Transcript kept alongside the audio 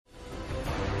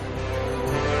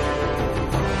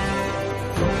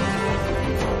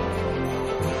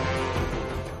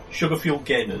Sugarfueled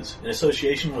Gamers, in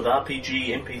association with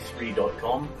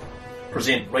RPGMP3.com,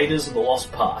 present Raiders of the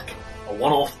Lost Park, a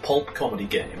one-off pulp comedy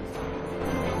game.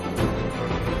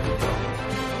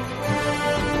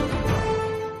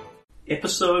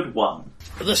 Episode 1.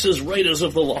 This is Raiders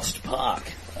of the Lost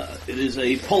Park. It is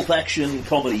a pulp action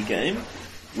comedy game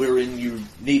wherein you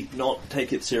need not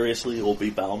take it seriously or be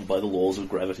bound by the laws of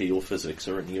gravity or physics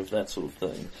or any of that sort of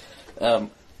thing.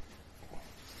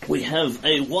 We have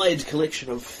a wide collection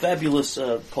of fabulous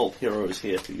pulp heroes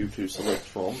here for you to select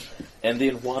from, and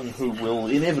then one who will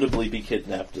inevitably be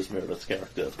kidnapped as Meredith's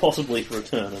character, possibly to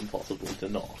return and possibly to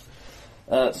not.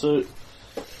 So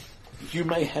you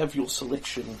may have your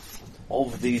selection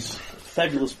of these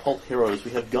fabulous pulp heroes. We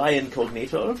have Guy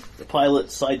Incognito, the pilot,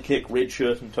 sidekick, red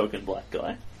shirt, and token black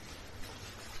guy.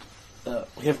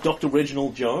 We have Dr.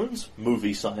 Reginald Jones,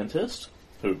 movie scientist,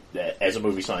 who, as a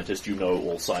movie scientist, you know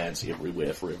all science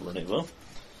everywhere, forever and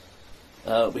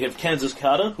ever. We have Kansas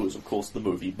Carter, who is, of course, the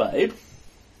movie babe,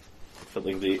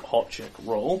 filling the hot chick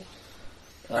role.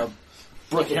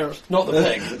 Brooke Harris... Not the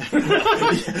pig.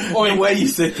 The way you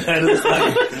said that is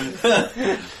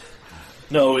like...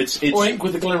 No, it's Oink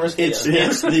with the glamorous hair. it's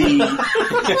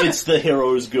the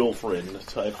hero's girlfriend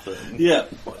type thing. Yeah.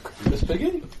 Miss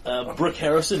Piggy? Brooke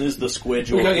Harrison is the square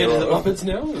jaw We're going into the hero. Muppets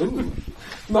now? Ooh.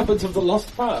 Muppets of the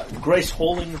Lost Park. Grace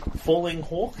Falling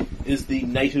Hawk is the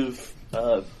native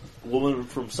woman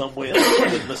from somewhere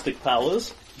with mystic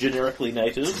powers, generically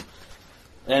native.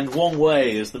 And Wong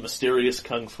Wei is the mysterious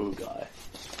kung fu guy.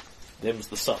 Them's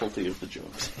the subtlety of the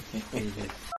jokes.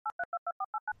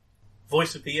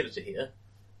 Voice of the editor here.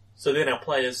 So then our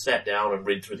players sat down and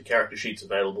read through the character sheets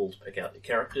available to pick out the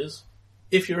characters.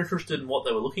 If you're interested in what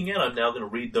they were looking at, I'm now going to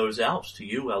read those out to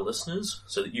you, our listeners,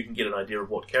 so that you can get an idea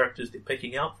of what characters they're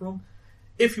picking out from.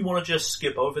 If you want to just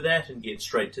skip over that and get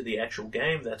straight to the actual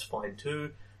game, that's fine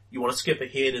too. You want to skip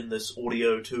ahead in this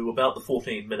audio to about the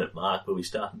 14-minute mark where we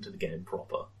start into the game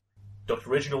proper. Dr.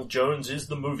 Reginald Jones is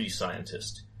the movie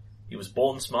scientist. He was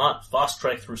born smart,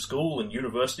 fast-tracked through school and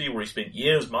university where he spent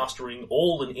years mastering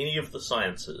all and any of the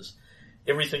sciences.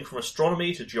 Everything from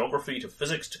astronomy to geography to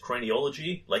physics to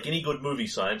craniology. Like any good movie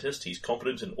scientist, he's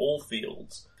competent in all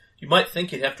fields. You might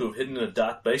think he'd have to have hidden in a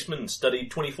dark basement and studied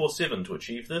 24/7 to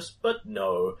achieve this, but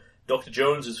no. Dr.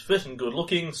 Jones is fit and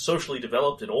good-looking, socially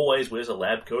developed, and always wears a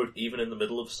lab coat even in the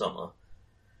middle of summer.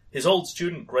 His old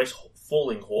student Grace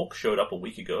Falling Hawk showed up a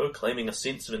week ago, claiming a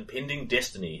sense of impending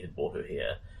destiny had brought her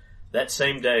here. That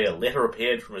same day, a letter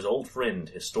appeared from his old friend,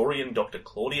 historian Dr.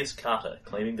 Claudius Carter,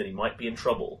 claiming that he might be in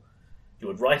trouble. He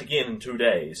would write again in 2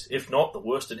 days. If not, the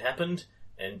worst had happened,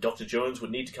 and Dr. Jones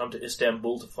would need to come to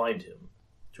Istanbul to find him.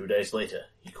 2 days later,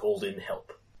 he called in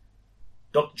help.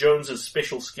 Dr. Jones's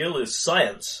special skill is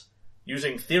science.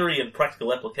 Using theory and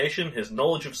practical application, his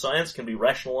knowledge of science can be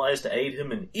rationalized to aid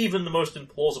him in even the most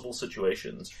implausible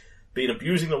situations, be it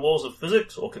abusing the laws of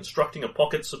physics or constructing a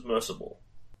pocket submersible.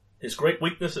 His great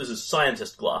weakness is his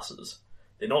scientist glasses.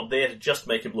 They're not there to just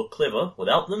make him look clever.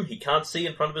 Without them, he can't see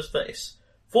in front of his face.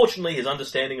 Fortunately, his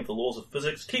understanding of the laws of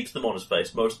physics keeps them on his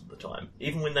face most of the time,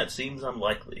 even when that seems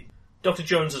unlikely. Dr.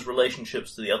 Jones's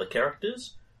relationships to the other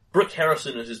characters. Brooke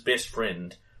Harrison is his best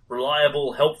friend.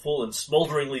 Reliable, helpful, and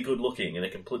smolderingly good-looking in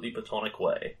a completely platonic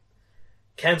way.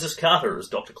 Kansas Carter is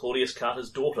Dr. Claudius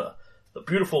Carter's daughter, the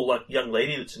beautiful young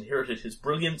lady that's inherited his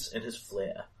brilliance and his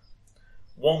flair.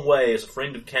 Wong Wei is a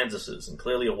friend of Kansas's and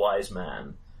clearly a wise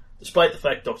man. Despite the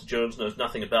fact Dr. Jones knows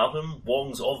nothing about him,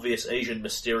 Wong's obvious Asian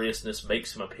mysteriousness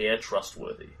makes him appear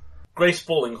trustworthy. Grace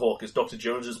Falling Hawk is Dr.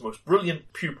 Jones's most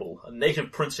brilliant pupil, a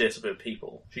native princess of her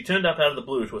people. She turned up out of the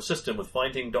blue to assist him with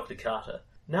finding Dr. Carter.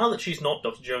 Now that she's not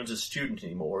Dr. Jones's student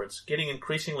anymore, it's getting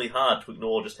increasingly hard to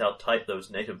ignore just how tight those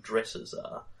native dresses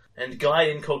are. And Guy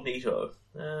Incognito.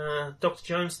 Dr.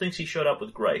 Jones thinks he showed up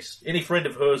with Grace. Any friend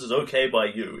of hers is okay by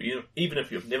you, even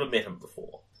if you've never met him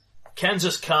before.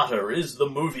 Kansas Carter is the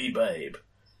movie babe.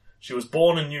 She was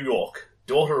born in New York,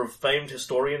 daughter of famed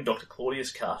historian Dr.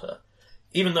 Claudius Carter.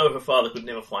 Even though her father could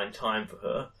never find time for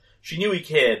her, she knew he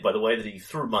cared by the way that he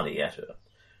threw money at her.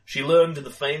 She learned in the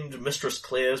famed Mistress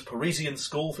Clare's Parisian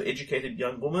School for Educated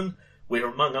Young Women, where,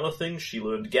 among other things, she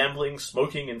learned gambling,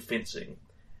 smoking, and fencing.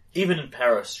 Even in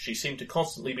Paris, she seemed to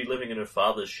constantly be living in her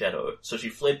father's shadow, so she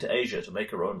fled to Asia to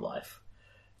make her own life.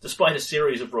 Despite a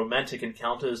series of romantic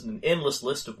encounters and an endless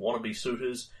list of wannabe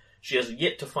suitors, she has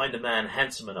yet to find a man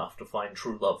handsome enough to find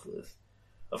true love with.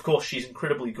 Of course, she's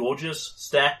incredibly gorgeous,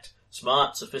 stacked,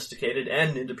 smart, sophisticated, and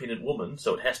an independent woman,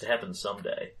 so it has to happen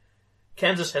someday.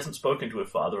 Kansas hasn't spoken to her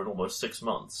father in almost 6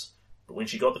 months, but when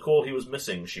she got the call he was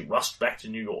missing, she rushed back to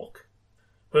New York.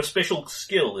 Her special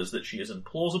skill is that she is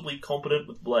implausibly competent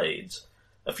with blades.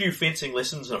 A few fencing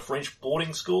lessons in a French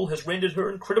boarding school has rendered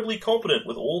her incredibly competent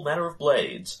with all manner of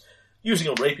blades. Using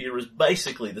a rapier is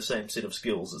basically the same set of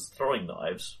skills as throwing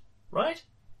knives, right?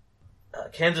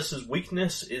 Kansas's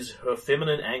weakness is her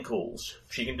feminine ankles.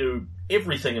 She can do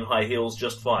everything in high heels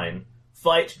just fine.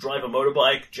 Fight, drive a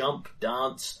motorbike, jump,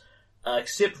 dance,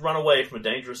 except run away from a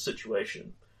dangerous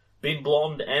situation. Being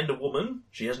blonde and a woman,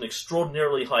 she has an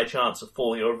extraordinarily high chance of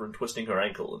falling over and twisting her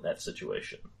ankle in that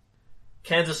situation.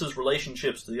 Kansas's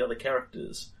relationships to the other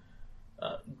characters.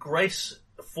 Grace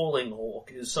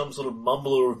Fallinghawk is some sort of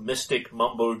mumbler of mystic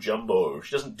mumbo-jumbo.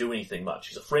 She doesn't do anything much.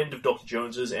 She's a friend of Dr.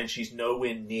 Jones's, and she's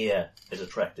nowhere near as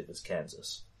attractive as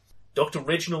Kansas. Dr.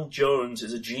 Reginald Jones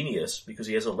is a genius because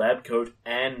he has a lab coat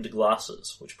and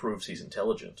glasses, which proves he's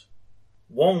intelligent.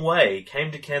 Wong Wei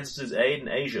came to Kansas's aid in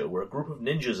Asia, where a group of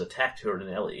ninjas attacked her in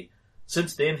an alley.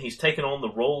 Since then, he's taken on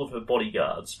the role of her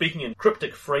bodyguard, speaking in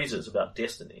cryptic phrases about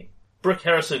destiny. Brick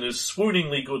Harrison is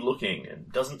swooningly good-looking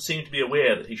and doesn't seem to be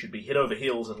aware that he should be head over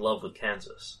heels in love with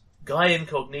Kansas. Guy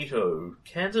Incognito.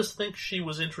 Kansas thinks she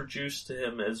was introduced to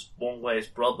him as Wong Wei's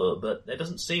brother, but that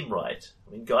doesn't seem right.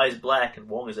 I mean, Guy's black and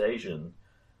Wong is Asian.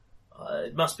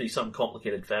 It must be some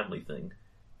complicated family thing.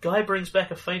 Guy brings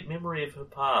back a faint memory of her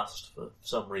past for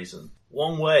some reason.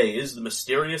 Wong Wei is the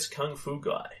mysterious kung fu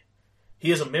guy.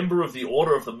 He is a member of the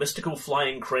Order of the Mystical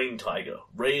Flying Crane Tiger,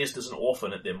 raised as an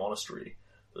orphan at their monastery.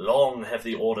 Long have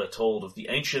the Order told of the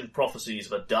ancient prophecies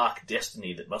of a dark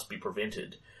destiny that must be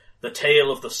prevented. The tale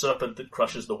of the serpent that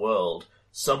crushes the world,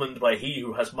 summoned by he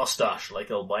who has mustache like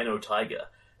albino tiger,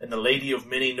 and the lady of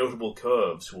many notable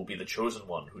curves who will be the chosen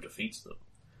one who defeats them.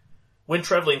 When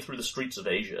travelling through the streets of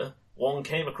Asia, Wong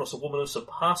came across a woman of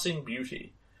surpassing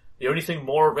beauty. The only thing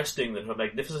more arresting than her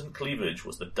magnificent cleavage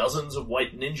was the dozens of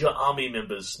white ninja army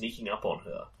members sneaking up on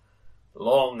her.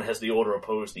 Long has the Order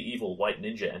opposed the evil white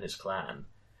ninja and his clan.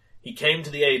 He came to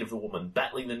the aid of the woman,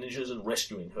 battling the ninjas and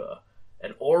rescuing her.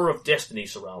 An aura of destiny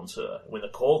surrounds her. When the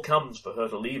call comes for her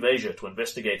to leave Asia to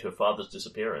investigate her father's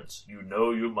disappearance, you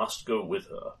know you must go with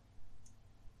her.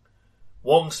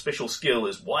 Wong's special skill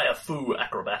is wire fu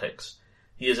acrobatics.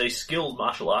 He is a skilled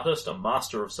martial artist, a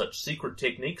master of such secret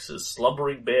techniques as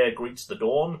Slumbering Bear Greets the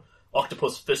Dawn,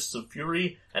 Octopus Fists of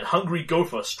Fury, and Hungry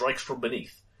Gopher Strikes from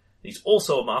Beneath. He's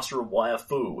also a master of wire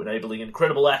fu, enabling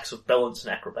incredible acts of balance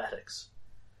and acrobatics.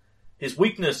 His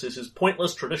weakness is his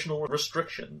pointless traditional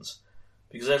restrictions,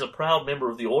 because as a proud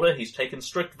member of the Order, he's taken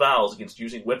strict vows against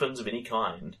using weapons of any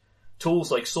kind.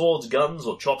 Tools like swords, guns,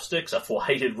 or chopsticks are for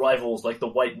hated rivals like the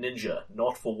White Ninja,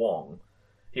 not for Wong.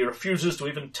 He refuses to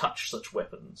even touch such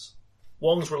weapons.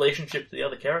 Wong's relationship to the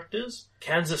other characters?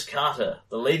 Kansas Carter,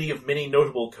 the lady of many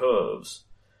notable curves.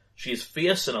 She is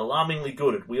fierce and alarmingly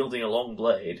good at wielding a long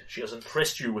blade. She has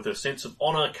impressed you with her sense of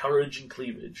honor, courage, and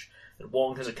cleavage, and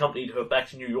Wong has accompanied her back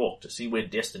to New York to see where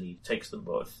destiny takes them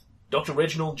both. Dr.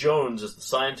 Reginald Jones is the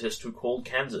scientist who called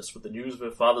Kansas with the news of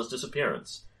her father's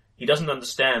disappearance. He doesn't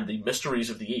understand the mysteries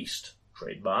of the East,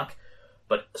 trademark,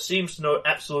 but seems to know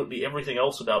absolutely everything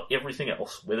else about everything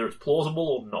else, whether it's plausible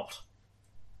or not.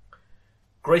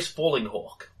 Grace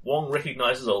Fallinghawk. Wong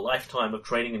recognizes a lifetime of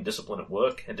training and discipline at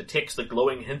work, and detects the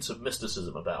glowing hints of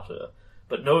mysticism about her,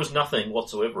 but knows nothing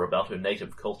whatsoever about her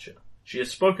native culture. She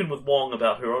has spoken with Wong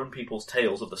about her own people's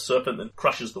tales of the serpent that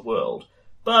crushes the world,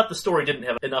 but the story didn't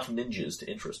have enough ninjas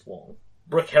to interest Wong.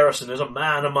 Brick Harrison is a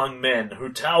man among men who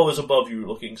towers above you,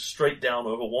 looking straight down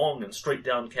over Wong and straight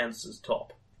down Kansas's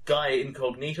top. Guy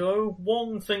Incognito.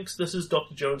 Wong thinks this is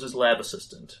Dr. Jones's lab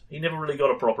assistant. He never really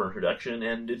got a proper introduction,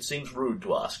 and it seems rude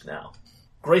to ask now.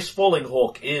 Grace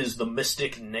Fallinghawk is the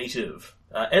mystic native.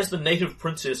 As the native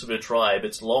princess of her tribe,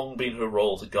 it's long been her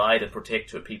role to guide and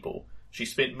protect her people. She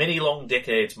spent many long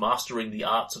decades mastering the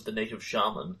arts of the native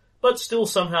shaman, but still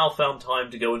somehow found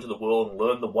time to go into the world and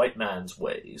learn the white man's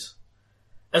ways.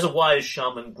 As a wise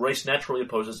shaman, Grace naturally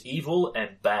opposes evil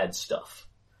and bad stuff,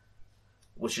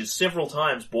 which has several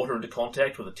times brought her into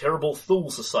contact with the terrible Thule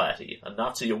Society, a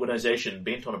Nazi organization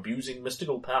bent on abusing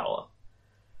mystical power.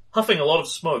 Huffing a lot of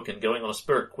smoke and going on a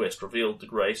spirit quest revealed to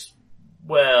Grace,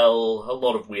 well, a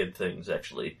lot of weird things,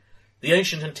 actually. The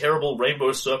ancient and terrible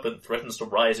Rainbow Serpent threatens to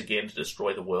rise again to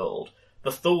destroy the world.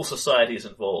 The Thule Society is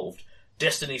involved.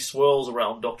 Destiny swirls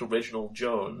around Dr. Reginald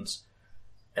Jones.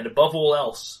 And above all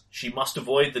else, she must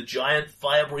avoid the giant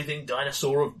fire-breathing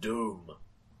dinosaur of doom.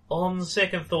 On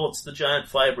second thoughts, the giant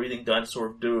fire-breathing dinosaur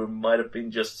of doom might have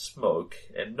been just smoke,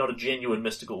 and not a genuine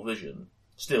mystical vision.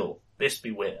 Still, best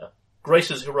beware.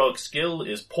 Grace's heroic skill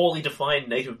is poorly defined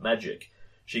native magic.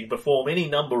 She can perform any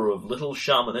number of little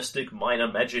shamanistic minor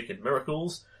magic and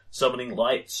miracles, summoning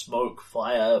light, smoke,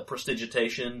 fire,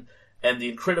 prestidigitation, and the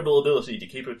incredible ability to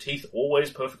keep her teeth always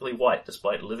perfectly white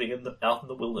despite living out in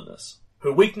the wilderness.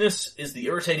 Her weakness is the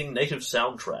irritating native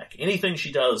soundtrack. Anything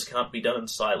she does can't be done in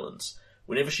silence.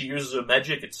 Whenever she uses her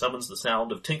magic, it summons the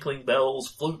sound of tinkling bells,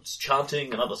 flutes,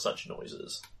 chanting, and other such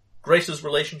noises. Grace's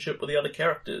relationship with the other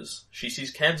characters. She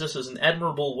sees Kansas as an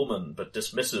admirable woman, but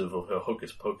dismissive of her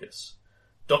hocus-pocus.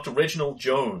 Dr. Reginald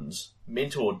Jones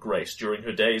mentored Grace during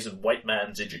her days in white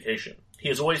man's education. He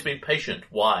has always been patient,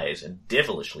 wise, and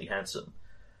devilishly handsome.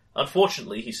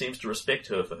 Unfortunately, he seems to respect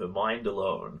her for her mind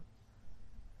alone.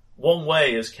 Wong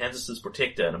Wei is Kansas's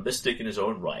protector and a mystic in his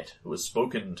own right, who has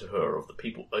spoken to her of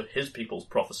his people's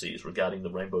prophecies regarding the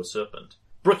Rainbow Serpent.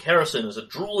 Brick Harrison is a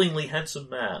droolingly handsome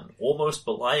man, almost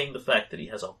belying the fact that he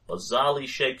has a bizarrely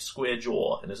shaped square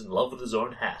jaw and is in love with his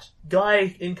own hat.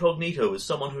 Guy Incognito is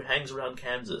someone who hangs around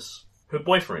Kansas. Her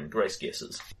boyfriend, Grace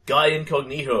guesses. Guy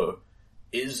Incognito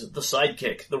is the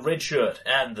sidekick, the red shirt,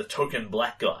 and the token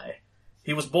black guy.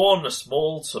 He was born in a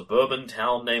small suburban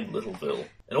town named Littleville,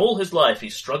 and all his life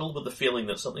he's struggled with the feeling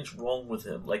that something's wrong with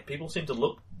him, like people seem to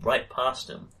look right past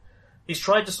him. He's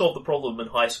tried to solve the problem in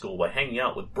high school by hanging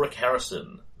out with Brick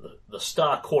Harrison, the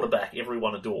star quarterback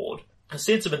everyone adored. A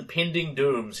sense of impending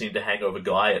doom seemed to hang over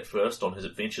Guy at first on his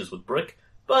adventures with Brick,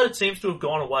 but it seems to have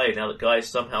gone away now that Guy has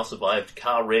somehow survived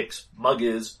car wrecks,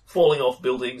 muggers, falling off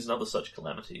buildings, and other such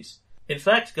calamities. In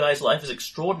fact, Guy's life is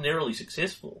extraordinarily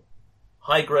successful.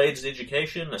 High grades in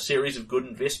education, a series of good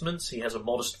investments, he has a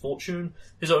modest fortune,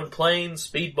 his own plane,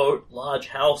 speedboat, large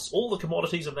house, all the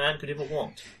commodities a man could ever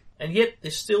want. And yet,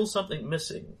 there's still something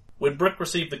missing. When Brick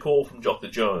received the call from Dr.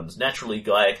 Jones, naturally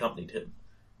Guy accompanied him.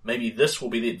 Maybe this will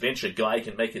be the adventure Guy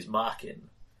can make his mark in.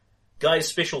 Guy's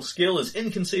special skill is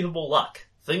inconceivable luck.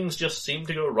 Things just seem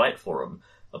to go right for him.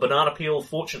 A banana peel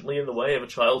fortunately in the way of a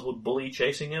childhood bully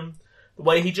chasing him. The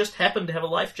way he just happened to have a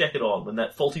life jacket on when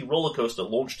that faulty roller coaster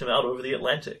launched him out over the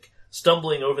Atlantic,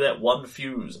 stumbling over that one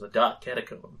fuse in a dark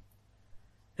catacomb.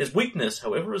 His weakness,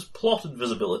 however, is plot and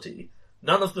visibility.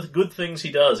 None of the good things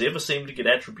he does ever seem to get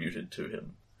attributed to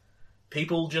him.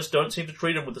 People just don't seem to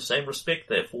treat him with the same respect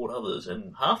they afford others,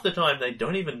 and half the time they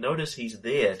don't even notice he's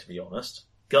there, to be honest.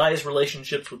 Guy's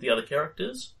relationships with the other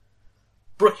characters?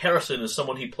 Brick Harrison is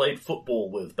someone he played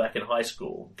football with back in high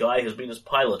school. Guy has been his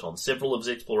pilot on several of his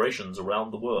explorations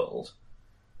around the world.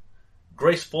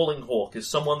 Grace Fallinghawk is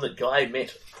someone that Guy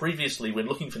met previously when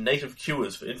looking for native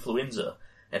cures for influenza,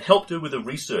 and helped her with her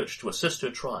research to assist her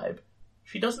tribe.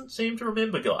 She doesn't seem to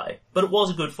remember Guy, but it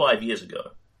was a good 5 years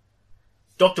ago.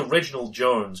 Dr. Reginald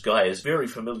Jones, Guy is very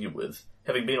familiar with,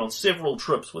 having been on several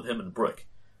trips with him and Brick.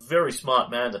 Very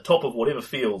smart man, the top of whatever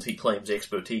field he claims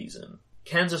expertise in.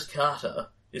 Kansas Carter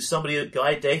is somebody that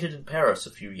Guy dated in Paris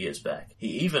a few years back. He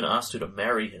even asked her to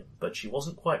marry him, but she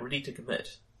wasn't quite ready to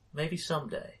commit. Maybe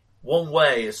someday. Wong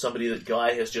Wei is somebody that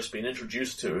Guy has just been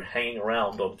introduced to, hanging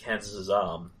around on Kansas's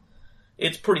arm.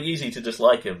 It's pretty easy to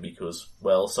dislike him because,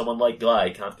 well, someone like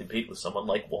Guy can't compete with someone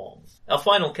like Wong. Our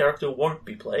final character won't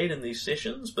be played in these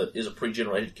sessions, but is a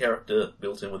pre-generated character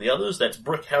built in with the others. That's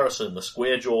Brick Harrison, the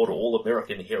square-jawed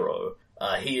all-American hero.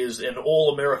 He is an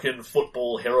all-American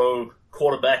football hero,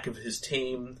 quarterback of his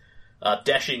team, a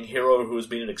dashing hero who has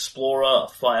been an explorer, a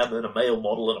fireman, a male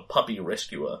model, and a puppy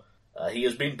rescuer. He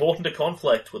has been brought into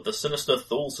conflict with the sinister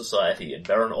Thule Society and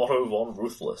Baron Otto von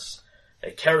Ruthless,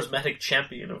 a charismatic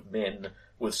champion of men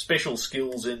with special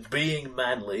skills in being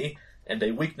manly and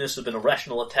a weakness of an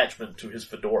irrational attachment to his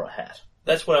fedora hat.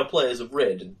 That's what our players have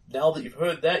read, and now that you've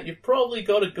heard that, you've probably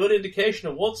got a good indication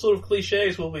of what sort of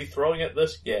cliches we'll be throwing at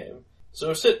this game.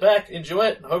 So sit back, enjoy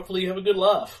it, and hopefully you have a good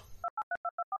laugh.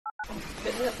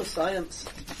 Get me up for science.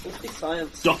 Let's be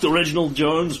science. Dr. Reginald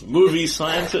Jones, movie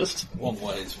scientist. One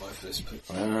way is my first pick.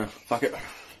 Fuck it.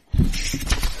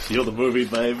 You're the movie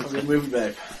babe. I'm the movie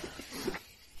babe.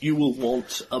 You will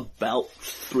want about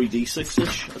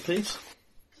 3d6-ish a piece.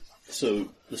 So,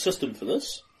 the system for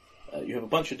this, you have a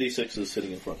bunch of d6s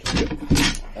sitting in front of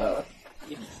you.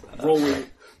 Rolling,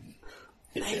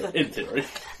 in theory.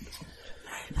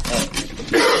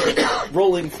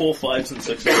 Rolling 4, 5s, and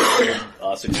 6s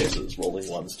are successes. Rolling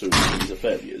 1s, 2s, 3s are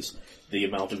failures. The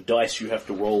amount of dice you have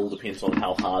to roll depends on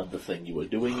how hard the thing you are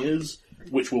doing is,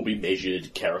 which will be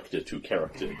measured character to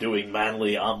character. Doing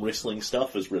manly arm wrestling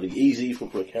stuff is really easy for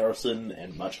Brick Harrison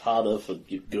and much harder for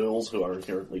girls who are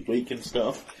inherently weak and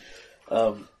stuff.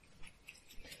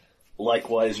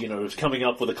 Likewise, coming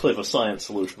up with a clever science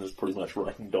solution is pretty much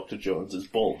right in Dr. Jones's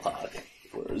ballpark,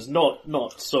 whereas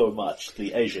not so much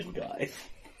the Asian guy.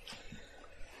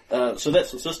 So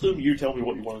that's the system. You tell me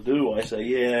what you want to do. I say,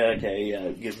 yeah,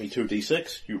 okay, give me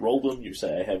 2d6. You roll them. You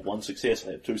say, I have 1 success,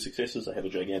 I have 2 successes, I have a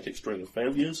gigantic string of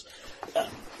failures.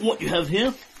 What you have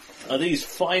here are these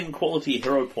fine quality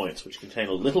hero points, which contain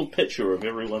a little picture of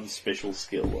everyone's special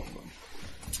skill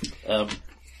on them.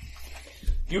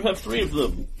 You have 3 of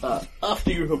them.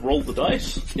 After you have rolled the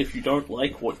dice, if you don't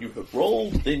like what you have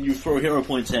rolled, then you throw hero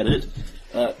points at it,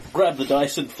 grab the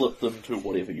dice and flip them to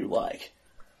whatever you like.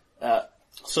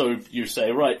 So you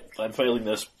say, right, I'm failing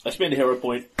this. I spend a hero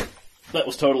point. That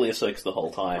was totally a 6 the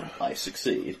whole time. I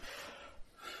succeed.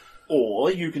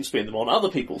 Or you can spend them on other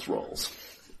people's rolls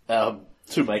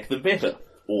to make them better,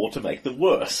 or to make them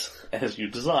worse, as you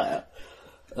desire.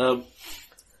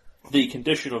 The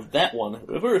condition of that one,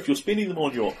 however, if you're spending them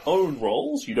on your own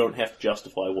rolls, you don't have to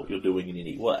justify what you're doing in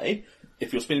any way.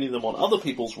 If you're spending them on other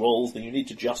people's rolls, then you need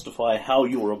to justify how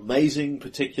your amazing,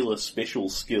 particular, special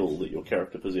skill that your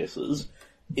character possesses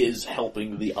is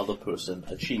helping the other person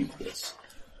achieve this.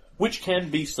 Which can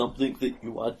be something that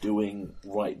you are doing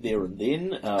right there and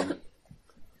then.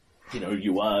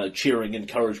 You are cheering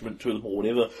encouragement to them or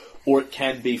whatever, or it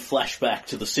can be flashback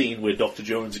to the scene where Dr.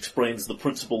 Jones explains the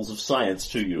principles of science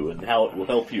to you and how it will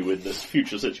help you in this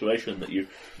future situation that you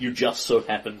just so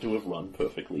happen to have run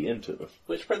perfectly into.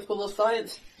 Which principle of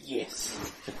science? Yes.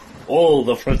 All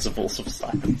the principles of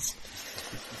science.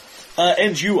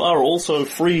 And you are also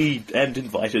free and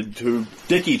invited to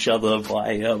dick each other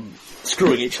by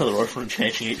screwing each other over and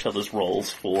changing each other's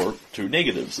roles to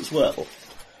negatives as well.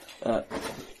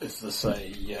 Is this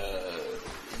a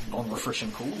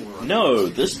non-refreshing pool? Or No,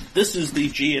 this is the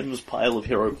GM's pile of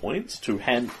hero points to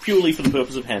hand purely for the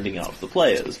purpose of handing out to the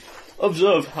players.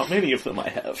 Observe how many of them I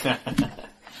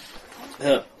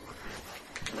have.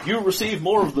 You receive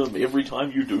more of them every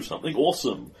time you do something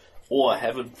awesome, or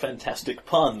have a fantastic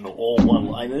pun, or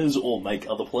one-liners, or make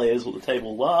other players at the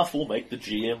table laugh, or make the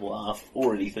GM laugh,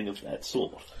 or anything of that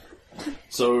sort.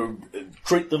 So,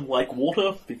 treat them like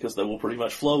water, because they will pretty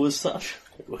much flow as such.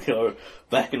 It will go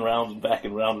back and round and back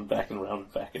and round and back and round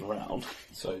and back and round.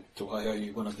 So, do I owe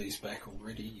you one of these back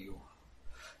already?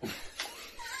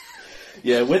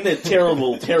 Yeah, when they're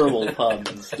terrible, terrible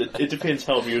puns, it depends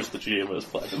how amused the GM is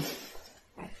by them.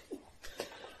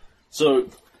 So,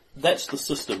 that's the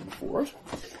system for it,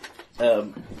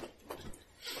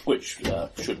 which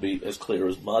should be as clear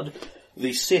as mud.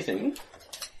 The setting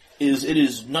is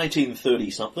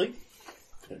 1930 something.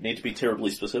 Don't need to be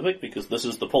terribly specific because this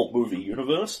is the pulp movie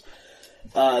universe.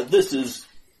 This is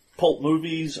pulp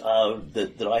movies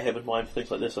that I have in mind for things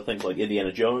like this. Are things like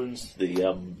Indiana Jones,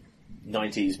 the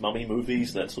 90s mummy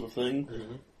movies, that sort of thing.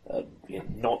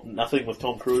 Nothing with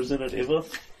Tom Cruise in it ever.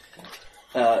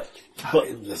 But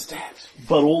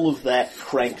all of that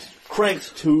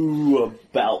cranked to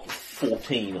about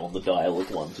 14 on the dial of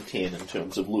 1 to 10 in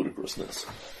terms of ludicrousness.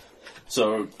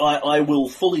 So I will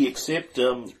fully accept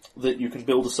that you can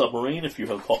build a submarine if you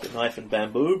have a pocket knife and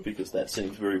bamboo, because that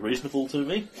seems very reasonable to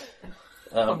me.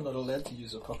 I'm not allowed to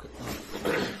use a pocket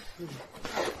knife.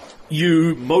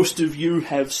 Most of you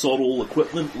have sod all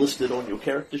equipment listed on your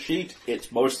character sheet. It's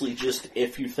mostly just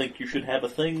if you think you should have a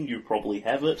thing, you probably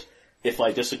have it. If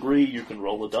I disagree, you can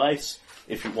roll a dice.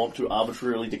 If you want to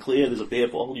arbitrarily declare there's a beer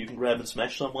bottle you can grab and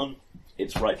smash someone,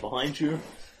 it's right behind you.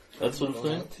 That sort of thing.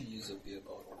 I'm not allowed to use a beer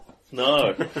bottle.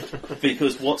 No,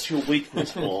 because what's your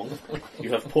weakness, Wong?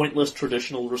 You have pointless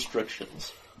traditional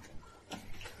restrictions.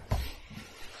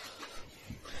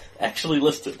 Actually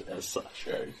listed as such.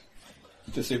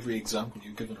 Just every example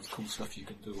you've given of cool stuff you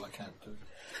can do, I can't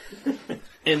do.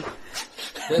 And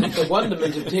That's the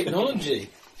wonderment of technology.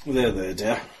 There,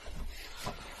 dear.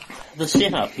 the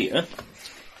setup here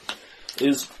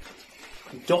is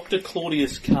Dr.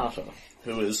 Claudius Carter,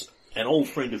 who is an old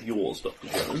friend of yours, Dr.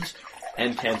 Jones,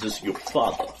 and Kansas, your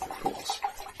father, of course.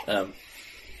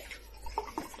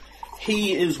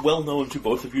 He is well known to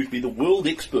both of you to be the world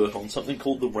expert on something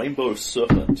called the Rainbow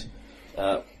Serpent,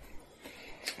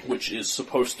 which is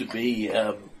supposed to be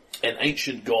an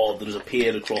ancient god that has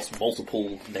appeared across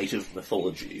multiple native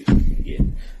mythologies,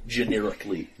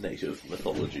 generically native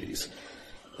mythologies.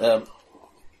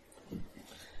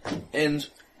 And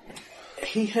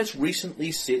he has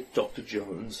recently sent Dr.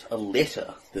 Jones a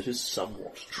letter that is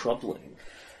somewhat troubling.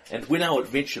 And when our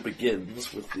adventure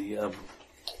begins with the,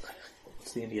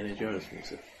 what's the Indiana Jones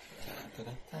music?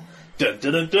 Dun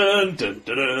dun dun dun dun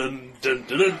dun dun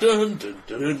dun dun dun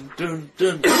dun dun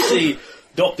dun. You see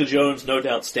Dr. Jones, no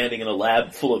doubt, standing in a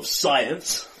lab full of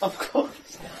science. Of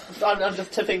course. I'm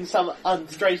just tipping some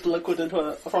strange liquid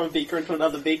from a beaker into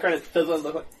another beaker, and it fizzles.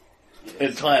 Like,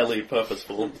 Entirely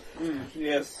purposeful.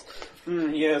 yes.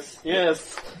 Yes.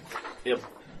 Yep.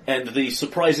 And the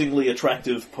surprisingly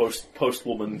attractive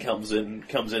postwoman comes in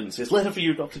and says, "Letter for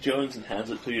you, Dr. Jones," and hands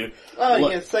it to you. Oh,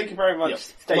 yes, thank you very much,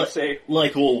 Stacey.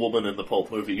 Like all women in the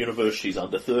pulp movie universe, she's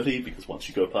under 30, because once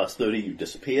you go past 30, you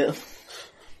disappear.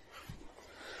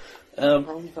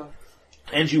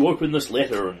 And you open this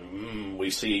letter, and we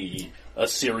see a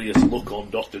serious look on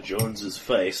Dr. Jones's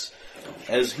face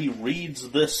as he reads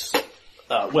this.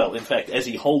 Well, in fact, as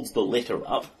he holds the letter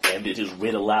up, and it is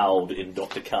read aloud in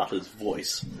Dr. Carter's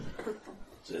voice. It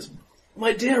says,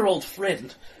 "My dear old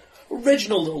friend,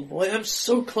 Reginald, old boy, I'm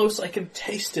so close I can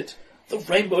taste it. The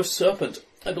Rainbow Serpent.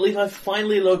 I believe I've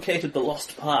finally located the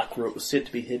lost park where it was said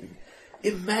to be hidden.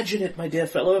 Imagine it, my dear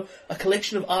fellow, a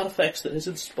collection of artifacts that has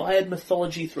inspired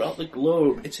mythology throughout the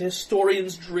globe. It's a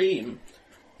historian's dream.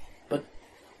 But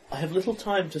I have little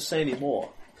time to say any more.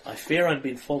 I fear I'm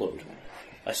being followed.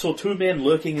 I saw 2 men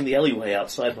lurking in the alleyway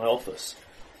outside my office.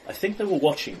 I think they were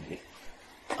watching me.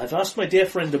 I've asked my dear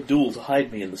friend Abdul to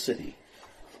hide me in the city.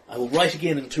 I will write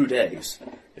again in 2 days.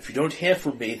 If you don't hear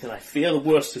from me, then I fear the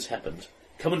worst has happened.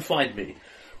 Come and find me.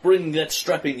 Bring that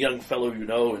strapping young fellow you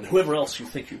know, and whoever else you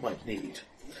think you might need.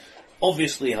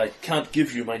 Obviously, I can't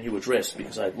give you my new address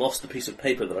because I lost the piece of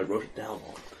paper that I wrote it down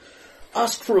on.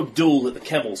 Ask for Abdul at the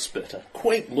Camel Spit, a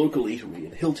quaint local eatery,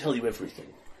 and he'll tell you everything.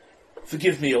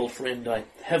 Forgive me, old friend, I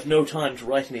have no time to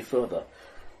write any further.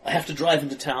 I have to drive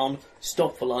into town,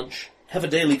 stop for lunch, have a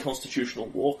daily constitutional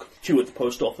walk, queue at the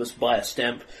post office, buy a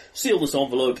stamp, seal this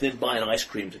envelope, then buy an ice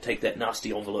cream to take that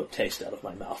nasty envelope taste out of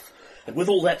my mouth. And with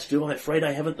all that to do, I'm afraid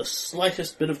I haven't the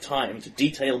slightest bit of time to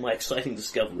detail my exciting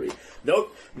discovery.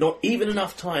 Nope, not even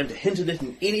enough time to hint at it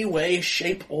in any way,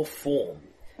 shape, or form.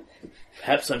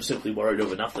 Perhaps I'm simply worried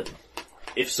over nothing.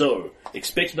 If so,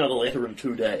 expect another letter in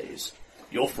 2 days.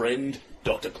 Your friend,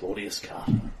 Dr. Claudius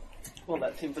Carter." Well,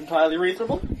 that seems entirely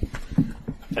reasonable.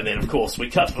 And then, of course, we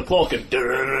cut to the clock and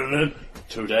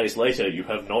 2 days later, you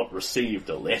have not received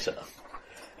a letter.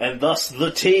 And thus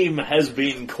the team has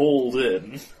been called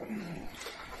in.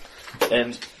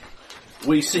 And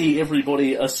we see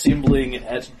everybody assembling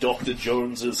at Dr.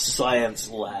 Jones's science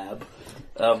lab,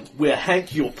 where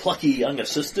Hank, your plucky young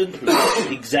assistant, who looks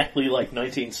exactly like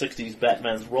 1960s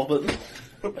Batman's Robin,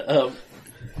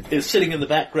 is sitting in the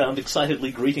background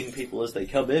excitedly greeting people as they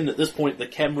come in. At this point, the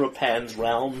camera pans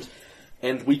round,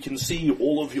 and we can see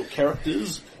all of your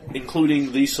characters,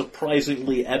 including the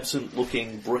surprisingly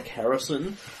absent-looking Brick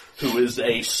Harrison, who is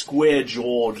a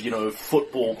square-jawed,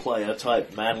 football player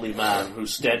type manly man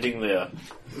who's standing there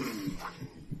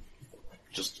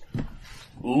just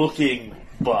looking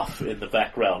buff in the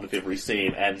background of every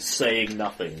scene and saying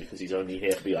nothing because he's only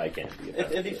here to be eye candy.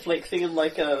 Is he flexing in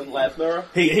like a lab mirror?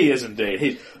 He is indeed.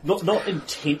 He not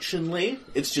intentionally.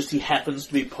 It's just he happens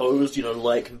to be posed,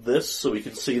 like this, so he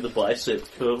can see the bicep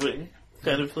curving,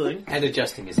 kind of thing. And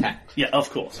adjusting his hat. Yeah, of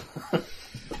course.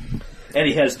 And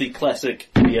he has the classic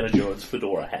Indiana Jones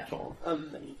fedora hat on.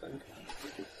 Amazing.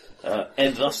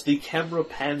 And thus the camera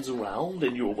pans around,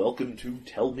 and you're welcome to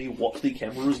tell me what the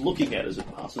camera is looking at as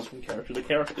it passes from character to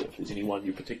character. If there's anyone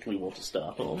you particularly want to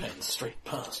start on. And straight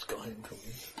past guy in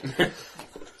comment.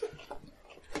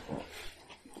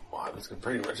 I was going to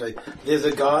pretty much say, there's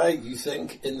a guy, you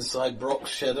think, inside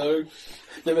Brock's shadow.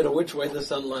 No matter which way the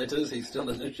sunlight is, he's still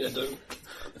in the shadow.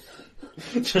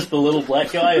 Just the little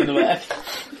black guy in the back.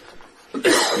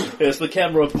 Yes, the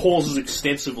camera pauses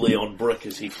extensively on Brick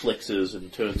as he flexes and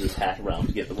turns his hat around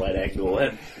to get the right angle,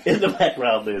 and in the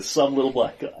background there's some little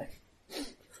black guy.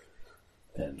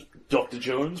 And Dr.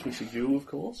 Jones, we see you, of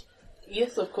course.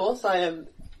 Yes, of course. I am,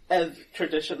 as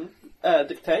tradition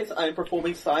dictates, I am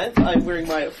performing science. I'm wearing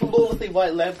my flawlessly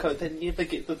white lab coat that never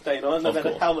gets a stain on, no Of matter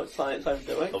course. how much science I'm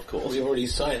doing. Of course. We already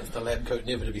scienced the lab coat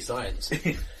never to be science.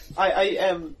 I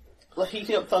am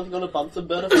heating up something on a Bunsen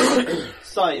burner for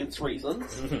science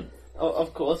reasons,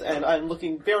 of course, and I'm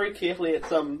looking very carefully at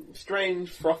some strange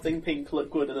frothing pink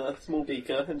liquid in a small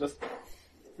beaker and just,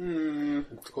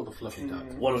 It's called a fluffy duck.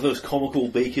 One of those comical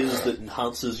beakers that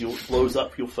blows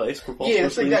up your face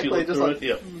preposterously Yes, as you exactly, look just through like,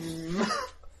 it. Yeah.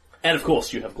 And of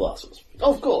course you have glasses.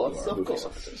 Of course, You are a of movie course.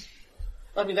 scientist.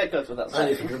 I mean, that goes without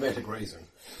Only saying. for dramatic reason.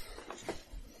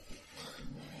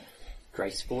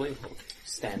 Gracefully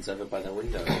stands over by the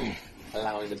window,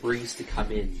 allowing the breeze to come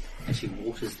in as she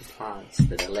waters the plants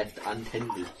that are left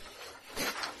untended.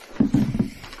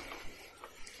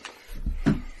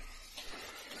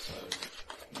 So,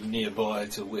 nearby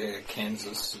to where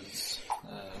Kansas is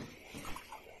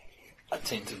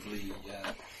attentively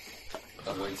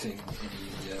awaiting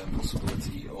any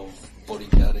possibility of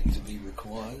bodyguarding to be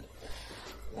required.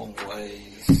 Long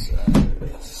ways,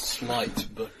 slight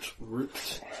but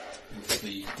ripped, with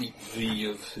the deep V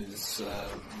of his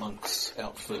monk's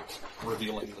outfit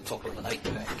revealing the top of an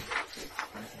 8-pack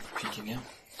peeking out.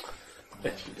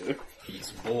 Yes, you do.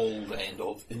 He's bald and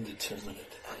of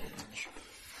indeterminate age,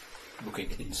 looking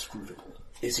inscrutable.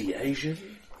 Is he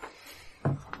Asian?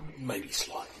 Maybe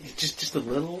slightly. Just a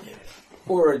little? Yeah.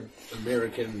 Or an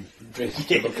American dressed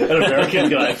to look An American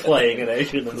guy playing an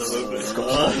Asian in the movie.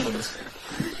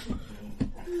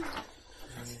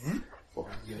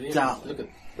 Look at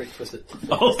breakfast at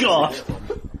Oh, God.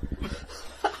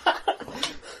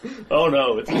 Oh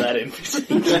no, it's that NPC.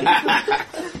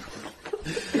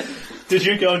 Did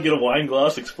you go and get a wine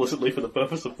glass explicitly for the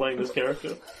purpose of playing this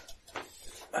character?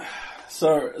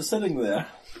 So, sitting there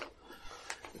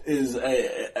is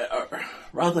a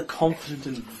rather confident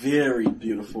and very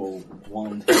beautiful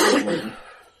blonde-haired woman.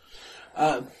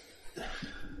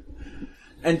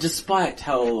 And despite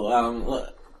how,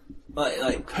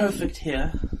 like perfect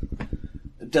hair,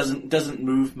 doesn't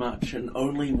move much, and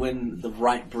only when the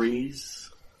right breeze,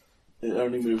 it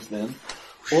only moves then.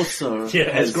 Also,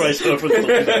 As Grace opens the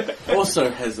window.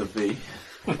 also has a V.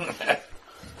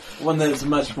 One that's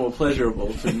much more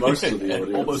pleasurable to most of the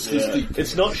audience. almost 50.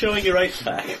 It's not showing your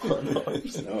 8-pack.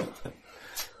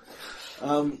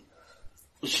 No.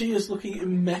 She is looking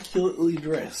immaculately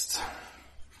dressed.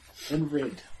 In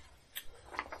red.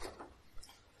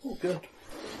 Oh, good.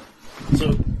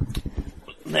 So,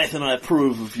 Nathan, I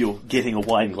approve of your getting a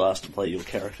wine glass to play your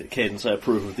character. Cadence, I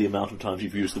approve of the amount of times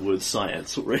you've used the word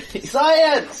science already.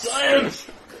 Science! Science!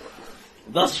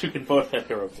 Thus, you can both have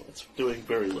hero points for doing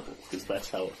very little, because that's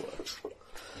how it works.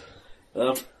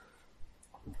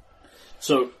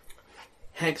 So,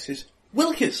 Hank says,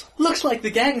 Wilkes, looks like the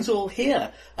gang's all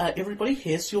here. Everybody,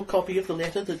 here's your copy of the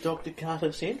letter that Dr.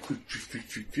 Carter sent.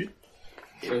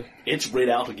 It's read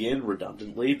out again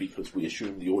redundantly because we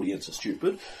assume the audience are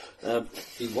stupid.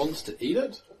 He wants to eat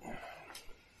it?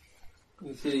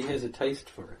 He said he has a taste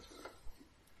for it.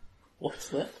 What's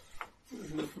that?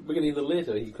 In the beginning of the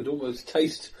letter, he could almost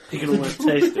taste... You can almost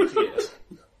taste it, yes.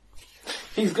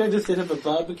 He's going to set up a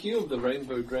barbecue of the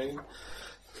Rainbow Dragon.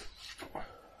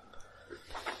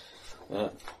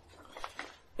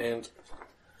 And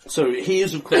so he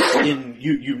is, of course, in...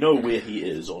 You know where he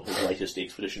is on his latest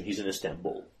expedition. He's in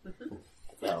Istanbul.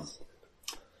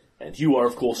 And you are,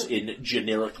 of course, in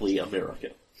generically America.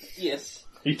 Yes.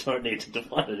 You don't need to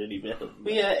define it any better than that.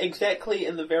 We are exactly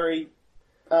in the very,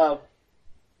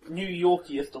 New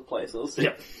Yorkiest of places.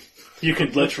 Yep. You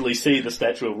can literally see the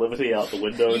Statue of Liberty out the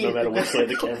window no matter which way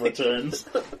the camera turns.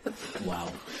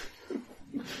 Wow.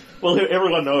 Well,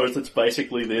 everyone knows it's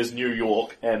basically there's New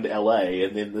York and LA,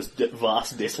 and then this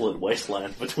vast, desolate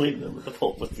wasteland between them at the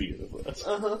pulp of the universe.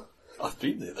 Uh-huh. I've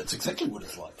been there. That's exactly what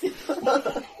it's like.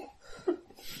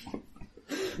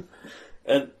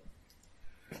 And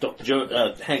Dr.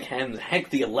 Joe, Hank,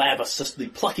 the lab assistant, the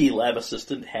plucky lab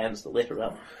assistant, hands the letter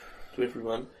out to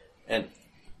everyone, and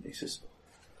he says,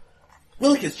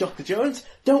 Wilkes, Dr. Jones,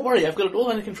 don't worry, I've got it all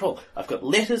under control. I've got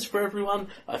letters for everyone,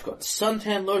 I've got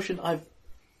suntan lotion, I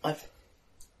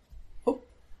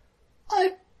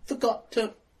forgot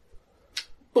to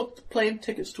book the plane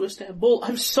tickets to Istanbul.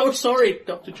 I'm so sorry,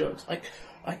 Dr. Jones.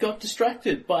 I got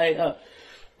distracted by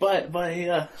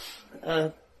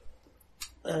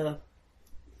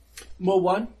More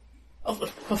wine?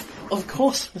 Of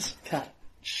course, Miss Cat.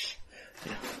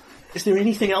 Yeah. Is there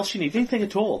anything else you need? Anything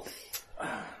at all?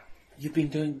 You've been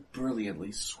doing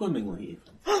brilliantly, swimmingly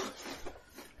even.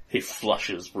 He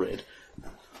flushes red.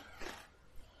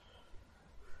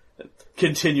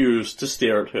 Continues to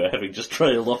stare at her, having just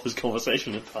trailed off his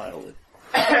conversation entirely.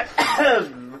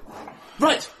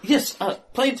 Right, yes,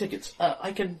 plane tickets.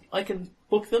 I can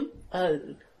book them.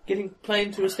 Getting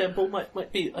plane to Istanbul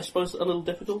might be, I suppose, a little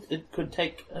difficult. It could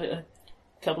take a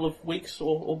couple of weeks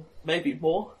or maybe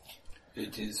more.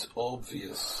 It is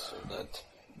obvious that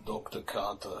Dr.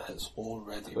 Carter has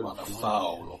already run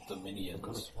afoul of the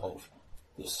minions of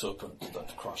the serpent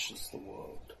that crushes the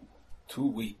world. 2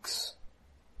 weeks,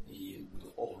 he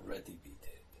will already be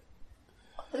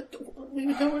dead.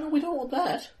 We don't want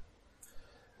that.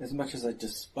 As much as I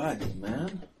despise the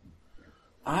man,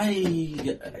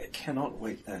 I cannot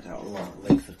wait that out a long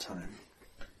length of time.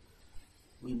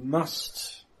 We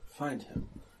must find him.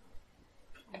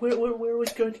 Where are we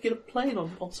going to get a plane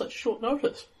on such short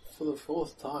notice? For the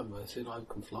 4th time, I said I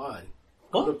can fly.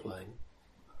 What? Got a plane.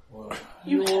 Well,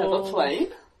 You have a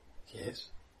plane? Yes.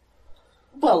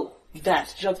 Well,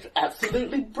 that's just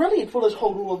absolutely brilliant. Will it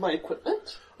hold all of my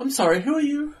equipment? I'm sorry, who are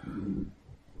you?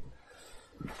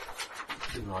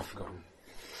 Even I've forgotten.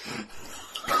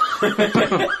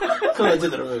 I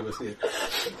did that over here.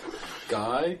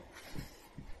 Guy?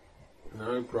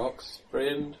 No, Brock's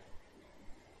friend.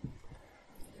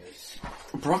 Yes.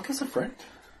 Brock has a friend?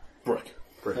 Brick.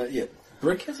 Yeah.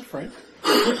 Brick has a friend?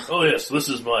 Oh yes, this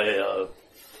is my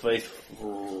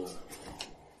faithful...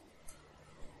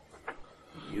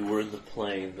 You were in the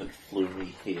plane that flew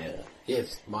me here.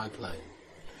 Yes, my plane.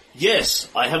 Yes,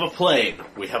 I have a plane.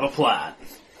 We have a plan.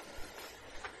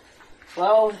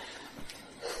 Well,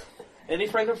 any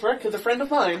friend of Rick is a friend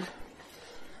of mine.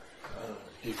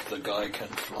 If the guy can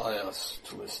fly us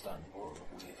to Istanbul,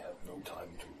 we have no time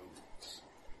to lose.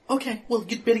 Okay, well,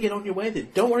 you'd better get on your way then.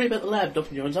 Don't worry about the lab,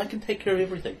 Dr. Jones. I can take care of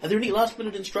everything. Are there any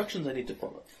last-minute instructions I need to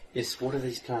follow? Yes, water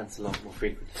these plants a lot more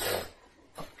frequently.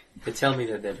 They tell me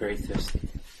that they're very thirsty.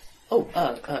 Oh,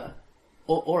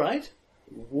 all right.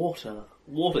 Water.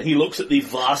 He looks at the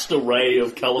vast array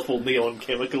of colourful neon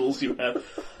chemicals you have.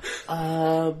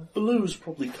 Blue's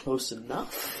probably close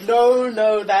enough.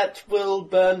 No, that will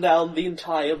burn down the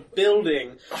entire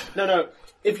building. No.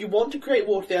 If you want to create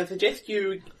water there, I suggest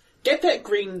you get that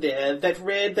green there, that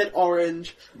red, that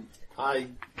orange.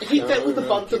 Heat that with the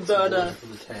Bunsen burner.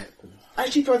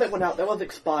 Actually, throw that one out. That one's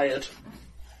expired.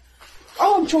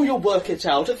 Oh, I'm sure you'll work it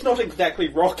out. It's not exactly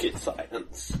rocket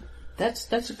science.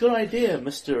 That's a good idea,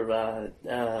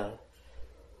 Mr.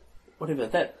 Whatever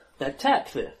that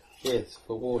tap there. Yes,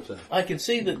 for water. I can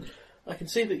see that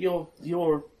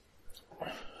you're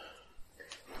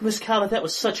Miss Carter. That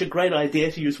was such a great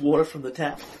idea to use water from the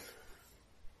tap.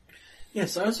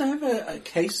 Yes, I also have a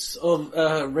case of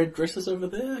red dresses over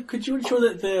there. Could you ensure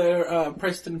that they're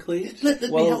pressed and cleared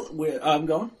I'm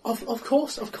gone? Of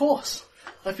course.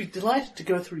 I'd be delighted to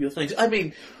go through your things. I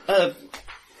mean, to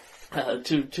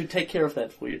take care of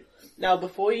that for you. Now,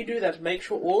 before you do that, make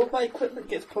sure all of my equipment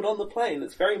gets put on the plane.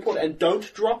 It's very important. And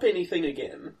don't drop anything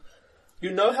again.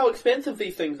 You know how expensive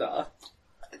these things are.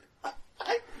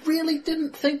 I really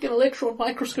didn't think an electron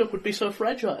microscope would be so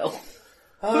fragile.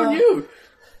 Who knew?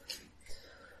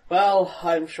 Well,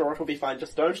 I'm sure it'll be fine.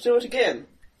 Just don't do it again.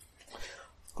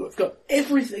 I've got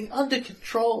everything under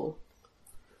control.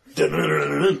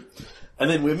 And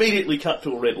then we immediately cut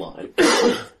to a red line.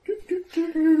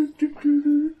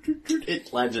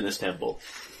 It lands in Istanbul.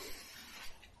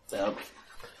 I don't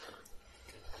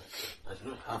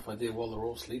know, half idea while they're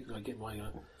all sleeping, I get my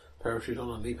parachute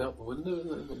on and leap out the window,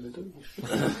 and what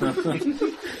they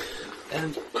do.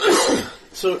 And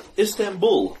so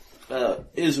Istanbul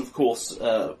is, of course,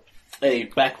 a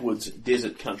backwoods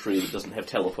desert country that doesn't have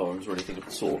telephones or anything of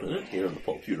the sort in it here in the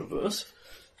pulp universe.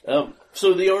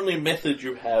 So the only method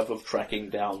you have of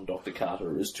tracking down Dr.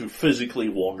 Carter is to physically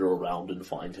wander around and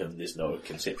find him. There's no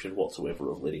conception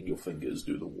whatsoever of letting your fingers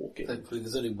do the walking. Thankfully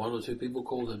there's only one or two people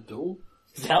called Abdul.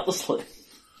 Doubtlessly.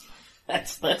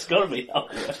 That's gotta be how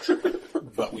it works.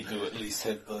 But we do at least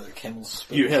have the camel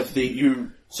spit. You have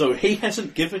so he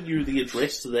hasn't given you the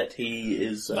address that he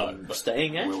is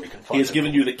staying at. Where we can find He has it.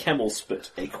 given you the Camel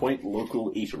Spit, a quaint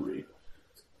local eatery.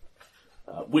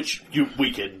 Which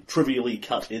we can trivially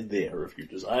cut in there if you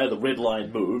desire. The red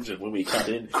line moves, and when we cut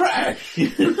in... Crash!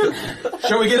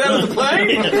 Shall we get out of the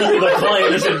plane? The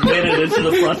plane is embedded into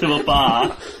the front of a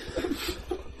bar.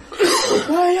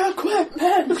 My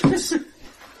equipment!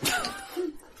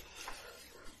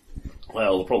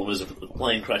 Well, the problem is if the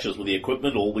plane crashes with the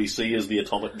equipment, all we see is the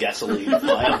atomic gasoline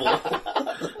fireball.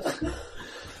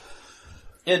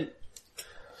 And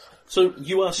so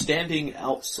you are standing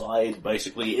outside,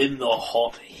 basically, in the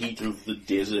hot heat of the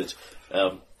desert.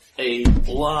 A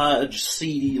large,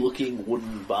 seedy-looking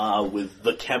wooden bar with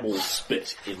the Camel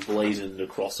Spit emblazoned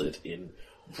across it in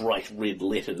bright red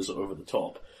letters over the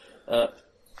top.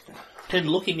 And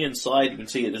looking inside, you can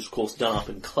see it is, of course, done up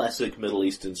in classic Middle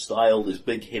Eastern style. There's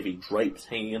big, heavy drapes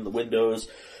hanging in the windows.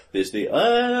 There's the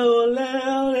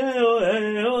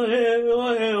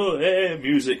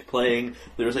music playing.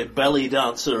 There's a belly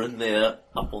dancer in there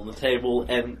up on the table.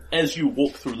 And as you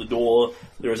walk through the door,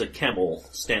 there is a camel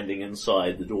standing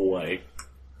inside the doorway.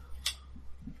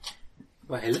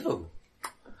 Well, hello.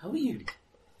 How are you?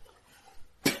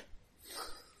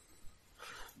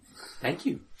 Thank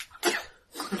you.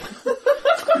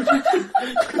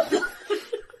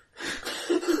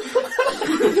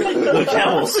 The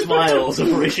camel smiles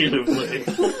appreciatively.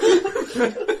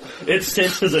 It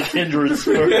senses a kindred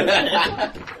spirit.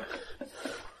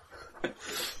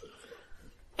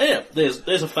 Yeah,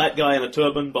 there's a fat guy in a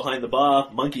turban behind the bar,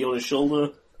 monkey on his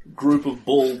shoulder, group of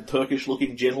bald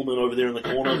Turkish-looking gentlemen over there in the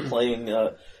corner playing,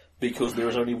 because there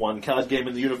is only one card game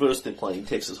in the universe, they're playing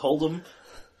Texas Hold'em.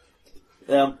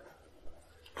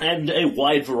 And a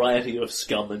wide variety of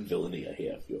scum and villainy are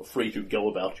here. You're free to go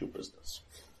about your business.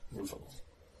 Move on.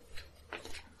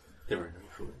 There are no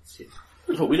fruits here.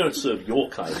 But we don't serve your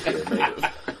kind here, native.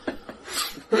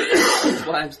 That's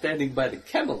why I'm standing by the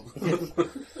camel.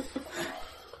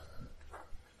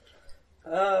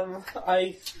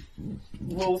 I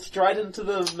will stride into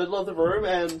the middle of the room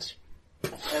and,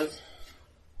 as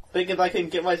big as I can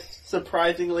get my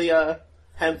surprisingly,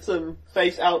 handsome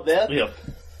face out there. Yeah.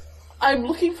 I'm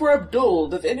looking for Abdul.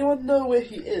 Does anyone know where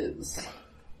he is?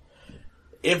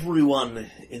 Everyone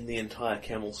in the entire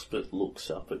camel spit looks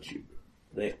up at you.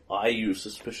 They eye you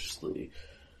suspiciously.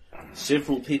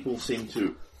 Several people seem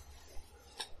to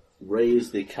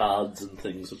raise their cards and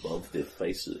things above their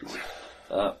faces.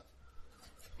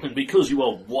 And because you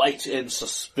are white and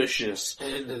suspicious...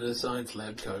 And in a science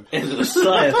lab coat. And in a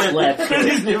science lab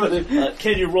coat,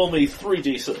 can you roll me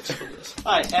 3d6 for this?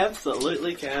 I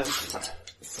absolutely can.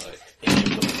 So, any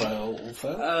of them fail or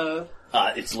fail?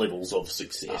 It's levels of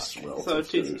success. So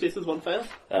 2 successes, 1 fail?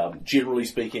 Generally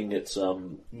speaking, it's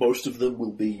most of them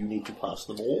will be you need to pass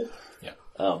them all. Yeah.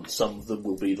 Some of them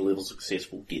will be the level of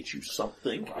success will get you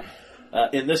something.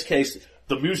 In this case,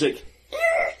 the music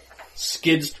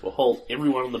skids to a halt.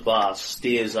 Everyone in the bar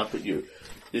stares up at you.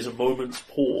 There's a moment's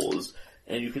pause,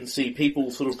 and you can see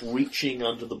people sort of reaching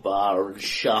under the bar and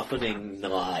sharpening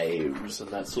knives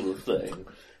and that sort of thing.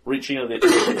 Reaching under their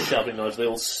table and sharpening knives, they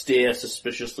all stare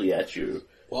suspiciously at you.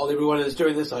 While everyone is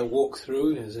doing this, I walk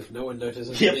through as if no one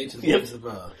notices Yep, me to the yep. edge of the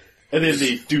bar. And then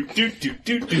the do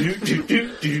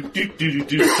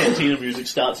cantina music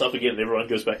starts up again and everyone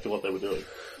goes back to what they were doing,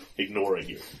 ignoring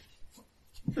you.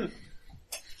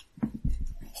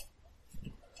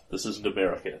 This isn't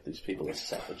America. These people are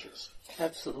savages.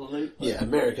 Absolutely. Yeah,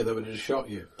 America, they would have shot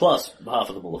you. Plus, half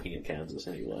of them are looking at Kansas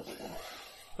anyway.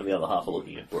 And the other half are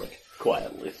looking at Brick,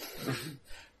 quietly.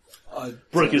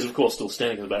 Brick is, of course, still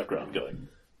standing in the background going...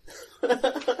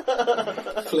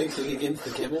 Flexing against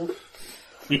the camel.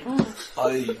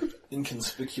 I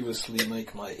inconspicuously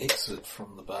make my exit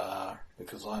from the bar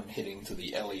because I'm heading to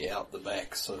the alley out the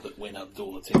back so that when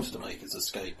Abdul attempts to make his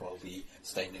escape, I'll be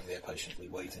standing there patiently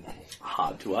waiting.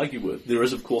 Hard to argue with. There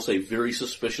is, of course, a very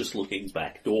suspicious-looking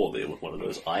back door there with one of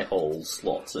those eye-hole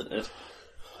slots in it.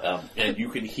 And you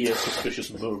can hear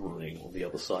suspicious murmuring on the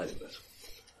other side of it.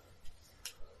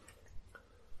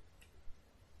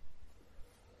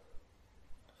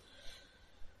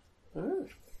 Oh.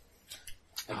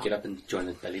 I get up and join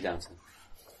the belly dancer.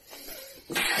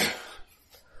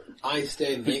 I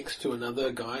stand next to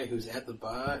another guy who's at the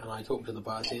bar, and I talk to the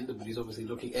bartender, but he's obviously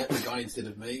looking at the guy instead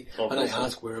of me, and I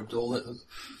ask where Abdul is.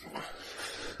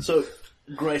 So,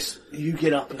 Grace, you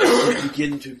get up and you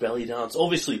begin to belly dance.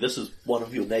 Obviously, this is one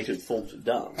of your native forms of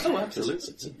dance. Oh,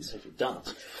 absolutely. It's a native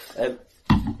dance.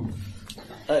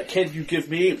 Can you give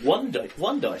me one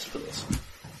dice for this?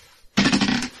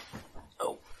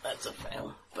 Oh, that's a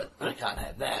fail, but I can't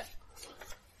have that.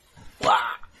 Wow.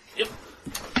 Yep.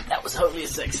 That was only a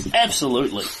 6.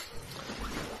 Absolutely.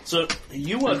 So,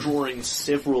 you are drawing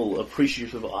several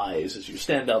appreciative eyes as you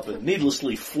stand up and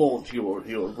needlessly flaunt your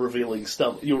revealed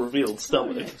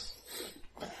stomach.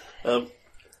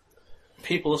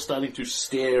 People are starting to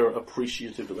stare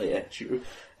appreciatively at you,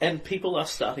 and people are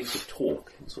starting to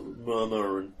talk and sort of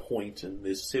murmur and point, and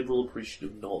there's several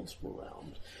appreciative nods from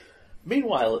around.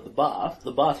 Meanwhile, at the bar,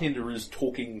 the bartender is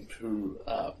talking to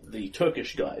the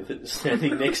Turkish guy that is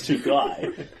standing next to Guy.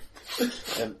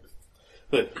 And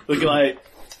the guy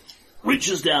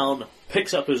reaches down,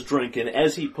 picks up his drink, and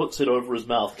as he puts it over his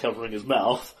mouth, covering his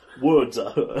mouth, words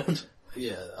are heard.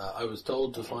 Yeah, I was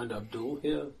told to find Abdul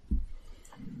here.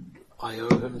 I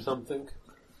owe him something.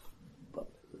 But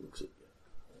he looks at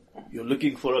you. You're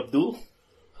looking for Abdul?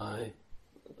 Aye.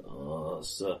 Oh,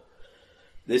 sir.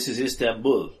 This is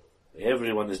Istanbul.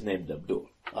 Everyone is named Abdul.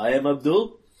 I am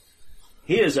Abdul.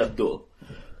 Here's Abdul.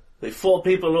 The 4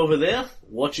 people over there,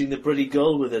 watching the pretty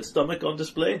girl with her stomach on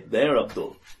display, they're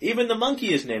Abdul. Even the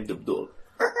monkey is named Abdul.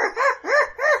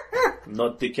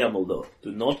 Not the camel, though.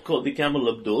 Do not call the camel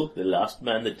Abdul. The last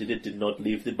man that did it did not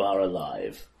leave the bar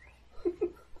alive.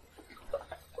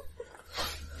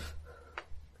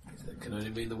 That can only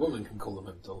mean the woman can call him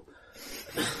Abdul.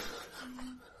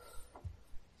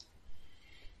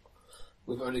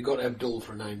 We've only got Abdul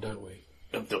for a name, don't we?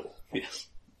 Abdul, yes.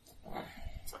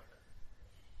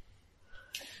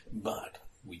 But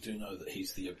we do know that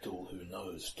he's the Abdul who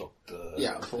knows Dr.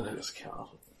 Yeah, Claudius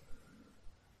Carter.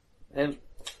 And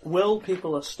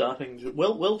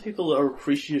people are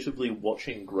appreciatively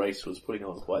watching Grace, who's putting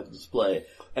on quite a display,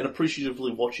 and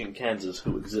appreciatively watching Kansas,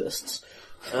 who exists.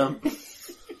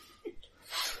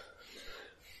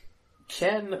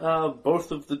 Can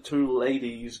both of the two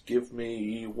ladies give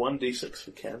me 1d6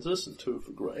 for Kansas and 2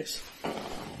 for Grace?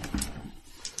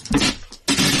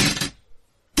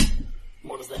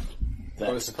 What does that mean?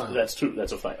 Both a fail.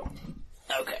 That's a fail.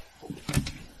 Okay.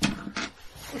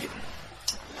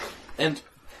 And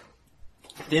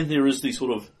then there is the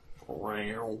sort of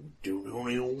wow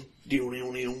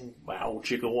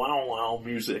chicka wow wow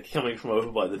music coming from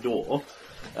over by the door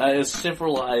as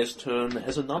several eyes turn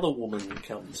as another woman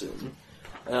comes in.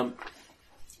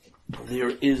 there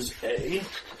is a...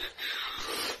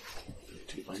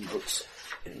 to get my notes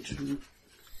into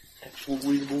actual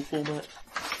readable format.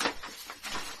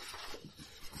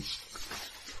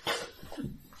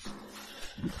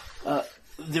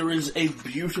 There is a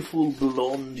beautiful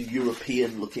blonde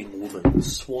European-looking woman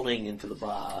swanning into the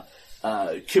bar,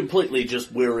 completely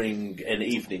just wearing an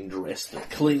evening dress that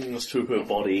clings to her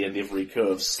body and every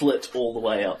curve, slit all the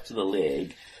way up to the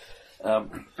leg.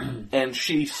 And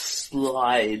she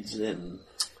slides in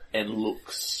and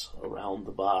looks around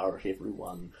the bar at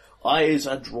everyone. Eyes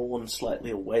are drawn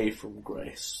slightly away from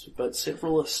Grace, but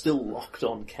several are still locked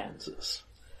on Kansas.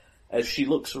 As she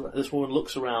looks, this woman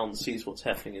looks around, sees what's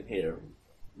happening in here,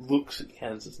 looks at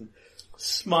Kansas and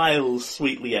smiles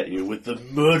sweetly at you with the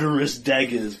murderous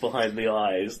daggers behind the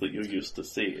eyes that you're used to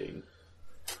seeing.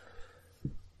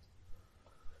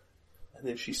 And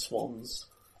then she swans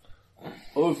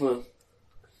over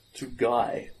to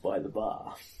Guy by the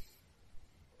bar.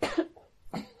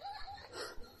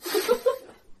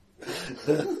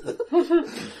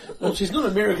 Well, she's not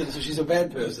American, so she's a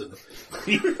bad person.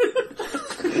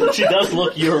 She does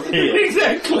look European.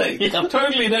 Exactly. Yeah.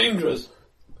 Totally dangerous.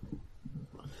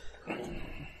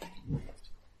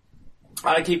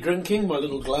 I keep drinking my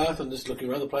little glass and just looking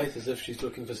around the place as if she's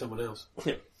looking for someone else.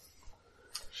 Yeah.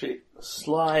 She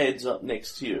slides up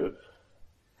next to you,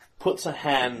 puts a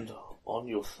hand on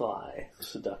your thigh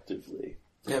seductively.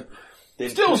 Yep. Then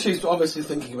Still, she's obviously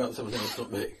thinking about someone else,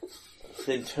 not me.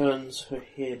 Then turns her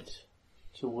head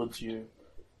towards you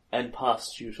and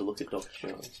past you to look at Dr.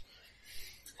 Jones.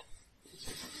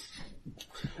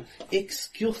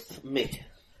 Excuse me.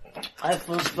 I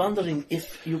was wondering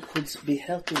if you could be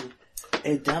helping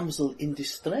a damsel in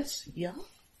distress, yeah?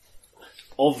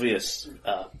 Obvious,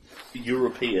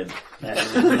 European.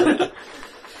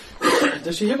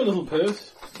 Does she have a little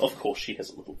purse? Of course she has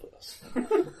a little purse.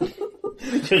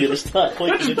 You're going to start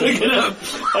pointing Pick it up.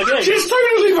 Okay. She's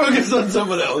totally focused on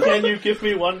someone else. Can you give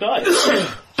me one dice?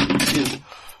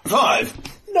 5.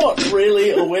 Not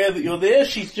really aware that you're there.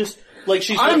 She's just like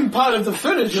I'm part of the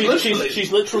furniture. Literally.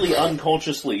 She's literally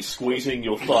unconsciously squeezing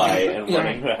your thigh and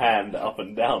running her hand up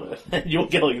and down it, and you're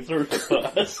going through her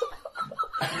first.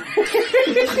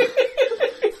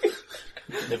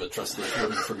 Never trust this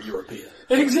woman from European.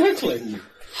 Exactly.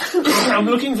 I'm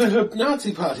looking for her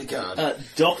Nazi party card.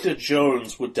 Dr.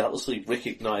 Jones would doubtlessly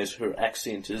recognise her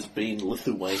accent as being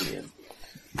Lithuanian.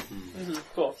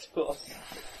 Of course. Well,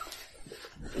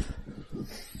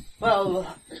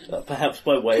 Perhaps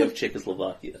by way of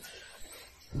Czechoslovakia.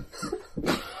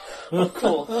 of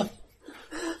course.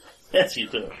 Yes, you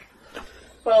do.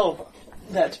 Well,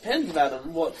 that depends,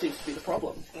 madam. What seems to be the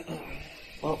problem?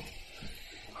 Well,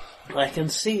 I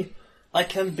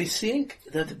can be seeing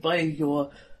that by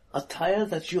your attire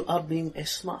that you are being a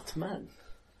smart man.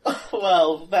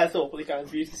 Well, that's awfully kind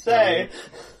of you to say.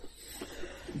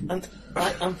 And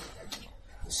I am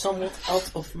somewhat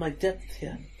out of my depth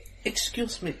here.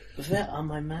 Excuse me, where are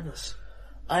my manners?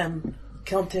 I am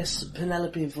Countess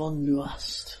Penelope von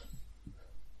Luast.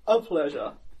 A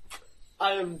pleasure.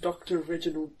 I am Dr.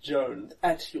 Reginald Jones,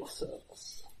 at your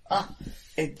service. Ah,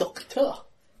 a doctor.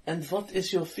 And what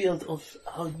is your field of,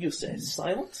 how you say,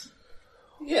 science?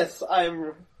 Yes, I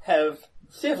have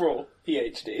several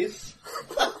PhDs.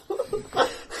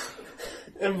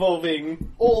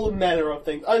 Involving all manner of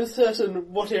things. I'm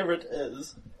certain whatever it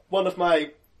is, one of my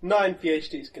 9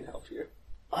 PhDs can help you.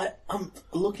 I am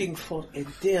looking for a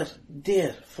dear,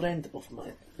 dear friend of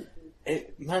mine. A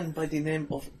man by the name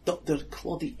of Dr.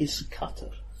 Claudius Cutter.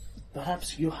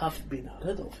 Perhaps you have been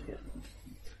heard of him.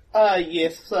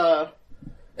 Yes,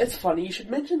 it's funny you should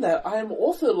mention that. I am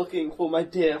also looking for my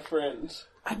dear friend.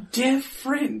 A dear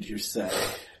friend, you say?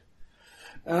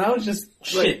 And I was just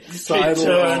She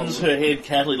turns her head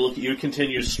casually to look at you,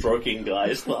 continues stroking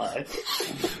Guy's thigh.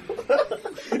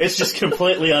 It's just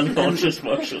completely unconscious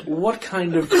motion. What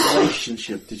kind of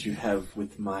relationship did you have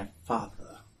with my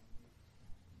father?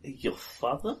 Your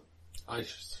father? I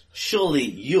Surely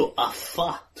you are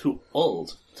far too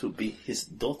old to be his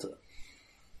daughter.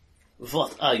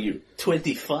 What are you,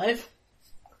 25?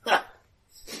 Ha!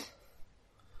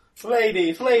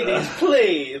 Ladies,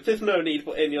 please! There's no need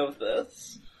for any of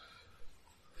this.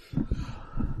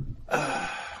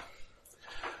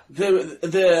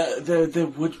 There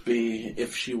would be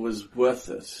if she was worth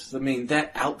it. I mean,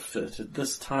 that outfit at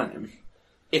this time.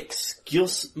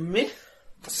 Excuse me?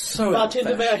 So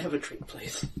Bartender, may I have a drink,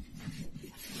 please?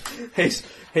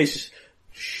 He's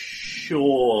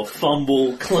sure,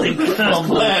 fumble, clink,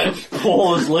 splash,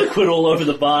 pours liquid all over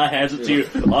the bar, hands it to you,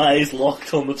 eyes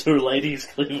locked on the two ladies'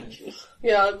 cleavages.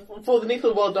 Yeah, for the next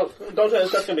little while, Doctor,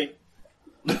 it's just gonna be...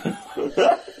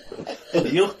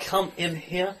 You come in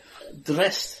here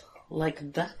dressed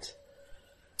like that?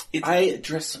 I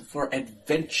dress for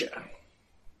adventure.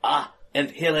 Ah, and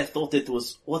here I thought it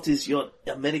was, what is your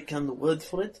American word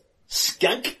for it?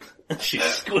 Skunk? And she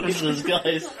squeezes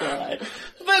Guy's thigh.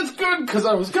 That's good, because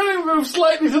I was going to move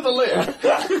slightly to the left.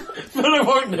 But I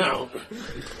won't now.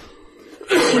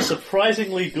 A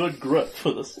surprisingly good grip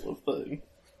for this sort of thing.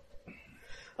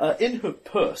 In her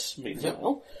purse,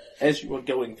 meanwhile, as you are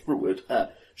going through it,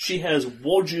 she has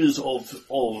wadges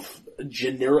of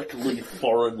generically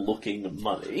foreign-looking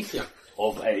money. Yeah.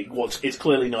 Of it's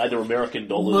clearly neither American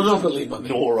dollars Monopoly money.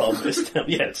 nor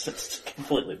it's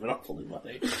completely monopoly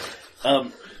money.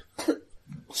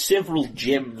 Several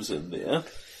gems in there,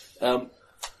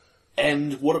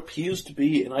 and what appears to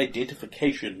be an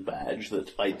identification badge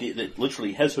that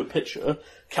literally has her picture,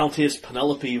 Countess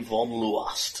Penelope von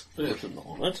Luast, written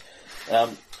on it,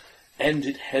 and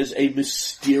it has a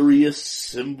mysterious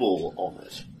symbol on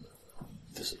it.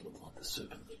 This is what the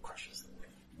serpent that crushes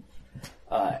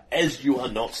them. As you are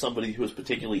not somebody who is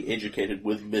particularly educated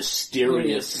with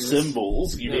mysterious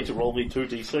symbols, you need to roll me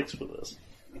 2d6 for this.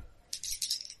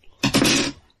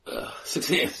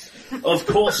 Success. Of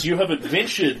course, you have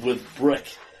adventured with Brick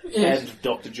and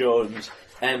Dr. Jones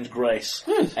and Grace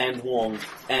and Wong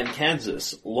and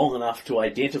Kansas long enough to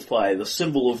identify the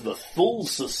symbol of the Thule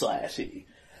Society.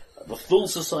 The Thule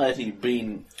Society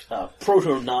being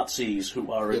proto-Nazis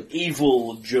who are an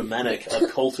evil Germanic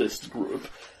occultist group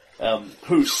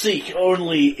who seek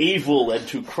only evil and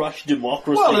to crush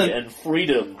democracy and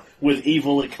freedom with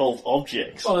evil occult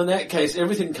objects. Well, in that case,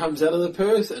 everything comes out of the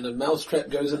purse and a mousetrap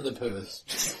goes in the purse.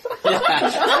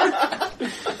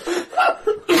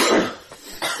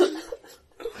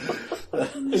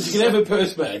 And you can have her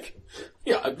purse back.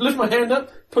 Yeah, I lift my hand up,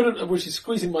 put it where she's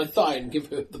squeezing my thigh and give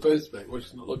her the purse back where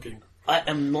she's not looking. I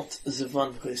am not the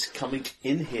one who is coming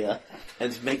in here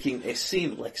and making a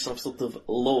scene like some sort of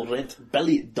low-rent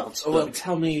belly dance. Well,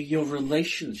 tell me your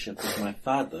relationship with my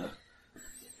father,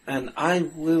 and I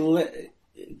will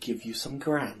give you some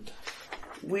ground.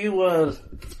 We were...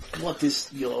 What is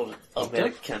your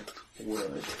American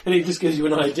word? And he just gives you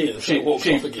an idea. So She walks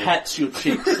off again. pats your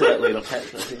cheek slightly in a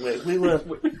patronizing way. We were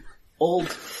old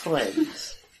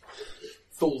friends.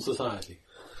 Thule Society.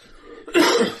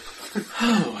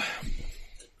 Oh,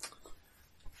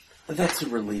 that's a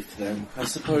relief then. I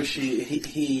suppose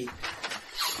he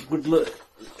would look.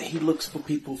 He looks for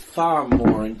people far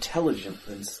more intelligent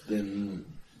than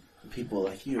people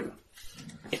like you.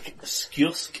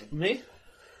 Excuse me?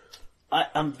 I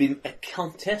am being a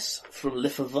countess from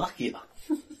Lithuania.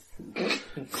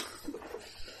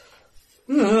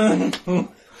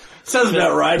 Sounds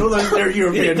about right. Well, they're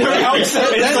European. It's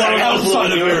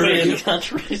outside of European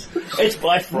countries. It's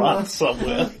by France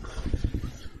somewhere.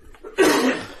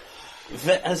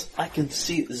 As I can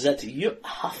see that you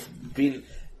have been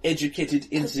educated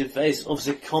in the ways of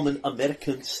the common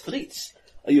American streets.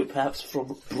 Are you perhaps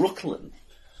from Brooklyn?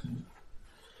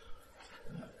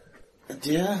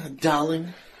 Dear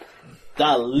darling,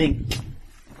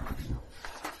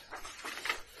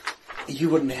 you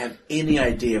wouldn't have any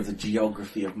idea of the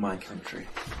geography of my country,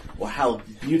 or how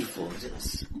beautiful it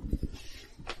is.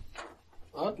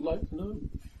 I'd like to know.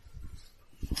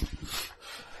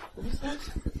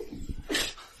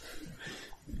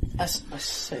 As I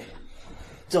say,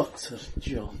 Dr.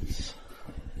 Jones,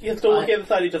 You have to look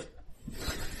inside, he just...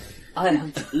 I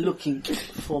am looking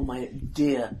for my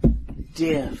dear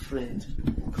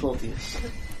friend, Claudius.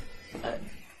 I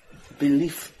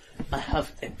believe I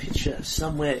have a picture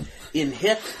somewhere in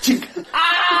here.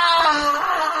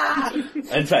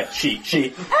 In fact, she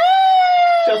just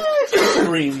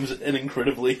screams an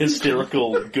incredibly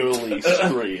hysterical, girly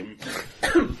scream.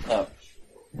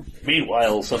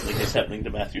 Meanwhile, something is happening to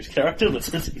Matthew's character, but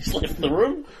since he's left the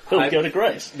room, he'll go to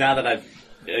Grace. Now that I've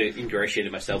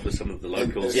ingratiated myself with some of the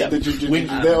locals. Yeah. Did you do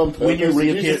that on purpose? When you Did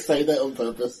reappear- you just say that on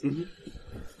purpose? Mm-hmm.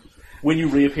 When you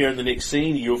reappear in the next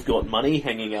scene, you've got money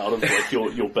hanging out of like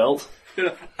your belt.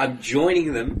 I'm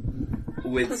joining them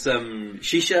with some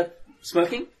shisha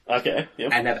smoking, Okay, yeah.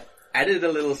 and I've added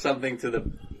a little something to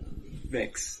the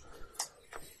mix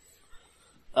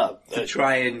to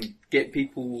try and get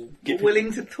people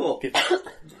willing to talk.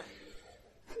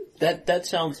 That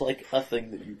sounds like a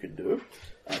thing that you can do.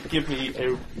 Give me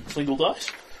a single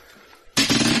dice.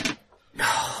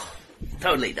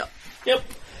 Totally no. Yep.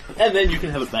 And then you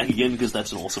can have it back again because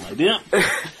that's an awesome idea.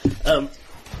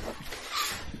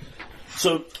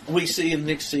 So we see in the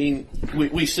next scene,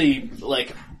 we see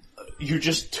like you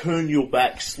just turn your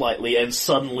back slightly and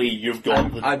suddenly you've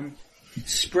got I'm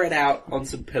spread out on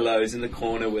some pillows in the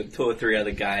corner with 2 or 3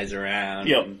 other guys around.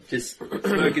 Yep. And just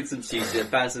smoking some shisha,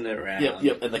 passing it around.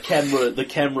 Yep. And the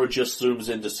camera just zooms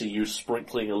in to see you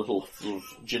sprinkling a little sort of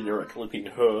generic-looking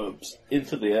herbs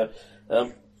into there,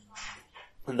 and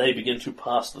they begin to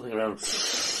pass the thing around.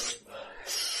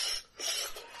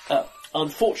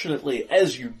 Unfortunately,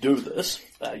 as you do this,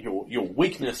 your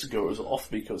weakness goes off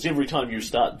because every time you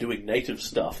start doing native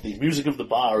stuff, the music of the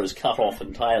bar is cut off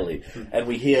entirely, and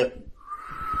we hear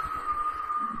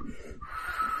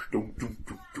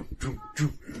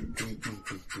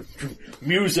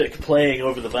music playing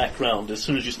over the background as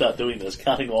soon as you start doing this,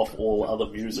 cutting off all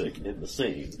other music in the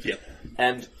scene. Yep.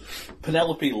 And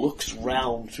Penelope looks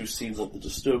round to see what the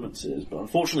disturbance is, but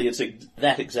unfortunately it's at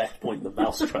that exact point the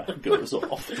mousetrap goes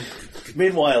off.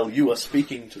 Meanwhile, you are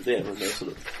speaking to them, and they're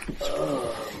sort of,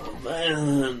 "Oh,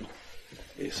 man,"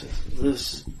 he says,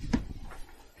 this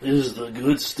is the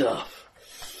good stuff.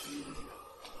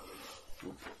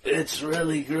 It's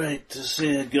really great to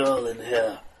see a girl in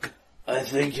here. I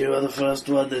think you are the first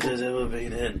one that has ever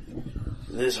been in.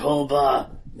 This whole bar,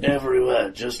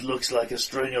 everywhere, just looks like a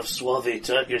string of swarthy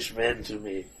Turkish men to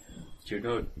me. Do you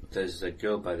know there's a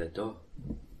girl by the door?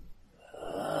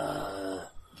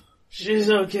 She's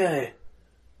okay.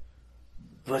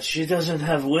 But she doesn't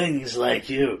have wings like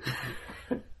you.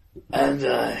 And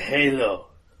a halo.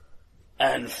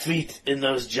 And feet in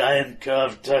those giant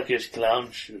curved Turkish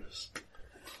clown shoes.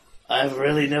 I've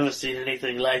really never seen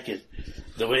anything like it.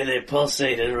 The way they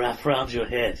pulsate and wrap around your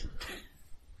head.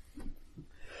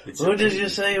 Who did you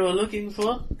say you were looking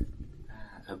for?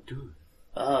 Abdul.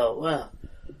 Oh, well,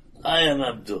 I am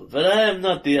Abdul, but I am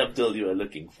not the Abdul you are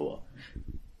looking for.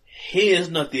 He is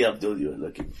not the Abdul you are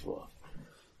looking for.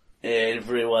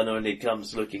 Everyone only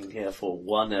comes looking here for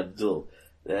one Abdul.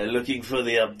 They're looking for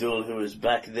the Abdul who is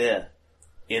back there,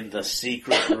 in the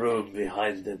secret room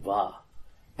behind the bar.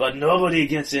 But nobody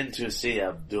gets in to see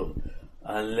Abdul,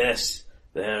 unless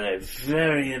they're a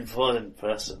very important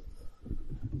person.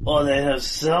 Or they have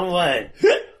some way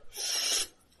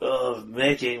of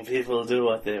making people do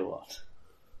what they want.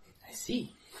 I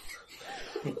see.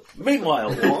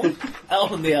 Meanwhile,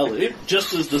 out in the alley,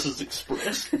 just as this is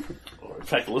expressed, or in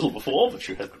fact a little before, but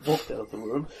you had walked out of the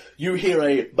room, you hear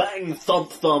a bang,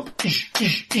 thump, thump, ish,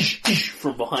 ish, ish, ish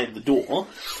from behind the door,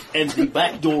 and the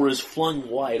back door is flung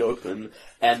wide open,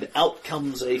 and out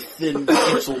comes a thin,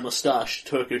 pencil-moustached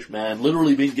Turkish man,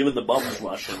 literally being given the bum's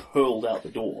rush and hurled out the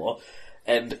door.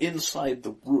 And inside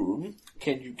the room,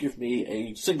 can you give me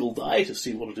a single die to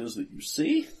see what it is that you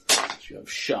see? You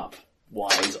have sharp,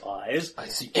 wise eyes. I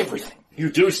see everything.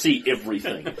 You do see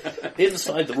everything.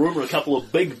 Inside the room are a couple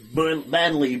of big,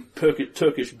 manly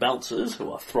Turkish bouncers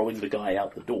who are throwing the guy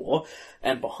out the door.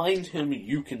 And behind him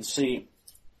you can see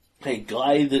a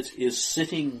guy that is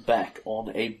sitting back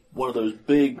on one of those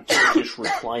big Turkish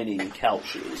reclining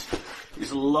couches.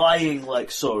 He's lying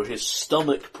like so. His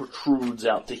stomach protrudes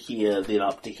out to here, then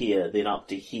up to here, then up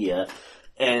to here,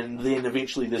 and then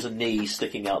eventually there's a knee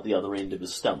sticking out the other end of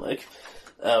his stomach.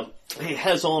 He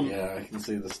has on... Yeah, I can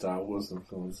see the Star Wars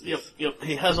influence. Yep.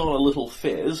 He has on a little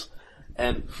fez,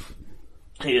 and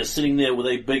he is sitting there with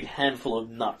a big handful of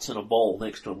nuts in a bowl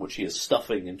next to him, which he is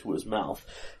stuffing into his mouth.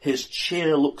 His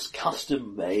chair looks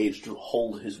custom made to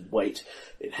hold his weight.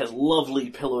 It has lovely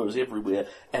pillows everywhere,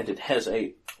 and it has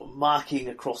a marking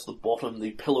across the bottom.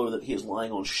 The pillow that he is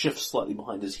lying on shifts slightly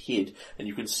behind his head, and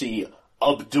you can see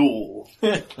Abdul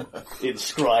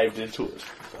inscribed into it.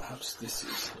 Perhaps this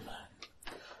is the man.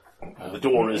 The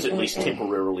door is at least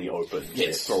temporarily open.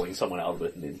 Yes. They're throwing someone out of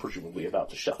it and then presumably about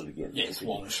to shut it again. Yes,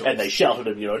 Wong shall. And they shout at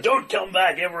him, don't come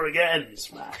back ever again!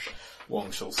 Smash.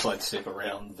 Wong shall sidestep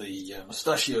around the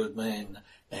mustachioed man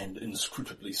and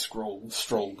inscrutably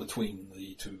stroll between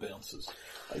the two bouncers.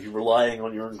 Are you relying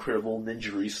on your incredible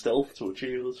ninja stealth to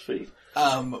achieve this feat?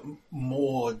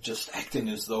 More just acting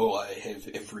as though I have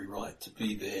every right to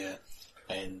be there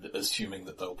and assuming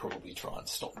that they'll probably try and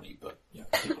stop me, but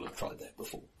people have tried that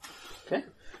before. Okay.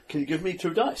 Can you give me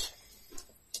 2 dice?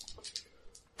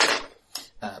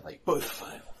 They both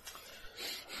fail.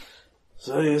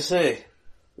 So you say,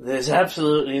 there's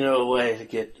absolutely no way to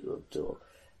get to Abdul.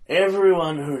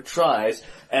 Everyone who tries,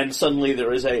 and suddenly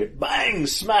there is a bang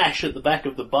smash at the back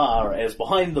of the bar as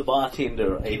behind the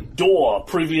bartender a door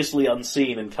previously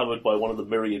unseen and covered by one of the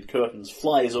myriad curtains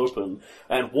flies open,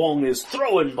 and Wong is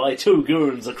thrown by 2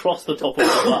 goons across the top of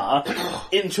the bar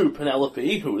into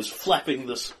Penelope, who is flapping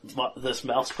this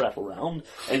mousetrap around,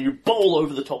 and you bowl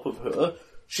over the top of her.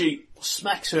 She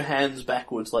smacks her hands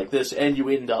backwards like this, and you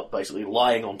end up basically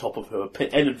lying on top of her,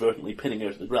 inadvertently pinning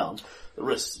her to the ground. The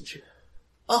wrists, and she...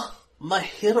 Oh, my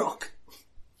hero.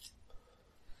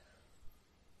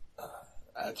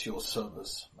 At your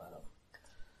service, madam.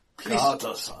 Please,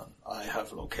 Kata-san, I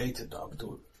have located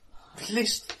Abdul.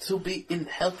 pleased to be in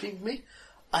helping me.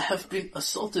 I have been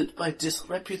assaulted by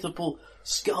disreputable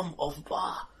scum of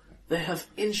Ba. They have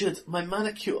injured my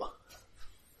manicure.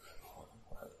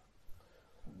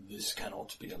 This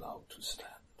cannot be allowed to stand.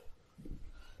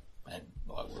 And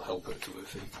I will help her to her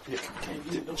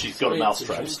feet. She's got a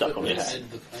mousetrap stuck on her head.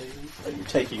 Are you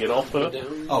taking it off her?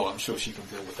 Oh, I'm sure she can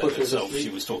deal with that herself. She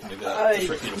was talking about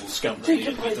disreputable scum that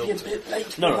needed to be dealt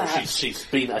with. No, she's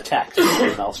been attacked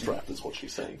by a mousetrap, is what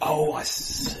she's saying. Oh, I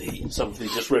see. Some of the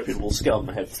disreputable scum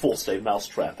have forced a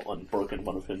mousetrap and broken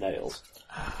one of her nails.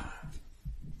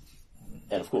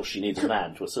 And of course she needs a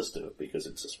man to assist her, because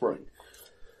it's a spring.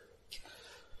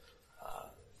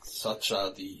 Such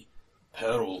are the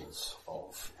perils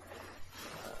of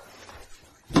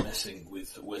messing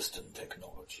with Western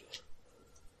technology.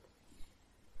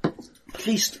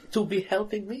 Pleased to be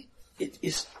helping me. It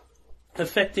is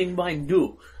affecting mine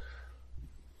too.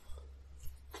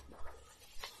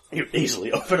 You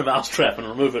easily open a mousetrap and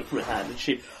remove it from her hand, and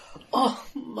she... Oh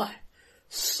my...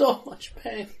 So much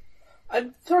pain.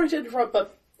 I'm sorry to interrupt,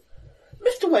 but...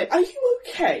 Mr. Wade, are you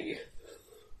okay?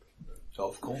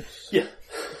 Of course. Yeah.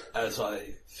 As I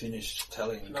finished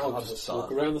telling I'll just Kata-san,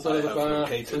 walk around the side I of the have bar,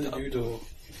 located turn the door.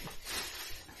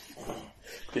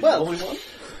 Well,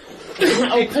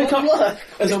 I'll pick up...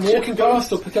 As I'm walking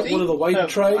past, I'll pick up one of the weighted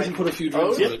trays and put a few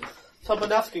drinks Oh, on it.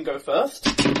 Someone else can go first.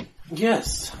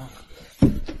 Yes.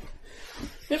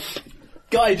 Yep.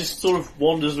 Guy just sort of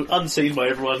wanders, unseen by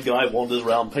everyone, Guy wanders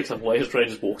around, picks up waiter tray,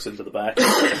 just walks into the back.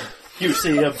 You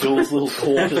see Abdul's little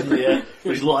court in there,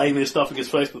 he's lying there stuffing his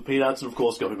face with peanuts and of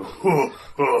course going,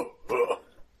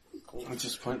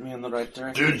 Just point me in the right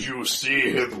direction. Did you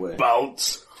see him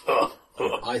bounce?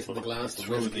 Ice in the glass to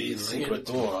through recipe the and secret ring it.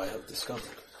 door I have discovered.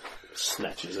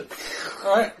 Snatches it.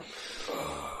 Alright.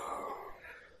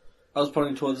 I was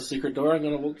pointing towards the secret door, I'm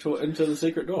going to walk into the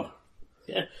secret door.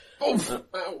 Yeah.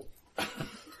 Ow.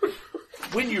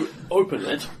 When you open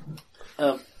it,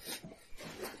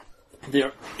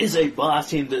 there is a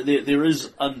bartender. There's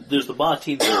the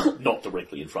bartender not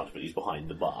directly in front of it. He's behind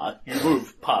the bar. You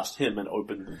move past him and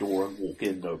open the door and walk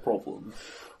in, no problem.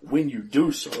 When you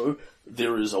do so,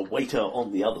 there is a waiter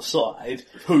on the other side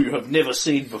who you have never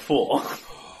seen before.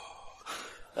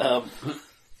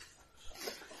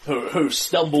 Who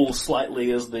stumbles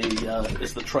slightly as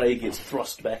the tray gets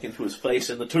thrust back into his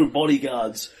face, and the two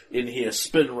bodyguards in here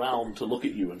spin round to look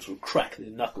at you and sort of crack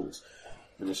their knuckles.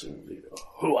 And they say,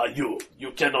 "Who are you? You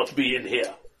cannot be in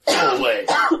here. Go away."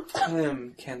 I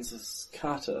am Kansas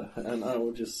Carter, and I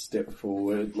will just step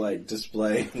forward, like,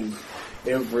 displaying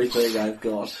everything I've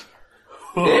got.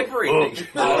 Everything.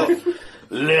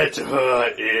 Let her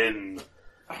in.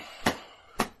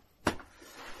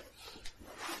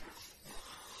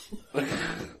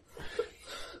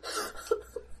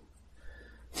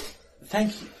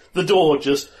 Thank you. The door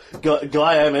just,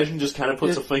 Guy I imagine just kind of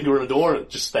puts a finger in the door and it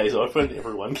just stays open.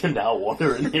 Everyone can now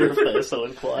wander in here if they're so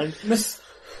inclined.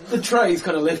 The tray's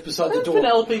kind of left beside the And door.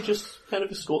 Penelope just kind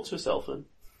of escorts herself in.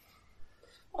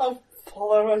 I'll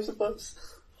follow, I suppose.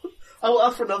 I will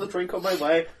ask for another drink on my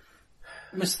way.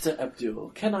 Mr.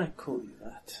 Abdul, can I call you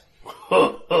that?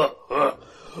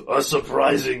 A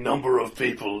surprising number of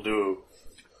people do.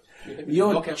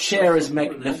 Your chair is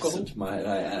magnificent, might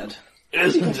I add.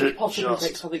 Isn't it Possibly make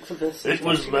just? something for this. It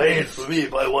was made for me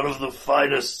by one of the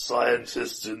finest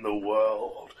scientists in the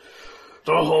world.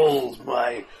 To hold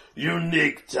my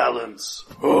unique talents.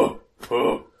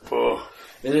 It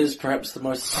is perhaps the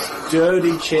most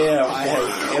sturdy chair I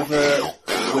have ever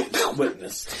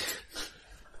witnessed.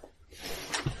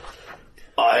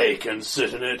 I can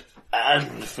sit in it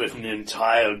and fit an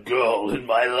entire girl in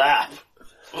my lap.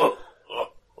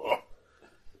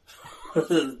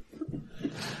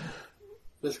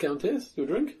 Miss Countess, do a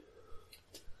drink?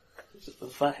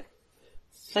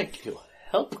 Thank you.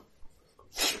 Help?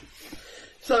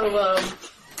 So,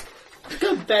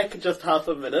 go back just half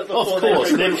a minute before Of course.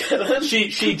 they Then get in.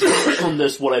 she drinks from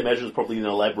this, what I imagine is probably an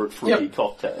elaborate fruity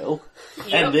cocktail.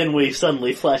 And then we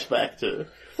suddenly flash back to...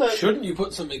 Shouldn't you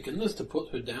put something in this to put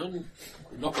her down,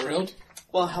 knock her out?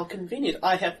 Well, how convenient.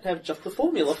 I have to have just the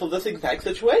formula for this exact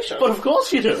situation. But of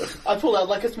course you do. I pull out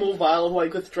like a small vial of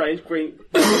like a strange green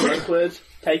liquid,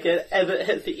 take it, as it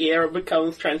hits the air it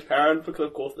becomes transparent, because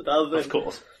of course it does. Of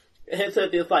course. It hits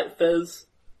it, there's like fizz,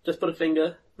 just put a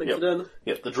finger, mix it in.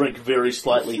 Yep, the drink very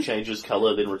slightly changes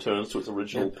colour, then returns to its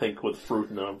original pink with fruit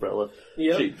and an umbrella.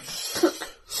 Yep. She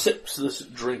sips this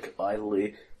drink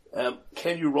idly.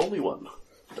 Can you roll me one?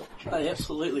 I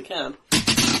absolutely can.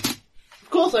 Of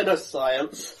course I know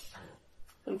science.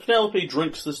 And Penelope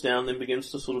drinks this down, then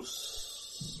begins to sort of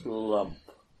slump.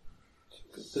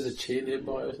 There's a chair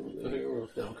nearby or something for her, or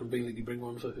if they'll conveniently bring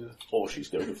one for her. Or she's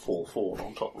going to fall forward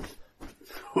on top of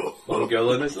One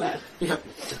girl in his lap.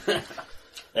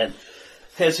 And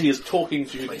as he is talking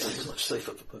to you, Makes it much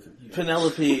safer for both of you.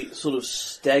 Penelope sort of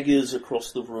staggers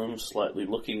across the room slightly,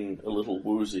 looking a little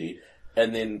woozy,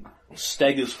 and then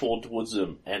staggers forward towards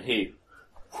him, and he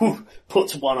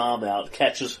puts one arm out,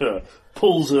 catches her,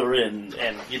 pulls her in,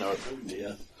 and,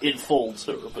 enfolds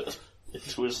her a bit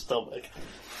into his stomach.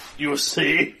 You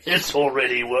see, it's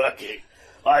already working.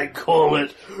 I call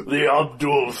it the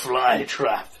Abdul fly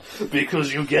trap,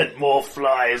 because you get more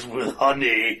flies with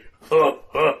honey.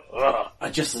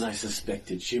 Just as I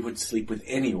suspected, she would sleep with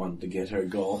anyone to get her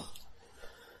goal.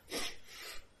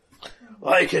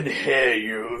 I can hear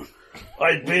you.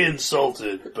 I'd be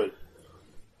insulted, but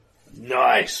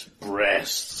nice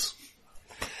breasts.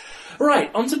 Right,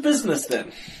 on to business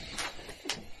then.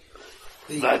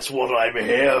 That's what I'm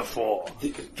here for,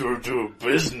 to do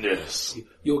business.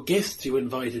 Your guests you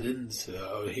invited in, sir,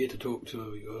 are here to talk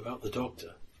to you about the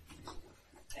doctor.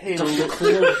 He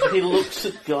looks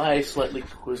at Guy slightly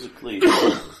quizzically.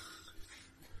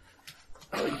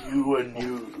 Are you a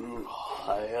new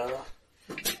hire?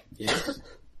 Yes.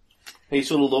 He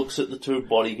sort of looks at the two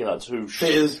bodyguards who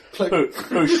Fez,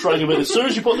 who shrug a bit. As soon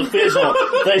as you put the fez on,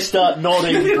 they start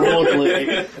nodding broadly,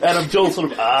 and Abdul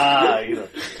sort of,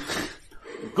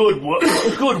 Good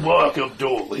work,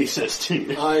 Abdul, he says to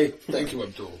you. Thank you,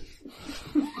 Abdul.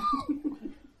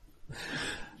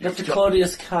 Dr.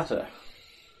 Claudius Carter.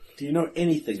 Do you know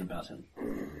anything about him?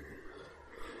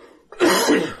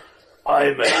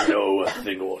 I may know a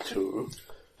thing or two,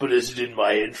 but is it in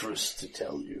my interest to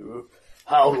tell you?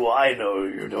 How do I know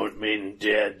you don't mean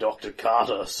dear Dr.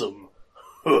 Carter some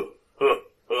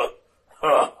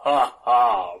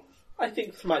I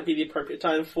think this might be the appropriate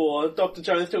time for Dr.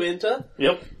 Jones to enter.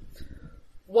 Yep.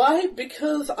 Why?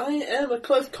 Because I am a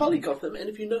close colleague of him, and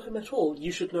if you know him at all,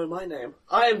 you should know my name.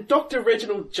 I am Dr.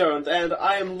 Reginald Jones, and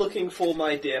I am looking for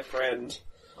my dear friend.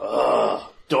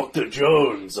 Dr.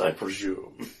 Jones, I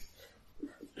presume.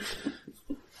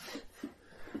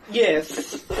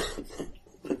 Yes.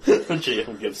 The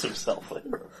GM gives himself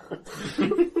there.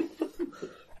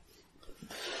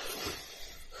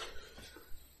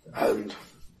 And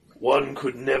one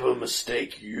could never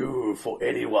mistake you for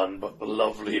anyone but the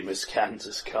lovely Miss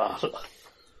Candace Carter.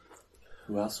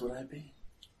 Who else would I be?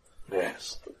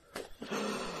 Yes.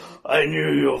 I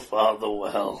knew your father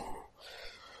well.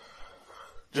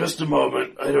 Just a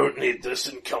moment, I don't need this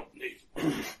in company.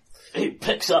 He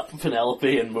picks up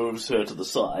Penelope and moves her to the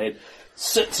side,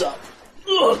 sits up,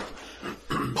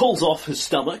 pulls off his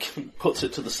stomach, puts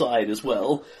it to the side as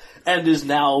well, and is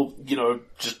now,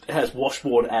 just has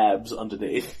washboard abs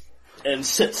underneath, and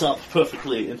sits up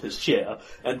perfectly in his chair,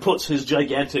 and puts his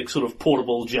gigantic sort of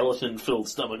portable gelatin-filled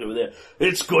stomach over there.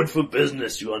 It's good for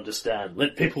business, you understand.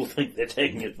 Let people think they're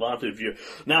taking advantage of you.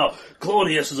 Now,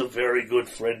 Claudius is a very good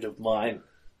friend of mine,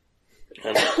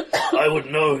 and I would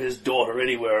know his daughter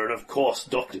anywhere, and of course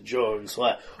Dr. Jones. So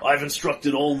I've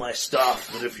instructed all my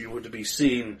staff that if you were to be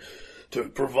seen to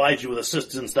provide you with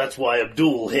assistance, that's why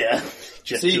Abdul here,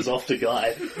 gestures off to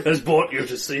Guy, has brought you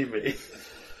to see me.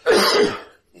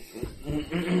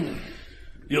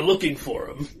 You're looking for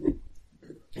him?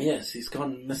 Yes, he's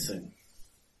gone missing.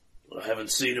 I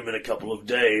haven't seen him in a couple of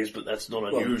days, but that's not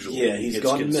unusual. Yeah, he's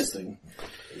gone missing.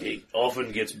 He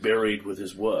often gets buried with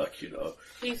his work,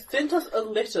 He sent us a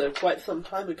letter quite some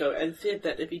time ago and said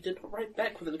that if he did not write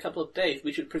back within a couple of days,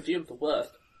 we should presume the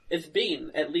worst. It's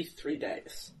been at least 3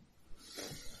 days.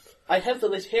 I have the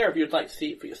list here if you'd like to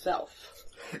see it for yourself.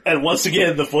 And once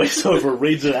again, the voiceover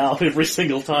reads it out every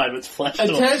single time it's flashed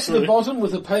on. Attached to the bottom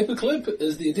with a paperclip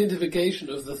is the identification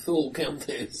of the Thule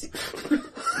Countess. With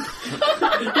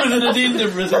an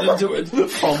addendum written into it.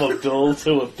 From Abdul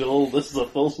to Abdul, this is a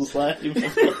full society.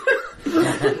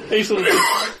 He sort of,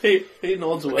 he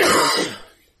nods away.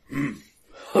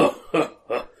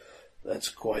 That's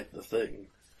quite the thing.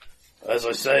 As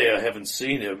I say, I haven't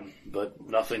seen him, but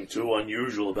nothing too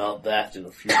unusual about that in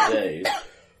a few days.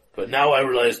 But now I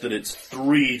realize that it's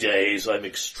 3 days, I'm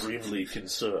extremely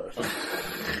concerned.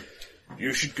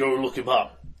 You should go look him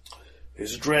up.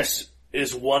 His address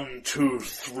is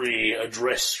 123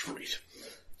 Address Street.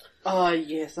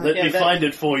 Yes. Let me find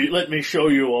it for you. Let me show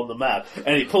you on the map.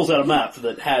 And he pulls out a map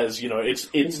that has, it's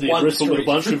the address book with a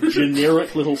bunch of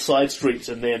generic little side streets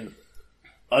and then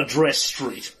Address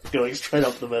Street going straight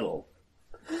up the middle.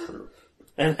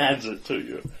 And hands it to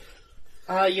you.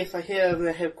 Yes, I hear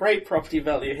they have great property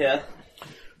value here.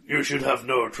 You should have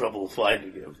no trouble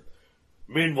finding him.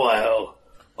 Meanwhile,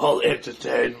 I'll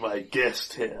entertain my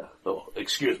guest here. Oh,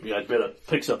 excuse me, I'd better...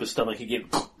 Picks up his stomach again.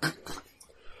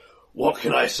 What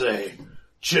can I say?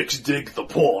 Chicks dig the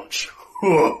paunch.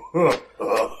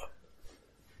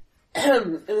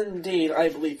 Indeed, I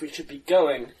believe we should be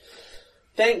going.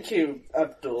 Thank you,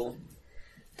 Abdul.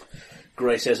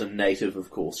 Grace, as a native, of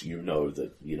course, you know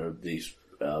that, these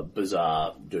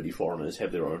bizarre, dirty foreigners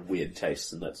have their own weird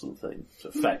tastes and that sort of thing. So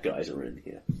fat guys are in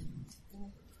here.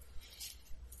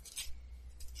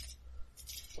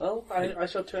 Well, I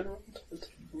shall turn around and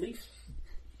leave.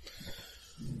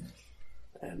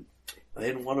 And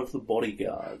then one of the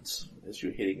bodyguards, as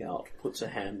you're heading out, puts a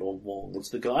hand on Wong. It's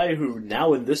the guy who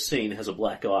now in this scene has a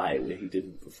black eye where he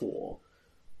didn't before.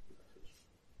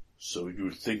 So you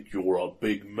think you're a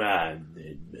big man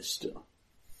then, mister?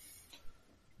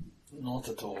 Not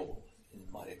at all. In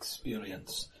my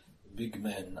experience, big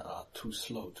men are too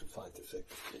slow to fight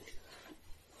effectively.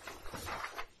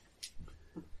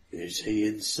 Is he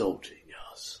insulting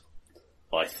us?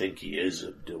 I think he is,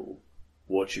 Abdul.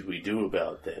 What should we do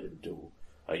about that, Abdul?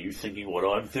 Are you thinking what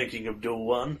I'm thinking, Abdul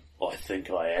 1? I think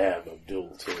I am,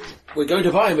 Abdul 2. We're going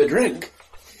to buy him a drink.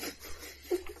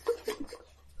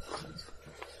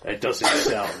 That doesn't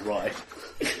sound right.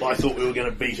 I thought we were going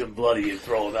to beat him bloody and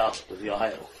throw him out to the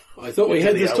aisle. I thought we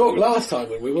had this talk last time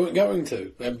and we weren't going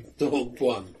to. Abdul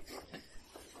 1.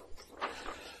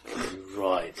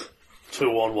 Right.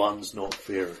 2-on-1's not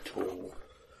fair at all.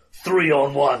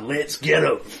 3-on-1, let's get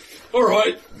him!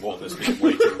 Alright. Wong has been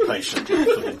waiting patiently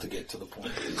for them to get to the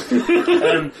point.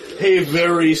 And he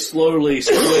very slowly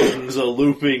swings a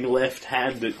looping left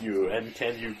hand at you, and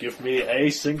can you give me a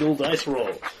single dice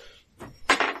roll?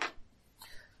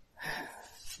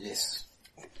 Yes.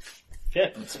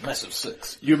 Okay. It's a massive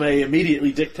 6. You may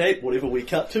immediately dictate whatever we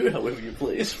cut to, however you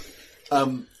please.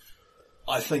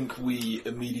 I think we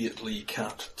immediately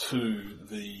cut to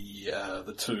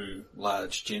the two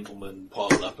large gentlemen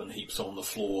piled up in heaps on the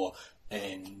floor,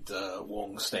 and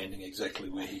Wong standing exactly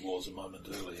where he was a moment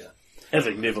earlier.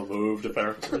 Having never moved,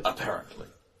 apparently. Apparently.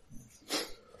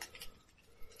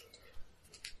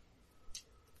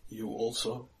 You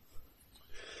also?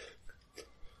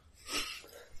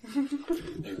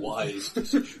 A wise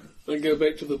decision. I go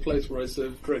back to the place where I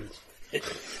serve drinks.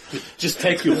 Just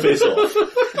take your fez off.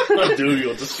 Undo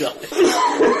your disguise.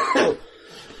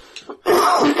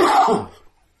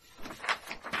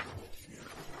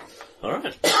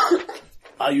 Alright.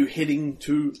 Are you heading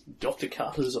to Dr.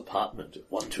 Carter's apartment at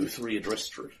 123 Address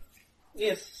Street?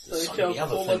 Yes, so There's so shall many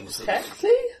other call a things that-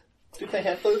 taxi? Do they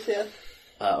have those here?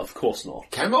 Of course not.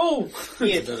 Camel!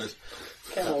 Yes.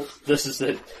 Camels. This is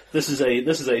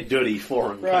a dirty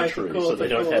foreign Right, country, of course, so they of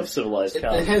don't course. have civilized It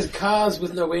cars. has cars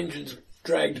with no engines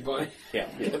dragged by Yeah.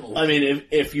 camels. I mean,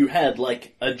 if you had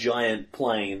like a giant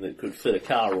plane that could fit a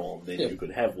car on, then Yeah. you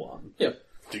could have one. Yeah.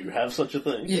 Do you have such a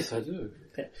thing? Yes, I do.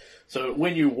 Okay. So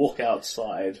when you walk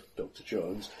outside, Dr.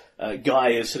 Jones, a guy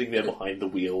is sitting there behind the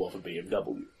wheel of a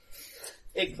BMW.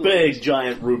 Excellent. Big,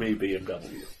 giant, roomy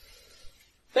BMW.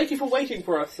 Thank you for waiting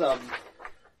for us,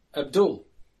 Abdul.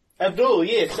 Abdul,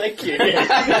 yes, thank you.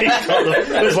 He's got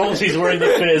as long as he's wearing the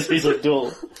fez, he's a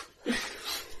dull.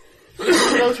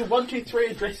 Go to 123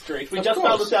 Address Street. We Of just course.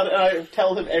 found this out and I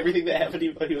tell him everything that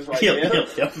happened when he was right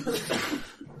Yep.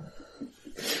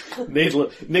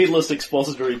 Needless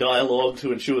expository dialogue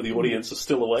to ensure the audience is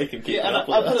still awake and keeping Yeah, and up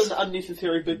I with put us. an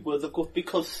unnecessary big word, of course,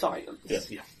 because science.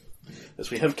 Yeah. As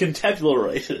we have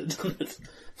contabulated,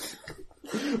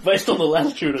 based on the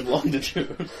latitude and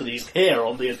longitude that he's here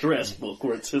on the address book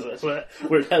where it says where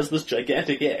it has this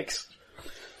gigantic X.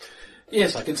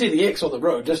 Yes, I can see the X on the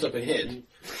road just up ahead.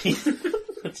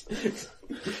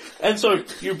 And so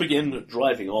you begin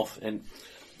driving off, and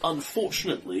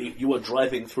unfortunately you are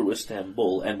driving through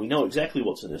Istanbul, and we know exactly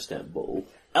what's in Istanbul.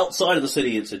 Outside of the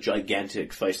city it's a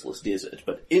gigantic faceless desert,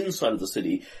 but inside of the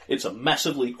city it's a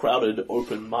massively crowded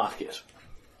open market.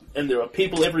 And there are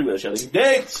people everywhere shouting,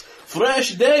 dates!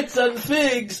 Fresh dates and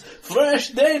figs!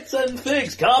 Fresh dates and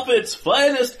figs! Carpets!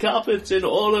 Finest carpets in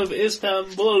all of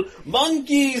Istanbul!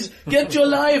 Monkeys! Get your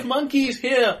live monkeys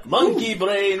here! Monkey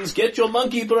brains! Get your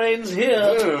monkey brains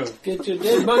here! Get your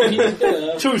dead monkey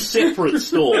there. Two separate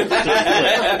stores.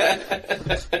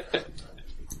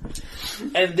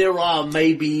 And there are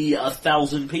maybe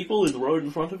 1,000 people in the road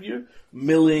in front of you,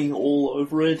 milling all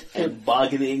over it and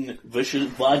bargaining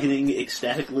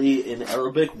ecstatically in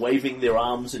Arabic, waving their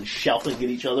arms and shouting at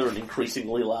each other in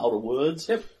increasingly louder words.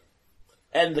 Yep.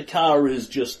 And the car is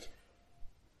just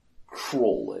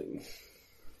crawling.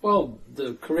 Well,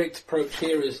 the correct approach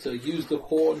here is to use the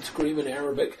horn, scream in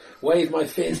Arabic, wave my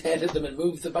fez hat at them and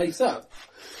move the bass up.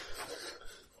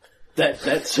 That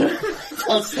does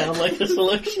sound like a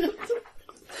solution.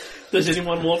 Does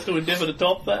anyone want to endeavour to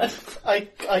top that? I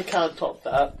can't top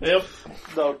that. Yep.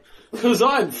 No. Because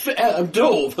I'm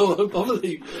Abdul.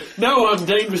 Obviously, no, I'm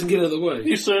dangerous and get out of the way.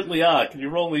 You certainly are. Can you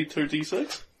roll me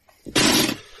 2d6?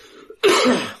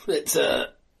 It's 2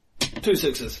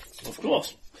 6s. Of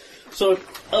course. So,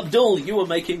 Abdul, you are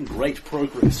making great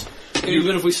progress.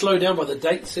 Even if we slow down by the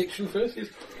date section first?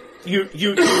 You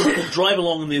drive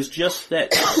along and there's just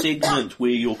that segment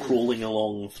where you're crawling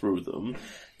along through them,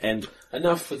 and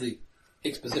Enough for the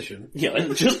exposition. yeah,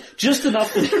 and just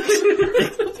enough.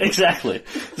 Exactly,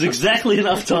 there's exactly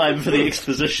enough time for the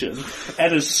exposition.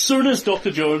 And as soon as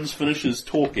Dr. Jones finishes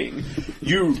talking,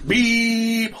 you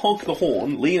beep, honk the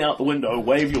horn, lean out the window,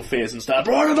 wave your fairs, and start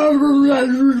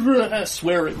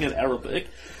swearing in Arabic,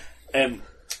 and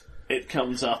it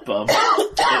comes up,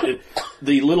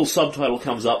 the little subtitle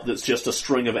comes up that's just a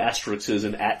string of asterisks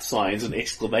and @ signs and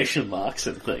exclamation marks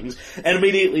and things, and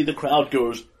immediately the crowd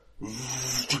goes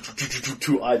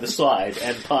to either side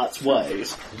and parts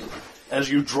ways. As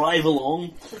you drive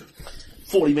along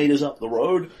 40 metres up the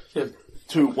road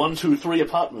to 123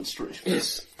 Apartment Street.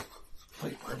 Yes.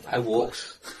 I walk.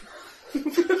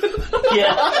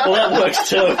 Yeah, well that works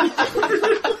too.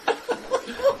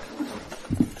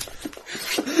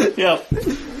 Yeah.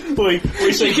 We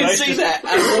see You can Grace see just, that.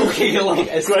 I'm walking along.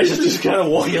 Grace is just kind of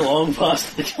walking along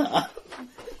past the car.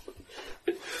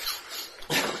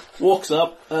 Walks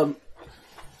up.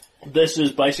 This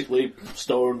is basically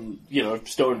stone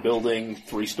building,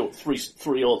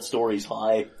 three odd stories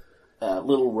high,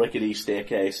 little rickety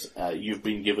staircase. You've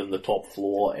been given the top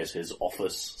floor as his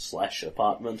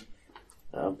office/apartment.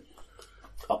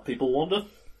 Up people wander.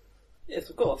 Yes,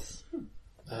 of course.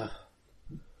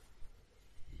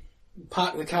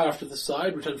 Park the car off to the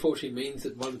side, which unfortunately means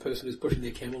that one person who's pushing their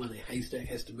camel in a haystack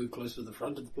has to move closer to the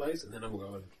front of the place, and then I'm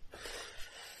going.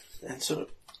 And so,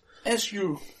 as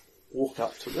you walk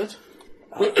up to it,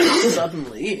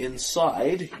 suddenly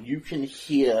inside you can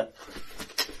hear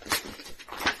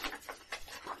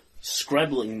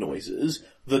scrabbling noises.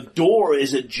 The door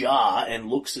is ajar and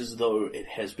looks as though it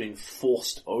has been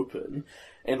forced open.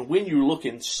 And when you look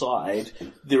inside,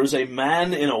 there is a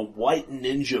man in a white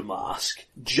ninja mask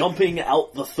jumping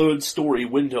out the 3rd-story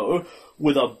window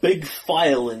with a big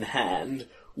file in hand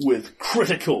with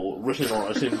critical written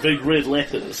on it in big red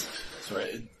letters.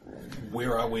 Sorry,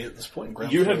 where are we at this point?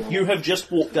 Ground You floor? have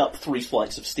just walked up 3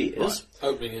 flights of stairs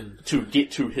Opening in. to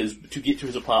get to his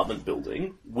apartment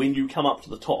building. When you come up to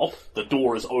the top, the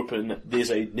door is open.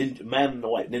 There's a man in a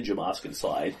white ninja mask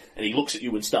inside, and he looks at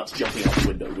you and starts jumping out the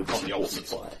window with On the opposite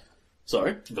side.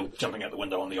 Sorry, Jumping out the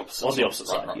window on the opposite on side. the opposite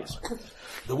side. Right. Yes.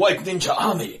 The White Ninja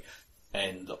Army!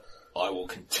 And I will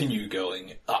continue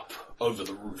going up over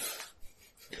the roof.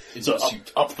 In So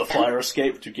pursuit. up the fire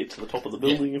escape to get to the top of the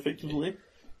building, effectively.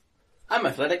 I'm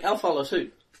athletic. I'll follow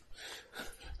suit.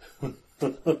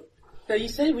 Now, you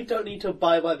say we don't need to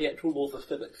abide by the actual laws of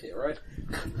physics here, right?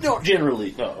 Not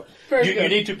generally, no. Very You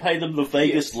good. need to pay them the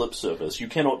vaguest Yes. lip service. You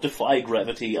cannot defy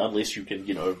gravity unless you can,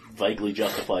 vaguely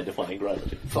justify defying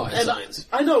gravity. Fire And signs.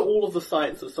 I know all of the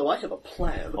sciences, so I have a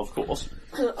plan. Of course.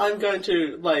 I'm going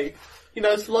to,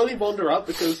 slowly wander up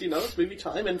because, it's movie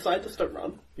time and scientists don't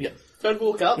run. Yeah. Don't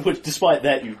walk up. But despite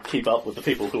that, you keep up with the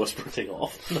people who are sprinting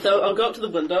off. So I'll go up to the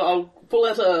window, I'll pull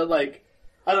out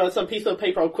some piece of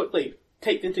paper, I'll quickly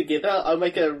tape them together, I'll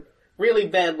make a really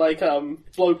bad,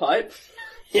 blowpipe.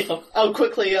 Yeah. I'll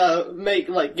quickly,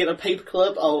 get a paper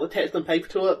clip, I'll attach some paper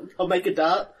to it, I'll make a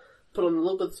dart, put on a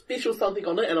little bit of special something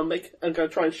on it, and I'm going to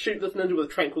try and shoot this ninja with a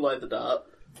tranquilizer dart.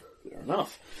 Fair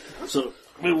enough. So,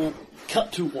 we will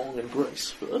cut to Wong and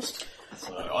Grace first.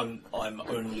 So I'm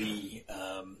only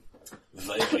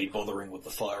vaguely bothering with the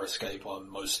fire escape. I'm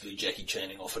mostly Jackie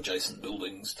Channing off adjacent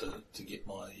buildings to get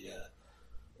my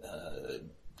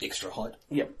extra height.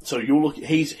 Yeah. So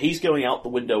he's going out the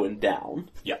window and down.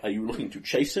 Yeah. Are you looking to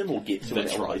chase him or get to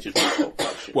That's an right. elevated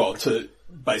rooftop? Well, to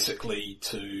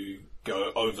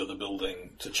go over the building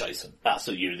to chase him.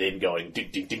 So you're then going ding,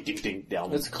 ding, ding, ding, ding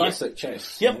down. It's a classic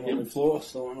chase. Yep, Someone on yep. the floor,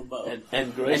 someone above. And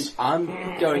And Grace.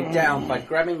 I'm going down by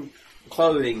grabbing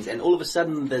clothing, and all of a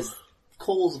sudden there's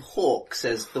calls of hawks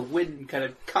as the wind kind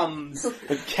of comes,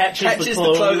 catches catches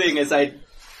the clothing as I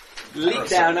leap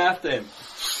down after him.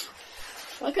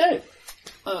 Okay.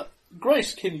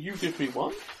 Grace, can you give me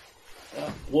one?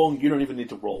 Wong, you don't even need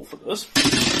to roll for this.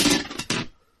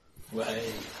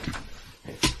 Way.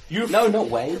 No, not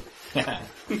way.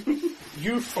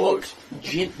 You float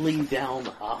gently down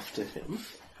after him.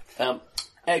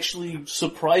 Actually,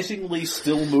 surprisingly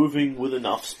still moving with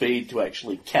enough speed to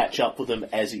actually catch up with him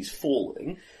as he's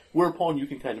falling. Whereupon you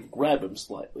can kind of grab him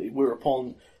slightly.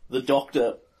 Whereupon the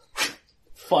doctor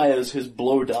fires his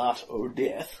blow dart, O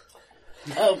death.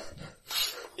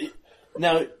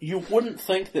 Now, you wouldn't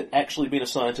think that actually being a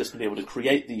scientist and be able to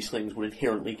create these things would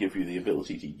inherently give you the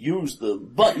ability to use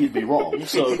them, but you'd be wrong.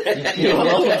 So you're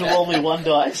welcome to roll me 1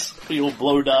 dice for your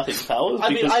blow darting powers. I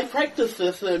mean, I practiced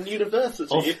this in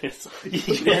university. You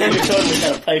totally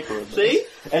had a paper in this. See?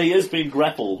 And he has been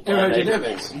grappled. by an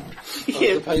Aerodynamics.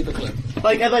 Yeah. The paperclip.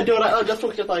 Like, as I do it, I'm just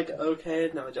looking at like, okay,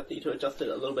 now I just need to adjust it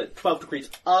a little bit. 12 degrees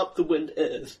up, the wind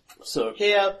is. So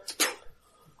Here.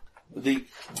 the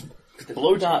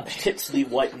blow dart hits the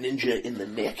white ninja in the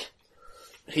neck.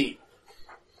 He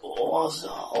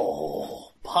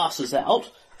passes out,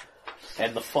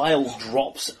 and the file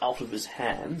drops out of his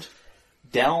hand,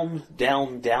 down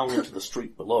into the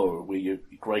street below, where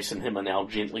Grace and him are now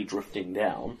gently drifting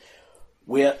down,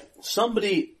 where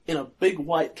somebody in a big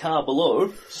white car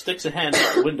below sticks a hand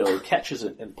out the window, catches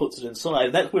it, and puts it inside.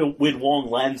 And that's where Win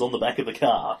Wong lands on the back of the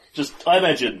car. Just, I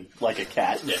imagine, like a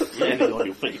cat, landing on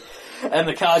your feet. And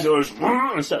the car goes,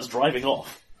 and starts driving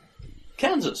off.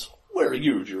 Kansas, where are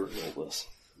you during all this?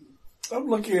 I'm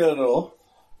looking at it all.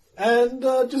 And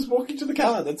just walking to the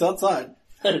car that's outside.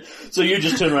 So you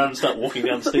just turn around and start walking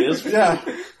downstairs? Yeah.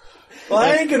 Well,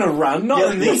 I ain't gonna run,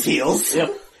 not in these heels.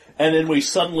 Yep. And then we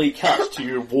suddenly cut to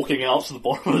you walking out to the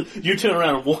bottom of it. You turn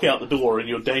around and walk out the door in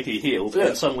your dainty heels,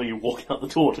 and suddenly you walk out the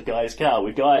door to Guy's car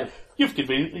with Guy, you've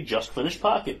conveniently just finished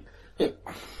parking.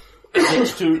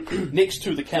 Next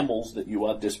to the camels that you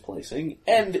are displacing,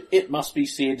 and it must be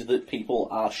said that people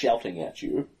are shouting at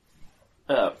you.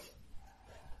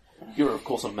 You're of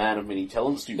course a man of many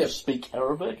talents. Do you speak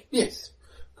Arabic? Yes,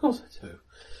 of course I do.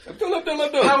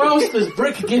 Abdullah. How else does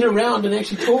Brick get around and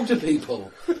actually talk to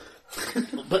people?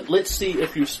 But let's see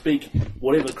if you speak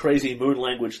whatever crazy moon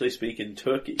language they speak in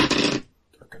Turkey.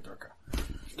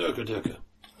 Durka.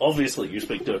 Obviously you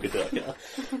speak Durka.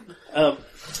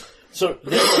 So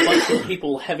there's a bunch of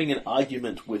people having an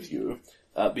argument with you,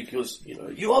 because,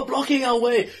 you are blocking our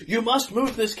way, you must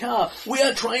move this car, we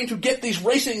are trying to get these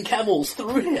racing camels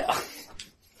through here.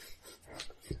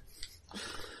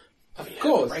 Of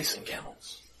course. Racing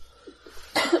camels.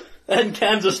 And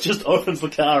Kansas just opens the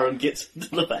car and gets into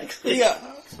the back seat. Yeah.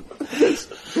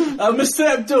 Mr.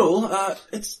 Abdul,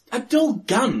 it's Abdul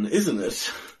Gun, isn't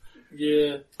it?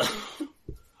 Yeah.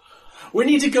 We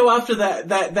need to go after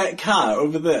that car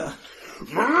over there.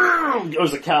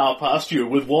 Goes a car past you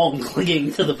with Wong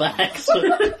clinging to the back.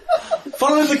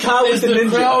 Follow the car with Is the the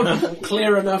ninja. crowd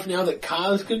clear enough now that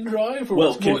cars can drive? Or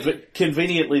Well, it's more-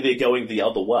 conveniently they're going the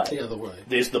other way. the other way.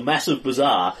 There's the massive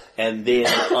bazaar, and then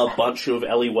a bunch of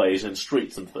alleyways and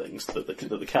streets and things that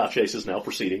the car chase is now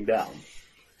proceeding down,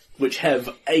 which have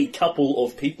a couple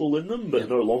of people in them, but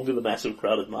no longer the massive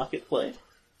crowded marketplace.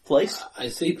 I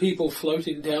see people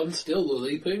floating down still, or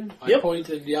leaping. I Yep. point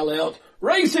and yell out,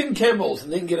 "Racing camels!"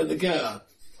 and then get in the car.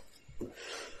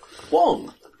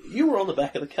 Wong, you were on the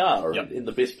back of the car and in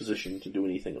the best position to do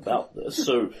anything about this,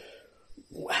 so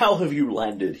how have you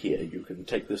landed here? You can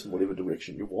take this in whatever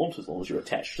direction you want, as long as you're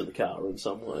attached to the car in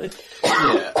some way.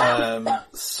 And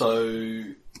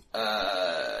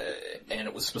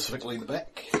it was specifically the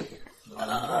back.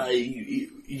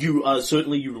 You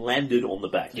certainly you landed on the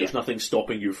back. There's nothing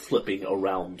stopping you flipping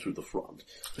around to the front.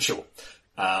 Sure.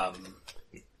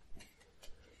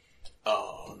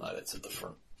 Oh, no, that's at the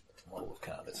front model of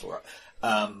car, that's alright.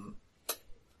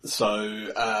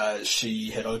 So she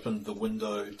had opened the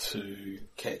window to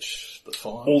catch the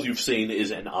fire. All you've seen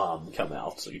is an arm come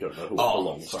out, so you don't know who it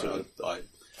belongs sorry, to. I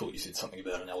thought you said something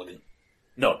about an elegant.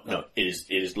 No, it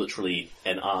is literally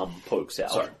an arm pokes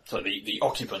out. Sorry, so the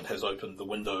occupant has opened the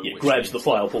window. Yeah, which grabs the means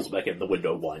file, pulls it back in, the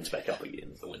window winds back up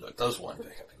again. the window does wind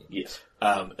back up again. Yes.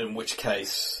 In which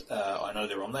case, I know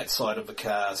they're on that side of the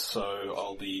car, so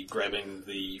I'll be grabbing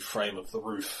the frame of the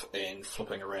roof and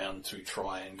flipping around to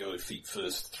try and go feet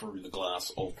first through the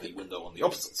glass of the window on the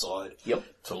opposite side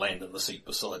to land in the seat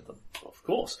beside them. Of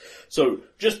course. So,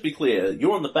 just to be clear,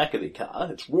 you're on the back of the car,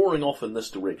 it's roaring off in this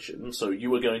direction, so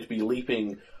you are going to be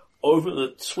leaping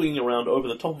swinging around over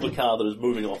the top of a car that is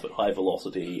moving off at high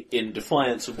velocity in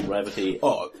defiance of gravity.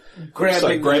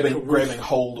 Grabbing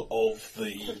hold of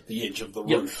the edge of the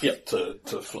roof to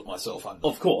flip myself under.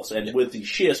 Of course, and with the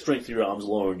sheer strength of your arms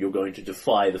alone, you're going to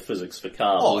defy the physics for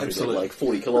cars moving absolutely. at like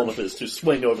 40 kilometers to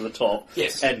swing over the top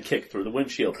and kick through the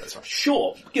windshield. That's right.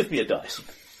 Sure, give me a dice.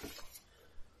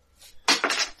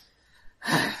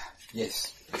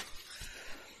 Yes.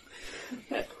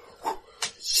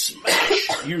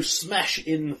 You smash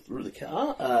in through the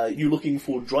car. You looking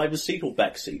for driver's seat or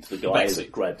back seat? The guy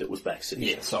that grabbed it was back seat.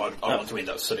 Yeah, so I want to end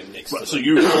up sitting next to So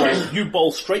the... you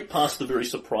bowl straight past the very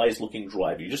surprised-looking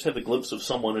driver. You just have a glimpse of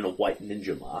someone in a white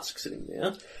ninja mask sitting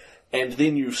there. And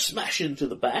then you smash into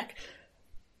the back.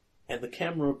 and the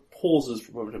camera pauses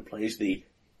for a moment and plays the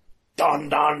dun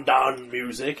dun dun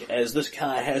music as this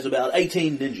car has about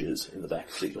 18 ninjas in the back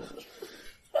seat of it.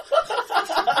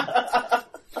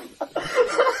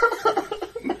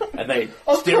 And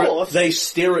they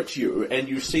stare at you, and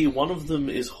you see one of them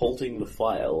is holding the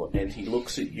file, and he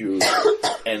looks at you,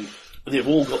 and they've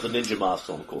all got the ninja masks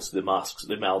on, of course. Their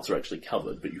mouths are actually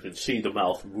covered, but you can see the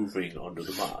mouth moving under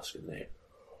the mask, and they're,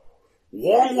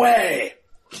 Wong Wei!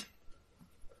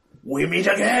 We meet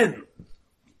again!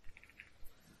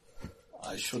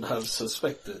 I should have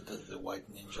suspected that the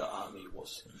White Ninja Army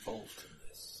was involved in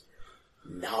this.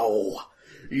 No!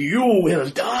 You will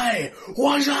die!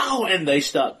 Wazao! And they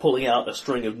start pulling out a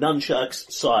string of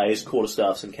nunchucks, sais,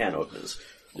 quarterstaffs, and can openers.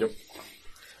 Yep.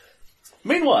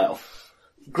 Meanwhile,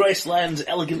 Grace lands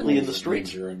elegantly in the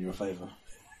street. In your favour.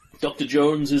 Dr.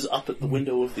 Jones is up at the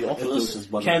window of the office.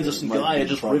 Kansas and Guy are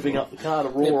just revving up the car to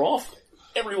roar off.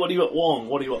 Everybody but Wong,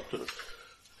 what are you up to?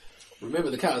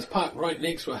 Remember, the car is parked right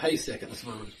next to a haystack at this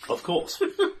moment. Of course.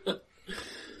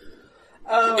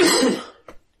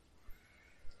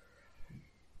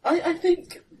 I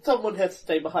think someone has to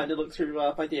stay behind and look through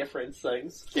my dear friend's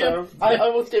things. So I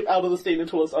will step out of the scene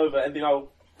until it's over, and then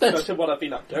I'll go to what I've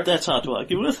been up to. That's hard to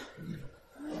argue with.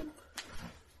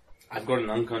 I've got an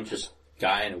unconscious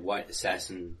guy in a white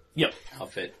assassin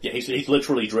outfit. Yeah, he's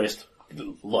literally dressed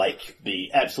like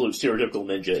the absolute stereotypical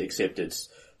ninja, except it's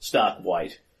stark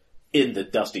white in the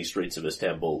dusty streets of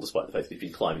Istanbul, despite the fact that he's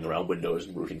been climbing around windows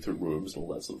and rooting through rooms and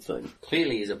all that sort of thing.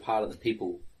 Clearly he's a part of the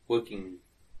people working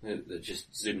that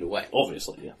just zoomed away.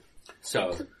 Obviously, yeah.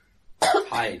 So,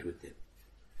 hide with him.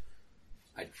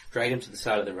 I drag him to the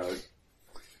side of the road,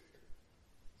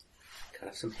 cut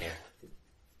off some hair,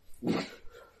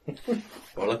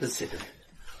 roll up a cigarette,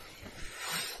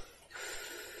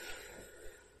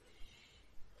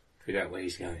 figure out where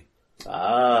he's going.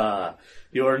 Ah,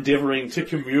 you're endeavouring to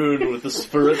commune with the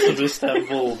spirits of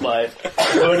Istanbul by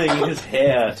burning his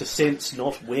hair to sense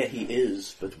not where he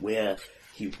is, but where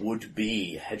he would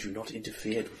be had you not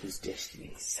interfered with his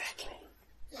destiny. Exactly.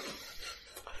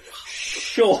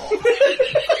 Sure.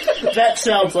 That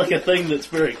sounds like a thing that's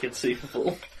very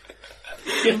conceivable.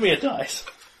 Give me a dice.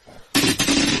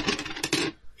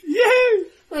 Yay!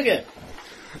 Okay.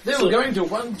 Then we're going to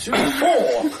 1, 2,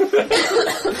 4.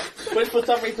 Which for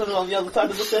some reason on the other side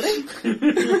of the city.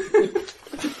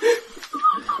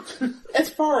 It's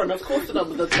foreign, of course the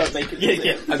number doesn't make it.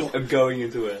 Yeah. I'm going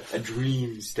into a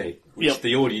dream state, which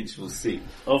the audience will see.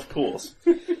 Of course.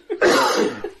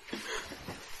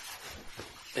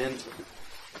 And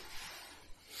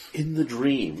in the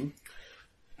dream,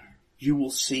 you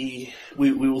will see,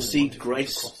 we will see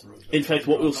Grace. In fact,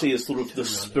 what we'll see is sort of the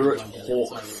spirit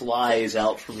hawk flies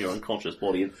out from your unconscious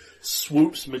body and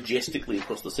swoops majestically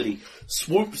across the city,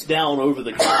 swoops down over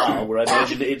the car, where I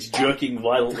imagine it's jerking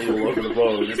violently all over the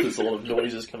road as there's a lot of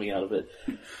noises coming out of it.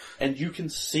 And you can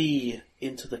see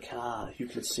into the car, you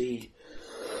can see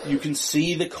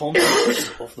the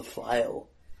contents of the file.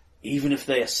 Even if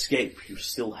they escape, you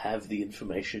still have the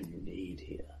information you need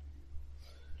here.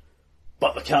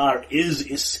 But the car is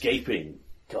escaping.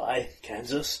 Guy,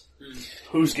 Kansas,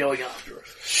 who's going after it?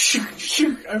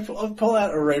 Shoot! I'll pull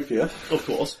out a rapier. Of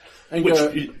course. And Which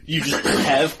go, you just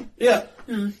have. Yeah.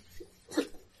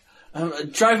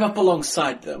 Drive up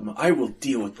alongside them. I will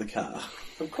deal with the car.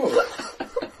 Of course.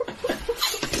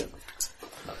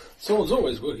 Swords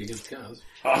always work against cars.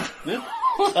 Car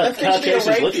chase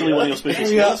is literally one of your special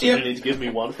skills, so you need to give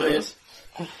me one for this.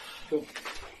 Cool.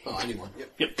 Oh, I need one.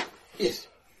 Yep. Yes.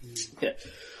 Yeah.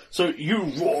 So you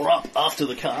roar up after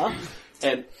the car,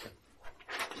 and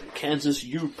Kansas,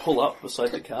 you pull up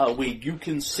beside the car where you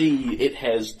can see it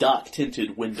has dark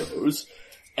tinted windows,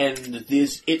 and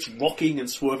it's rocking and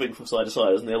swerving from side to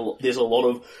side, and there's a lot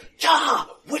of "Cha!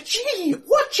 Witchy!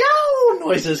 Watch out!"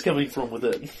 noises coming from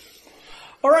within.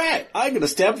 Alright, I'm gonna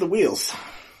stab the wheels.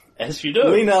 As you do.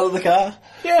 Lean out of the car.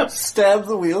 Yeah. Stab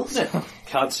the wheels. Yeah.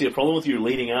 Can't see a problem with you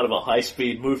leaning out of a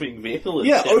high-speed moving vehicle and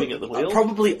stabbing at the wheel. I'll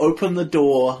probably open the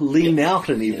door, lean out,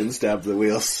 and even stab the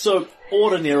wheels. So,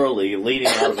 ordinarily, leaning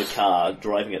out of a car,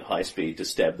 driving at high speed to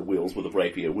stab the wheels with a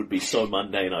rapier would be so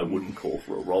mundane I wouldn't call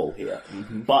for a roll here.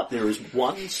 Mm-hmm. But there is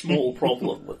one small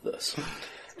problem with this.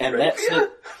 And that's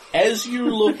that as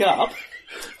you look up,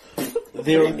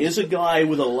 there is a guy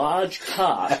with a large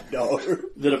cart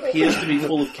that appears to be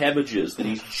full of cabbages that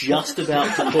he's just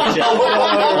about to push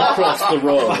out across the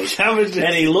road.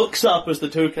 And he looks up as the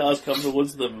two cars come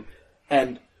towards them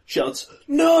and shouts,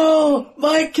 "No!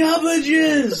 My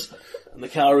cabbages!" And the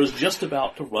car is just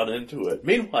about to run into it.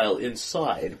 Meanwhile,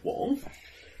 inside, Wong,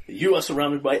 you are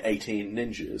surrounded by 18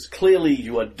 ninjas. Clearly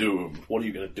you are doomed. What are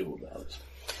you going to do about it?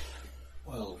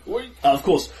 Well, Of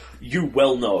course, you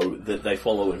well know that they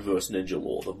follow inverse ninja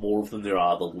law. The more of them there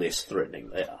are, the less threatening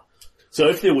they are. So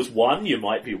if there was one, you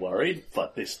might be worried,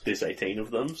 but there's 18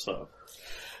 of them, so...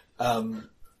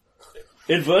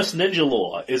 Inverse ninja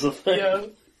law is a thing. Yeah.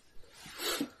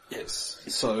 yes.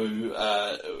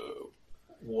 So,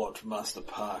 what Master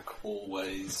Park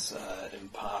always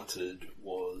imparted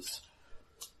was,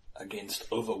 against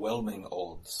overwhelming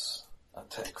odds,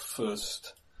 attack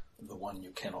first the one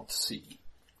you cannot see.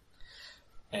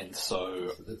 And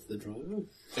so... That's the driver?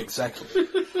 Exactly.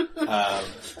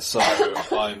 So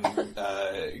I'm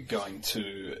going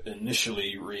to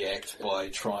initially react by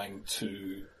trying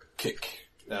to kick...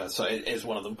 so as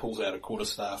one of them pulls out a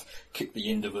quarterstaff, kick the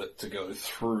end of it to go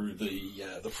through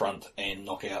the front and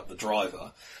knock out the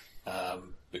driver,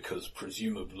 because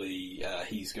presumably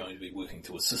he's going to be working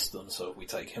to assist them. So if we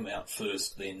take him out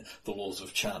first, then the laws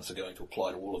of chance are going to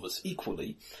apply to all of us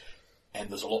equally, and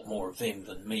there's a lot more of them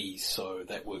than me, so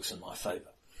that works in my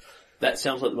favour. That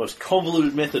sounds like the most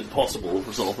convoluted method possible of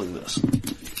resolving this.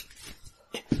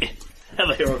 Have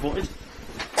a hero point.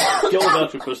 Go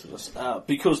about your business.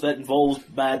 Because that involves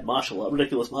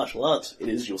ridiculous martial arts, it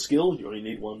is your skill. You only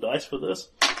need 1 dice for this.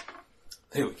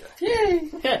 There we go. Yay!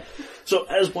 Yeah. So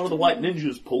as one of the white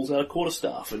ninjas pulls out a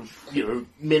quarterstaff and,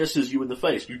 menaces you in the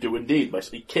face, you do indeed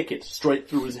basically kick it straight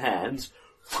through his hands.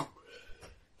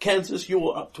 Kansas,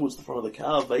 you're up towards the front of the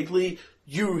car vaguely.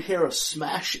 You hear a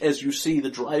smash as you see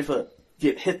the driver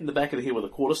get hit in the back of the head with a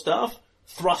quarterstaff,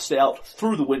 thrust out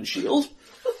through the windshield,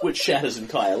 which shatters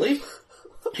entirely.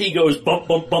 He goes bump,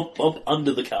 bump, bump, bump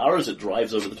under the car as it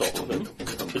drives over the top of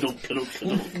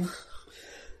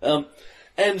him.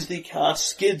 And the car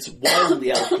skids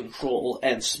wildly out of control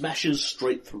and smashes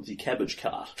straight through the cabbage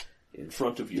cart in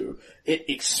front of you. It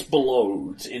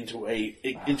explodes into a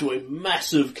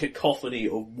massive cacophony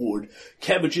of wood.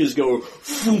 Cabbages go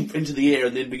foom into the air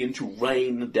and then begin to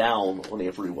rain down on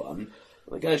everyone.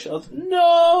 The guy shouts,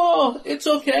 "No! It's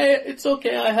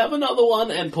okay, I have another one,"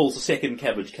 and pulls the second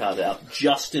cabbage cart out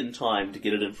just in time to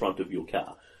get it in front of your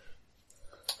car.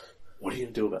 What are you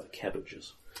going to do about the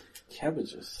cabbages?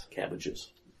 Cabbages.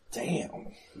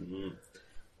 Damn. Mm-hmm.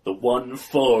 The one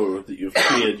foe that you've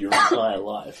feared your entire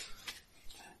life.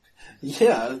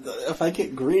 Yeah, if I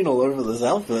get green all over this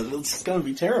outfit, it's going to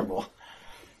be terrible.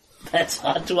 That's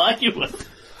hard to argue with.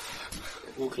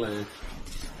 Auckland.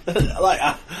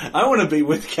 I want to be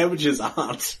with Cabbage's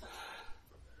aunt.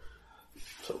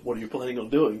 So what are you planning on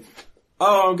doing?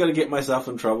 Oh, I'm going to get myself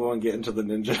in trouble and get into the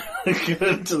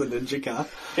ninja car.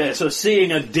 Yeah, so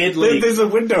seeing a deadly... There's a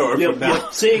window open now.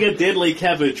 Seeing a deadly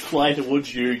cabbage fly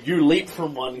towards you, you leap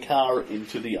from one car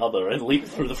into the other and leap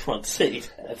through the front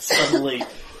seat. And suddenly,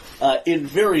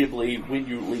 invariably, when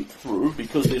you leap through,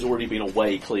 because there's already been a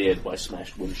way cleared by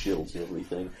smashed windshields and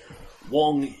everything,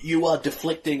 Wong, you are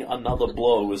deflecting another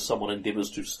blow as someone endeavours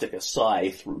to stick a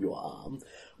sai through your arm,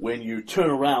 when you turn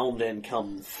around and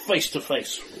come face to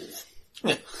face with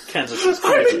Kansas.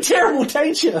 I'm in terrible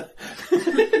danger!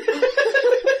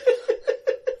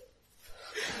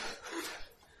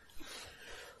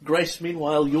 Grace,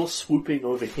 meanwhile, you're swooping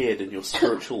overhead in your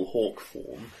spiritual hawk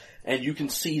form, and you can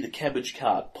see the cabbage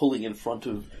cart pulling in front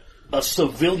of a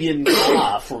civilian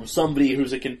car from somebody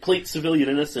who's a complete civilian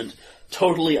innocent,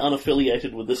 totally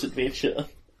unaffiliated with this adventure,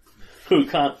 who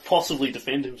can't possibly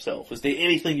defend himself. Is there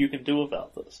anything you can do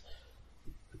about this?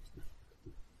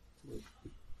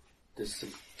 There's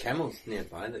some camels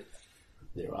nearby that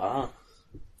There are.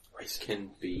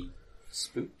 can be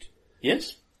spooked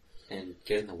Yes? and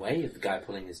get in the way of the guy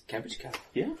pulling his cabbage cart.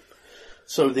 Yeah.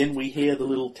 So then we hear the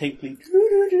little tinkly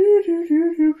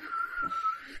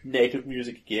native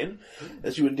music again,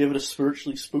 as you endeavour to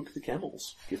spiritually spook the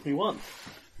camels. Give me one.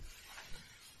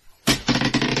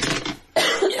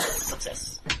 Yes,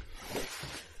 success.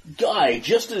 Guy,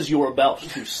 just as you're about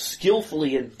to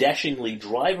skillfully and dashingly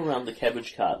drive around the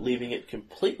cabbage cart, leaving it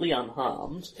completely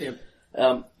unharmed,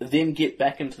 then get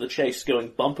back into the chase, going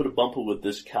bumper to bumper with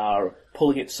this car,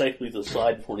 pulling it safely to the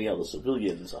side before any other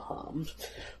civilians are harmed.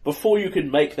 Before you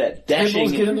can make that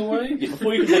dashing, Camels get in the way?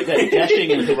 before you can make that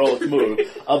dashing and heroic move,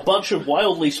 a bunch of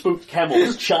wildly spooked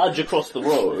camels charge across the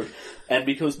road. And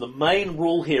because the main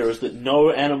rule here is that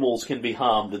no animals can be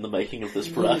harmed in the making of this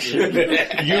production,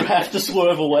 you have to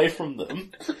swerve away from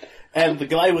them. And the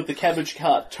guy with the cabbage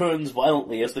cart turns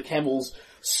violently as the camels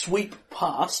sweep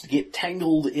past, get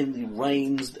tangled in the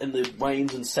reins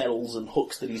and saddles and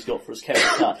hooks that he's got for his cabbage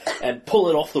cart, and pull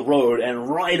it off the road and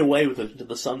ride away with it into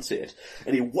the sunset.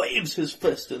 And he waves his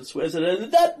fist and swears at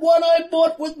it, "That one I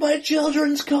bought with my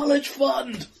children's college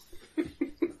fund!"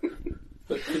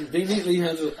 But conveniently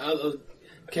has a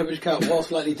cabbage cart, while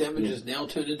slightly damaged, is now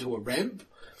turned into a ramp.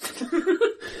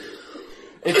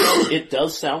 It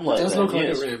does sound like It does that, look like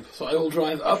yes. a ramp, so I will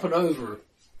drive up and over it.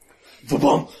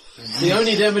 Va-bum. The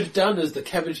only damage done is the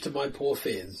cabbage to my poor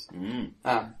fez.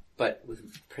 But with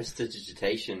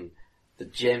prestidigitation, the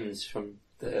gems from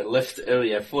the lift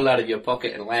earlier fall out of your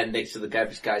pocket and land next to the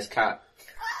garbage guy's cart.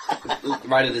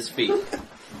 Right at his feet.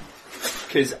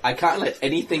 Because I can't let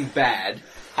anything bad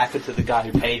happen to the guy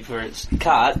who paid for its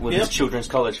cart with his children's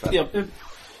college fund. Yep.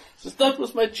 So that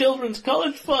was my children's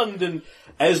college fund, and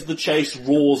as the chase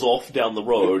roars off down the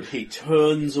road, he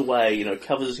turns away,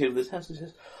 covers his head with his hands and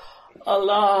says,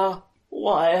 Allah,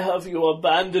 why have you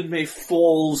abandoned me?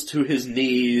 Falls to his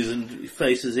knees and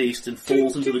faces east and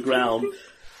falls into the ground,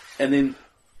 and then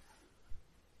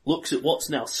looks at what's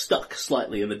now stuck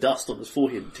slightly in the dust on his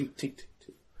forehead. Tink, tink, tink,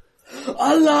 tink.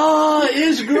 Allah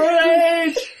is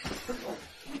great!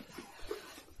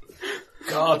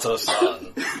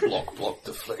 Carter-san, block,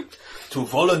 deflect. To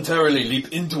voluntarily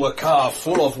leap into a car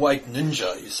full of white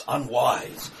ninja is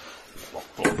unwise.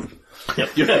 Block.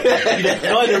 Yep,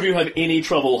 neither of you have any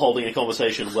trouble holding a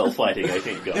conversation while fighting, I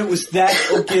think. It was that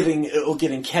or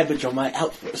getting cabbage on my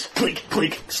outfit. Clink,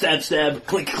 clink, stab, stab,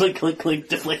 clink, clink, clink, clink,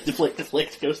 deflect, deflect,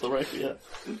 deflect, goes the rifle, yeah.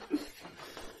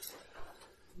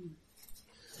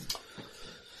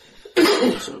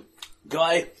 So,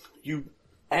 Guy, you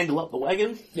angle up the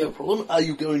wagon, no problem. Are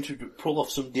you going to pull off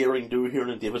some daring do here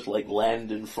and endeavour to,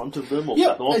 land in front of them or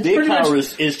cut them off? Their car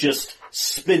is just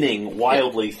spinning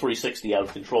wildly 360 out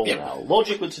of control now.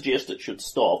 Logic would suggest it should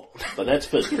stop, but that's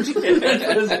business.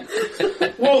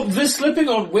 Well, they're slipping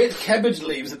on wet cabbage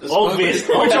leaves at this Obvious.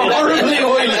 moment, which are horribly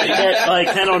oily. I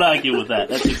cannot argue with that.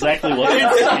 That's exactly what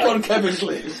It's up happened. on cabbage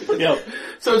leaves. Yep.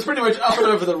 So it's pretty much up and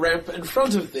over the ramp in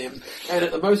front of them, and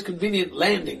at the most convenient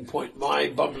landing point, my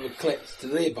bumper collects to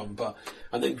their bumper,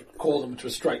 and then call them to a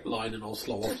straight line and I'll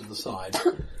slow off to the side.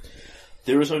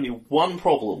 There is only one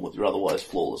problem with your otherwise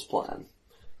flawless plan.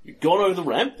 You've gone over the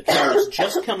ramp, the car is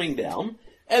just coming down,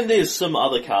 and there's some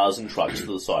other cars and trucks to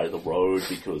the side of the road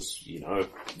because,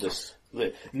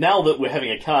 now that we're having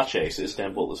a car chase,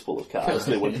 Istanbul is full of cars.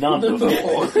 There were none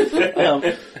before.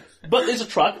 But there's a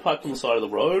truck parked on the side of the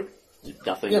road.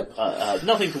 Nothing,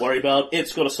 nothing to worry about.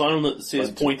 It's got a sign on it that says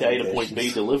point A to point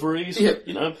B deliveries.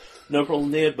 No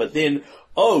problem there. But then,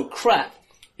 oh crap,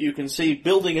 you can see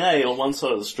building A on one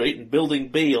side of the street and building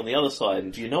B on the other side.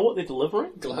 And do you know what they're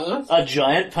delivering? Glass? A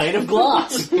giant pane of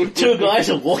glass. Two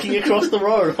guys are walking across the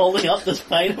road holding up this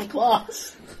pane of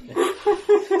glass. And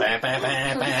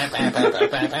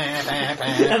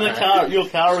your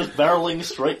car is barreling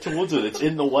straight towards it. It's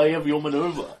in the way of your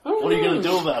maneuver. What are you going to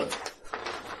do about it?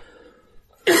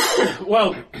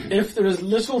 Well, if there is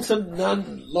little to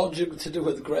none logic to do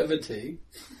with gravity,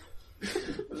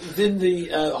 then the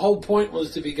whole point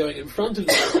was to be going in front of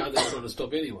the car that's trying to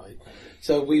stop anyway.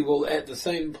 So we will, at the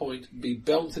same point, be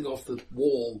bouncing off the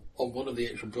wall of one of the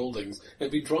actual buildings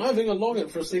and be driving along it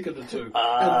for a second or two,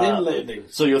 and then landing.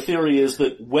 So your theory is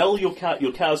that,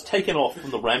 your car's taken off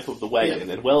from the ramp of the wagon,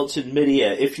 and while it's in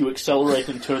midair, if you accelerate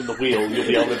and turn the wheel, you'll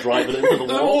be able to drive it into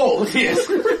the wall? Yes.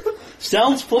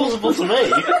 Sounds plausible to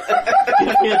me.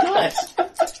 Give me a dice.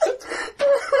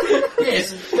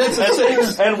 Yes, that's a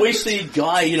 6. And we see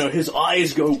Guy, his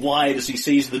eyes go wide as he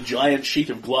sees the giant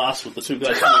sheet of glass with the two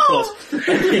guys coming across.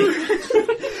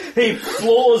 He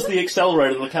floors the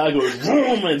accelerator, and the car goes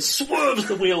vroom and swerves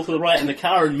the wheel to the right, and the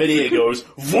car in midair goes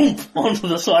voomp onto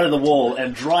the side of the wall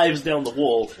and drives down the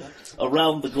wall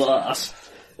around the glass.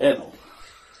 And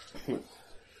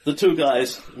the two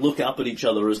guys look up at each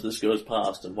other as this goes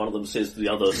past, and one of them says to the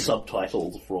other,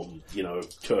 subtitled from,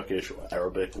 Turkish or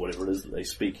Arabic, or whatever it is that they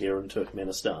speak here in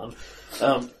Turkmenistan.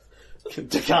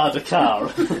 Dakar,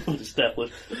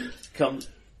 established,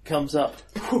 comes up.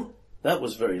 Whew, that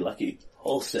was very lucky,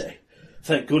 I'll say.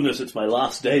 Thank goodness it's my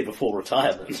last day before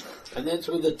retirement. And that's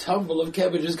when the tumble of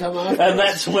cabbages come after. And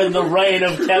that's when the rain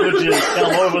of cabbages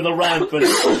come over the ramp and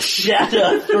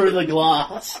shatter through the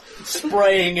glass,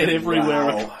 spraying it everywhere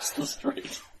across the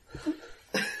street.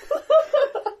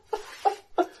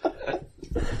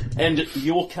 And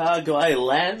your car guy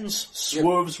lands,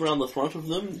 swerves around the front of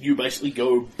them. You basically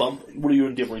go bump. What are you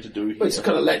endeavouring to do here? Well, it's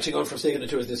kind of latching on for a second or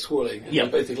two as they're swirling. Yeah.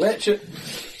 Both they latch it.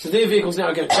 So their vehicle's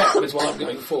now going backwards while I'm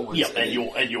going forwards. Yeah, and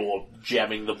you're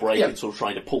jamming the brake and sort of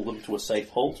trying to pull them to a safe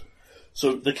halt.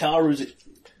 So the car is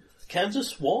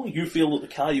Kansas Wong. You feel that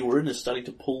the car you were in is starting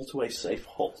to pull to a safe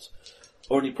halt.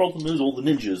 Only problem is all the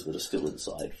ninjas that are still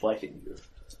inside fighting you.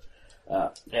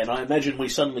 And I imagine we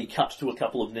suddenly cut to a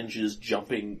couple of ninjas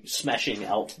jumping, smashing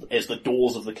out as the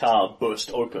doors of the car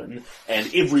burst open,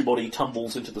 and everybody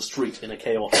tumbles into the street in a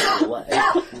chaotic melee.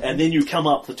 And then you come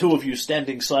up, the two of you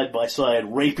standing side by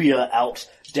side, rapier out,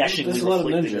 dashingly There's a lot of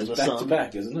reflecting in ninjas the back sun. to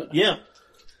back, isn't it? Yeah.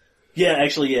 Yeah,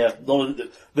 actually, yeah. The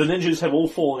ninjas have all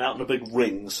fallen out in a big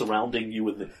ring surrounding you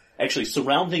in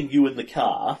the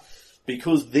car.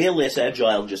 Because they're less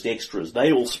agile, just extras,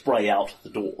 they all spray out the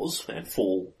doors and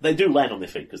fall. They do land on their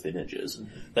feet because they're ninjas.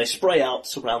 Mm-hmm. They spray out,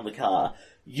 surround the car.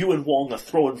 You and Wong are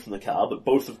thrown from the car, but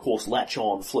both, of course, latch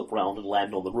on, flip round, and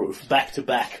land on the roof. Back to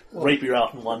back, rapier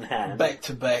out in one hand. Back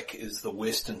to back is the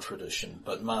Western tradition,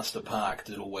 but Master Park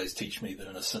did always teach me that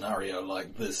in a scenario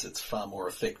like this, it's far more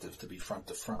effective to be front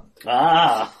to front.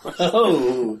 Ah!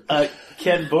 Oh!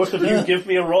 Can both of you give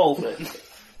me a roll, then?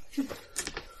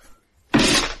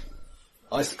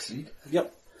 I succeed.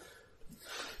 Yep.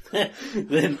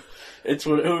 Then it's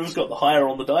whoever's got the higher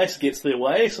on the dice gets their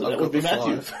way, so that I've would be got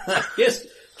the Matthew. Yes,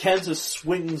 Kansas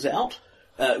swings out,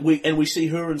 we see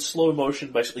her in slow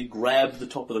motion basically grab the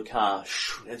top of the car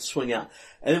and swing out.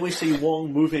 And then we see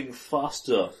Wong moving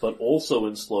faster, but also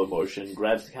in slow motion,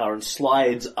 grabs the car and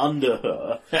slides under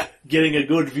her, getting a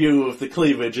good view of the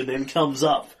cleavage, and then comes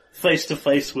up face to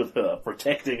face with her,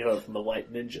 protecting her from the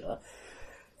white ninja.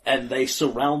 And they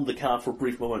surround the car for a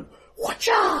brief moment.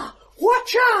 Watcha!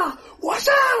 Watcha!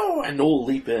 Watcha! And all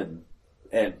leap in.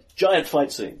 And giant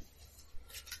fight scene.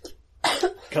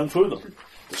 Kung Fu them.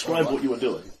 Describe what you were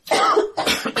doing.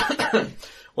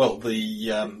 Well, this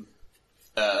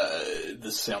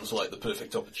sounds like the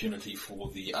perfect opportunity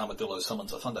for the armadillo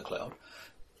summons a thundercloud.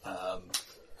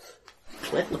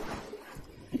 Clever.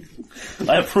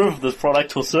 I approve of this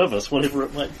product or service, whatever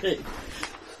it might be.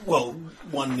 Well,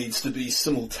 one needs to be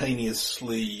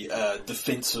simultaneously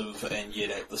defensive and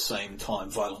yet at the same time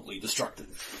violently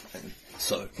destructive. And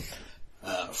so,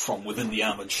 from within the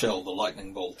armoured shell, the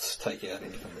lightning bolts take out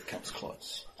anything that comes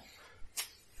close.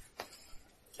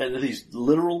 And are these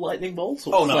literal lightning bolts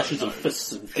or flashes of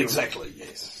fists and fury? Exactly,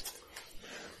 yes.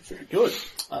 Very good.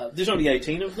 There's only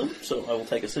 18 of them, so I will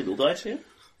take a single dice here.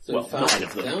 So well, 9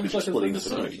 of them, sounds because like a splitting the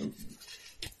thunderstorm. situation.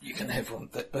 You can have one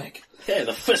that back. Yeah,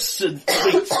 the fists and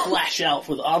feet flash out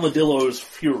with Armadillo's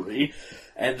fury,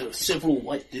 and several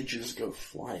white ninjas go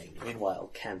flying.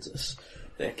 Meanwhile, Kansas,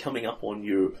 they're coming up on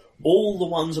you. All the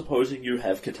ones opposing you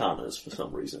have katanas for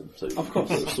some reason, so you can go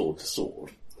sword to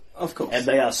sword. Of course. And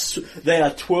they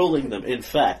are twirling them. In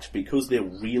fact, because they're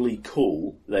really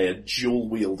cool, they are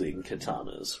dual-wielding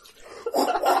katanas.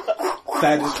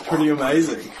 That is pretty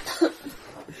amazing.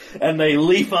 And they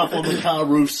leap up on the car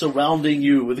roof, surrounding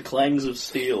you with clangs of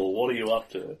steel. What are you up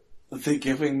to? They're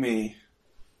giving me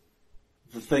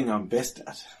the thing I'm best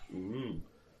at. Mm.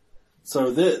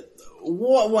 So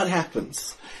what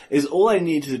happens is all I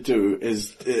need to do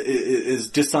is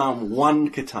disarm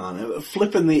one katana,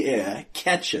 flip in the air,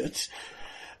 catch it.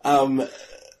 So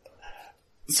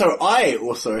I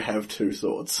also have two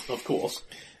swords. Of course.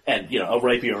 And, a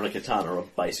rapier and a katana are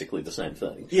basically the same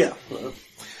thing. Yeah.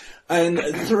 And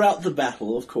throughout the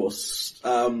battle, of course,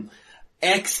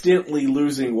 accidentally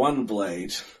losing one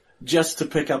blade just to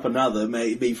pick up another,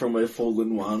 maybe from a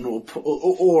fallen one,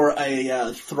 or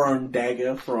a thrown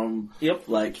dagger from,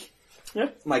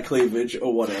 my cleavage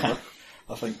or whatever.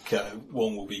 I think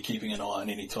Wong will be keeping an eye on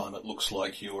any time it looks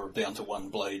like you're down to one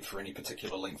blade for any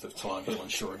particular length of time. He'll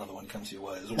ensure another one comes your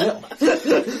way as well.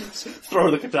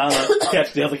 Throw the katana,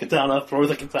 catch the other katana, throw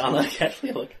the katana, catch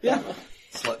the other katana. Yeah.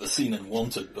 It's like the scene in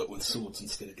Wanted, but with swords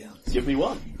instead of guns. Give me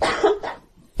one.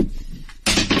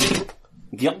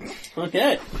 Yep.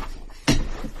 Okay.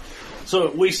 So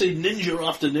we see ninja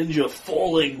after ninja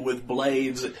falling with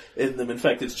blades in them. In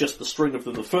fact, it's just the string of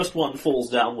them. The first one falls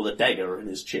down with a dagger in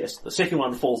his chest. The second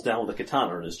one falls down with a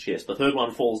katana in his chest. The third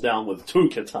one falls down with 2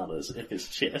 katanas in his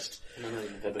chest.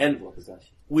 And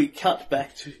we cut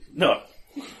back to... No,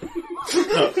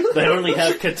 they only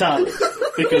have katanas.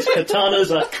 Because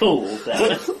katanas are cool,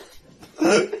 damn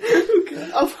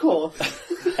it. Of course.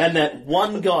 And that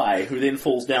one guy who then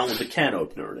falls down with a can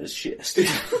opener in his chest. Did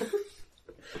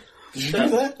you do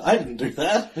that? I didn't do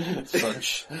that.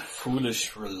 Such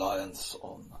foolish reliance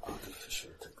on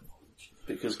artificial technology.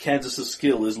 Because Kansas's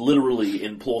skill is literally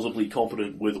implausibly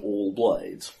competent with all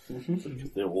blades. Mm-hmm.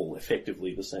 They're all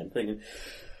effectively the same thing. And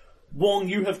Wong,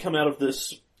 you have come out of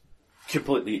this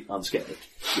completely unscathed.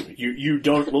 You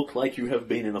don't look like you have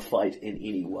been in a fight in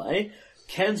any way.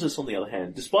 Kansas, on the other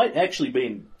hand, despite actually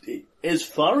being as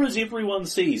far as everyone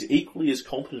sees, equally as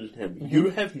competent as him, you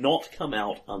have not come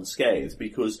out unscathed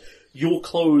because your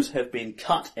clothes have been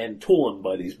cut and torn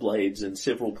by these blades in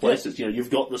several places. You know, you've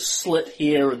got the slit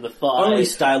here in the thigh. Only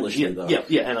stylishly, though.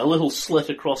 Yeah, and a little slit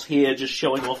across here just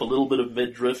showing off a little bit of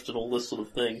midriff and all this sort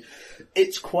of thing.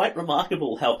 It's quite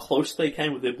remarkable how close they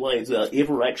came with their blades without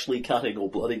ever actually cutting or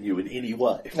blooding you in any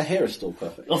way. The hair is still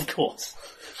perfect. Of course.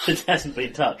 It hasn't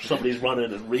been touched. Somebody's run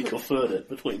in and recoiffured it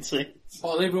between scenes.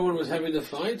 While everyone was having the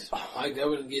fight, I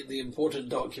go and get the important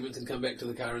documents and come back to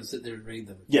the car and sit there and read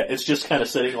them. Yeah, it's just kind of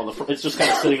sitting on the it's just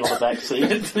kind of sitting on the back seat,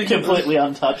 completely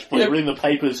untouched. But reading the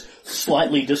papers,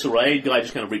 slightly disarrayed. Guy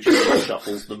just kind of reaches in and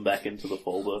shuffles them back into the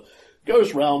folder,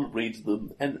 goes round, reads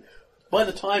them, and by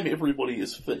the time everybody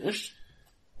is finished,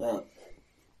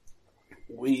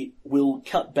 we will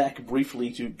cut back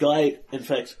briefly to Guy. In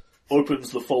fact,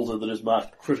 opens the folder that is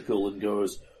marked critical and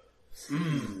goes,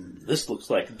 this looks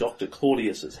like Dr.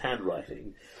 Claudius's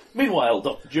handwriting. Meanwhile,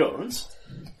 Dr. Jones,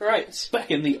 Right.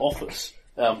 back in the office,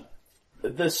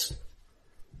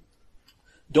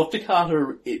 Dr.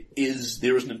 Carter, there is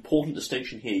an important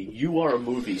distinction here. You are a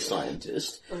movie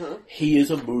scientist. He is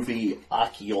a movie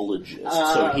archaeologist.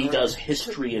 So he does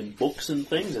history and books and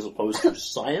things as opposed to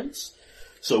science.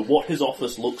 So what his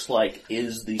office looks like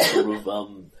is the sort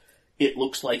of, it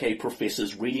looks like a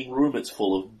professor's reading room. It's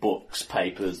full of books,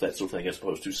 papers, that sort of thing, as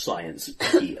opposed to science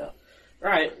gear.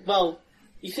 Right. Well,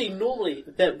 you see, normally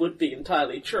that would be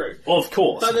entirely true. Of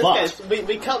course, But in this case,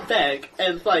 we cut back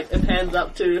and it pans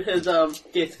up to his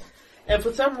desk. And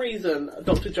for some reason,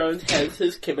 Dr. Jones has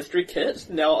his chemistry kit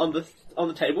now on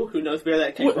the table. Who knows where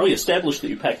that came from? we established that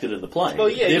you packed it in the plane. Well,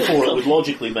 yeah, Therefore, yeah. it would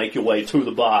logically make your way to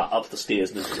the bar, up the stairs,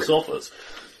 and into his office.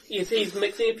 Yes, he's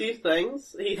mixing a few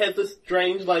things. He has this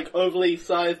strange, overly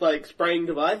sized, spraying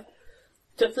device.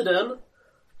 Tips it in.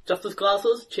 Just his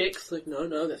glasses, checks,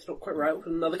 no, that's not quite right. With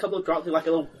another couple of drops, a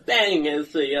little bang as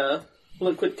the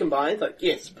liquid combines.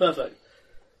 Yes, perfect.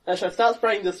 And so I start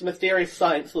spraying this mysterious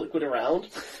science liquid around.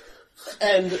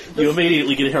 And You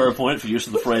immediately get a hero point for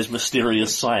using the phrase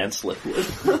mysterious science liquid.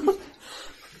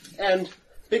 And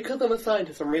because I'm a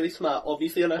scientist, I'm really smart.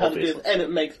 Obviously, I know how to do Obviously. this, and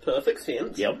it makes perfect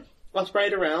sense. Yep. I'll spray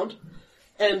it around,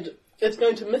 and it's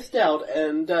going to mist out,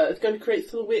 and it's going to create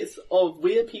silhouettes of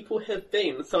where people have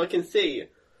been, so I can see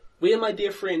where my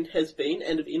dear friend has been,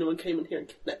 and if anyone came in here and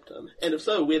kidnapped him, and if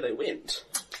so, where they went.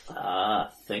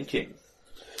 Thinking.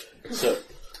 So,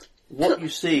 what you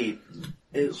see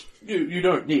is, you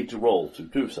don't need to roll to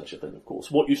do such a thing, of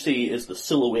course. What you see is the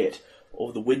silhouette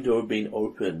of the window being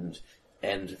opened,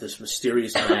 and this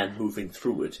mysterious man moving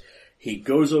through it. He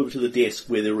goes over to the desk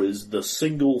where there is the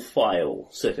single file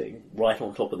sitting right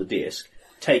on top of the desk,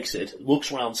 takes it,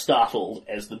 looks around startled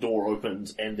as the door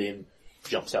opens, and then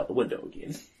jumps out the window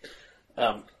again.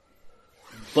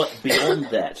 But beyond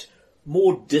that,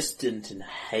 more distant and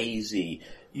hazy,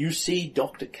 you see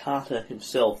Dr. Carter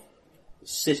himself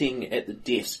sitting at the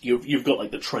desk. You've got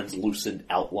the translucent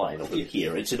outline of him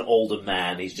here. It's an older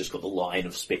man, he's just got the line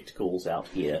of spectacles out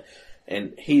here,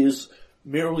 and he is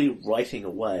merely writing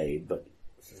away, but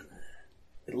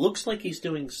it looks like he's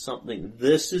doing something.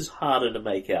 This is harder to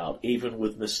make out, even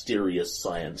with mysterious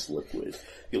science liquid.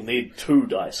 You'll need 2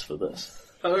 dice for this.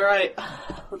 Alright,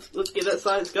 let's get that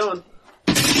science going.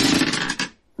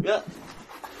 Yeah.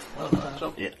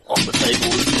 Yeah, on the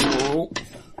table is the roll.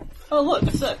 Oh look,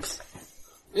 a 6.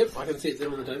 Yep, I can see it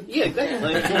there on the table. Yeah,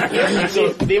 exactly.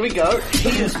 Yeah, there we go. He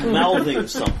is mouthing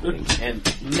something,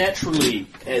 and naturally,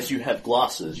 as you have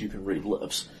glasses, you can read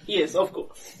lips. Yes, of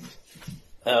course.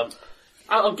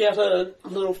 I'll get a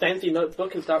little fancy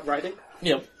notebook and start writing.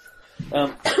 Yeah.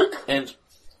 And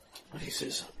he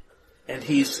says, and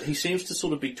he seems to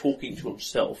sort of be talking to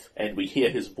himself, and we hear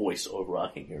his voice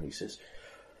overarching here, and he says,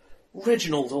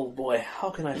 "Reginald, old boy, how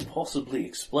can I possibly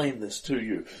explain this to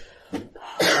you?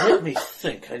 Let me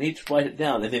think, I need to write it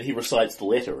down." And then he recites the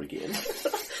letter again.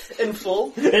 In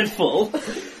full? In full.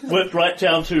 Went right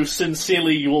down to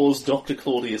 "Sincerely yours, Dr.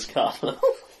 Claudius Carter."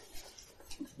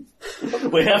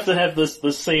 We have to have this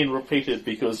scene repeated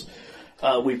because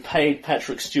we paid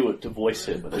Patrick Stewart to voice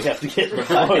him, and we have to get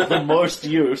the most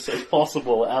use as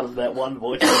possible out of that one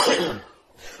voice.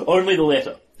 Only the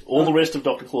letter. All the rest of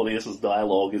Dr. Claudius's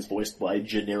dialogue is voiced by a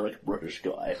generic British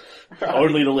guy.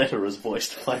 Only the letter is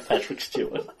voiced by Patrick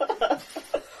Stewart.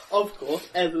 Of course,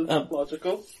 as is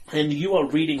logical. And you are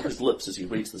reading his lips as he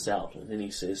reads this out, and then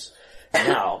he says,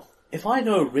 "Now, if I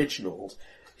know Reginald,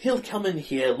 he'll come in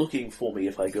here looking for me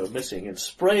if I go missing and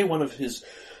spray one of his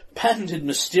patented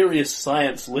mysterious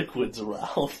science liquids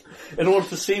around in order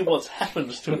to see what's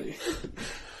happened to me.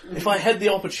 If I had the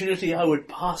opportunity, I would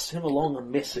pass him along a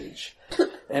message.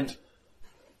 And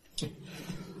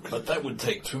But that would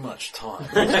take too much time.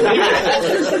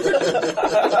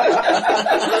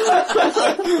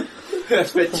 I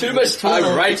spent too much time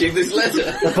writing this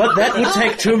letter. But that would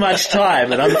take too much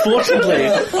time, and unfortunately,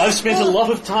 I've spent a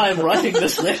lot of time writing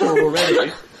this letter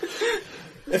already.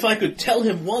 If I could tell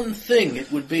him one thing,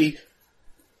 it would be...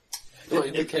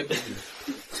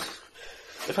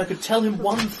 If I could tell him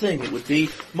one thing, it would be,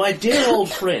 my dear old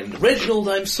friend, Reginald,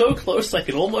 I'm so close I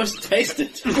can almost taste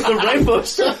it. The Rainbow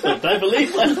Serpent, I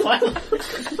believe I finally...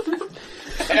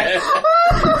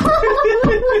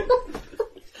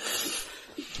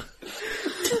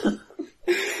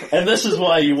 And this is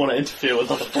why you want to interfere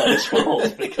with other players'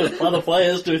 roles, because other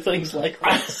players do things like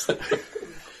this.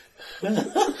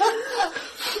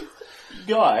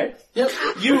 Guy,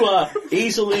 you are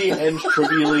easily and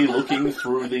trivially looking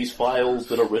through these files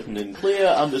that are written in clear,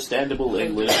 understandable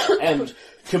English and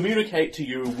communicate to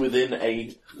you within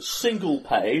a single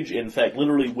page, in fact,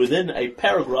 literally within a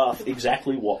paragraph,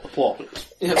 exactly what the plot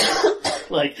is.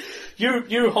 Like,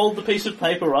 you hold the piece of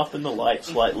paper up in the light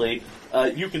slightly,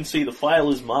 you can see the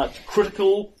file is marked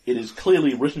critical, it is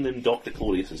clearly written in Dr.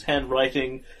 Claudius's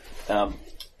handwriting,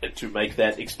 to make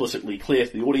that explicitly clear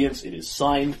to the audience, it is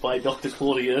signed by Dr.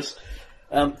 Claudius,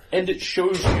 and it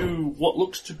shows you what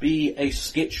looks to be a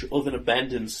sketch of an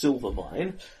abandoned silver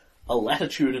mine, a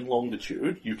latitude and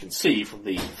longitude, you can see from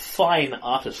the fine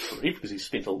artistry, because he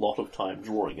spent a lot of time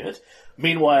drawing it.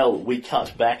 Meanwhile, we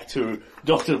cut back to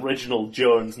Dr. Reginald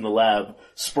Jones in the lab,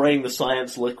 spraying the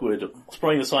science liquid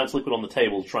on the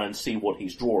table to try and see what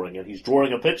he's drawing, and he's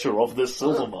drawing a picture of this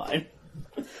silver mine.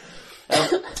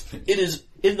 It is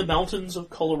in the mountains of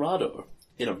Colorado,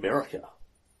 in America.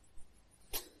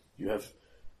 You have,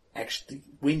 actually,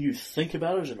 when you think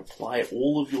about it and apply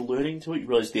all of your learning to it, you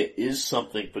realize there is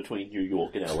something between New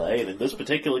York and LA, and in this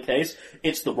particular case,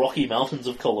 it's the Rocky Mountains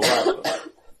of Colorado.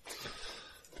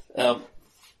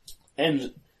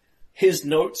 And his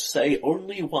notes say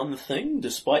only one thing,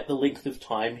 despite the length of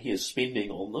time he is spending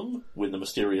on them. When the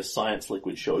mysterious science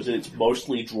liquid shows it, it's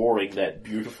mostly drawing that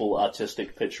beautiful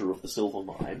artistic picture of the silver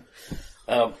mine.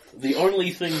 The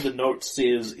only thing the note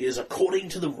says is, according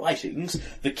to the writings,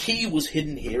 the key was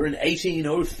hidden here in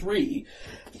 1803.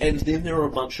 And then there are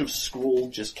a bunch of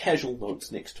scrawled, just casual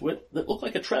notes next to it that look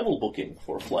like a travel booking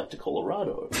for a flight to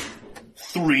Colorado.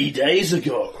 3 days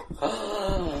ago.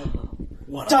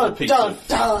 One other piece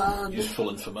of useful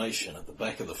information at the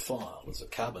back of the file is a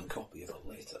carbon copy of a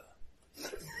letter.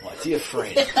 My dear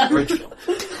friend, Reginald,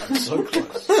 I'm so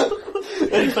close.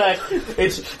 In fact,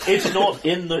 it's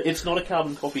not a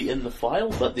carbon copy in the file,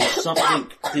 but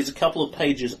there's a couple of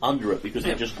pages under it because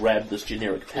they just grabbed this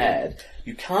generic pad.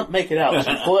 You can't make it out,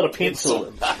 so you pull out a pencil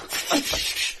and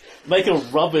make a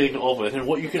rubbing of it, and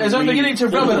what you can As I'm beginning to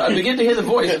rub it, I begin to hear the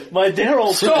voice. My dear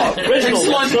old Stop! Reginald,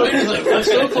 I'm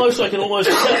so close I can almost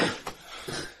taste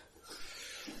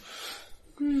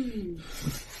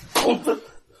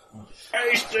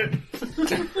it.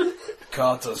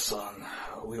 Carter, son,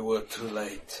 we were too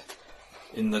late.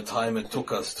 In the time it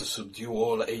took us to subdue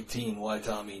all 18 White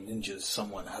Army ninjas,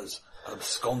 someone has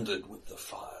absconded with the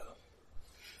file.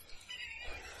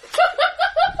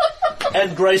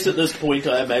 And Grace, at this point,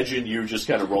 I imagine you just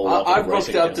kind of roll up. I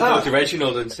rocked up to Dr.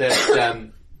 Reginald and said,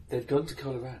 they've gone to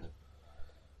Colorado.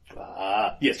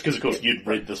 Yes, because of course you'd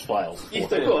read this file before.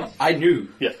 Yes, of course. I knew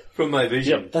from my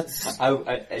vision. Yep.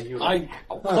 I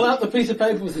pull out the piece of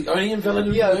paper with the only invalid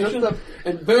information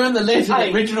and burn the letter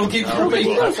that Reginald gives Now we me.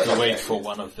 will have to wait for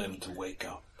one of them to wake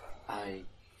up. I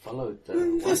followed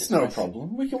the... That's no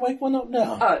problem. We can wake one up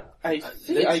now. Are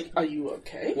you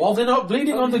okay? While they're not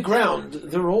bleeding on the ground,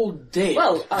 they're all dead.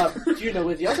 Well, do you know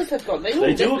where the others have gone?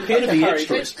 They do appear to be hurry.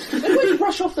 extras. They wouldn't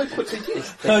rush off so quickly, do you?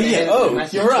 Oh yeah,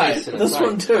 you're right. This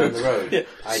one too. Yeah.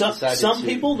 Some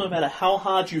people, no matter how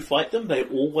hard you fight them, they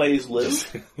always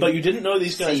live. But you didn't know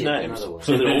these guys' names, so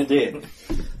they're all dead.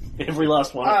 Every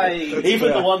last one.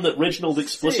 Even the one that Reginald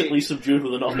explicitly subdued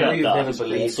with a knockout dart is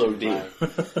also dead.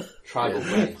 Tribal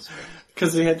ways.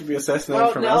 Because he had to be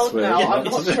assassinated from elsewhere. I'm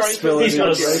not trying He's got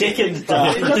a second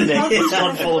dart in there. It's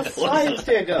on full of Science,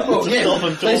 dear girl. Oh,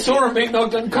 yeah. They saw him being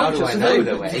knocked How unconscious. do I and know they-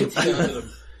 there were 18?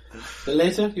 The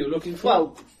letter you're looking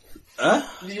for? Well,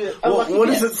 What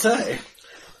does it say?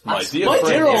 My dear My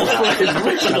friend, dear old friend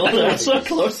Reginald, I'm so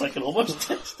close I can almost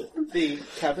taste it. the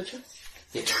cabbages?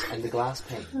 Yes, and the glass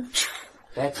pane.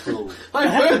 That's cool. I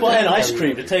had to buy an ice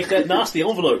cream to take that nasty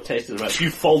envelope tasted about. You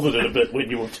folded it a bit when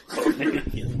you were opening it.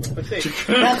 I see.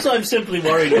 Perhaps I'm simply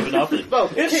worried over nothing. Well,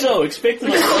 If so, expect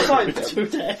them find for them. 2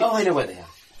 days. Oh, I know where they are.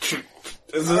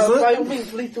 Is this it? By all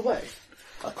means, lead the way.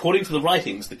 According to the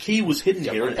writings, the key was hidden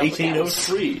here in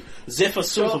 1803. Zephyr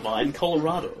Silver Mine,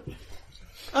 Colorado.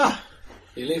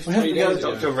 He left We have 3 to go days to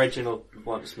ago. Dr. Reginald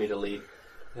wants me to lead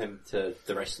him to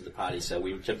the rest of the party, so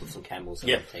we jumped on some camels and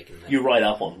Yeah, we've taken them. you ride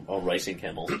up on racing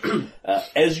camels.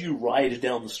 As you ride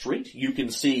down the street, you can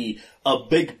see a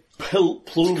big plume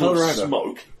of Colorado.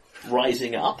 smoke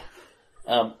rising up.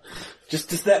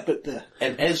 Just that bit there.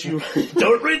 And as you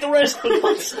don't read the rest, but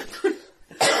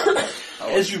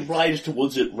as you ride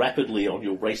towards it rapidly on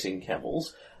your racing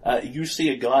camels, you see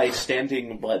a guy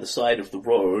standing by the side of the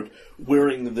road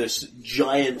wearing this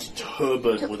giant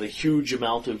turban with a huge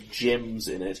amount of gems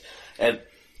in it, and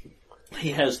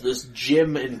he has this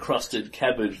gem-encrusted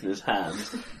cabbage in his hand.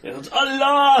 And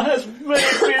Allah has made me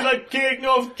the king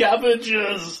of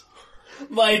cabbages!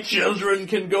 My children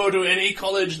can go to any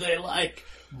college they like,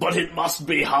 but it must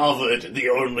be Harvard, the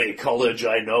only college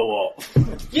I know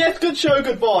of. Yes, good show,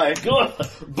 good boy. Good.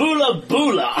 Bula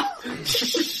bula.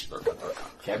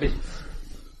 Cabbage.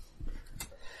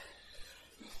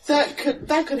 That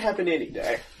could happen any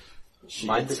day.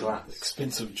 Mind the glass.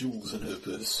 Expensive jewels in her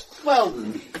purse. Well,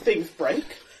 things break.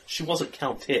 She was a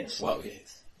countess. Well,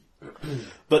 yes.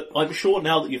 But I'm sure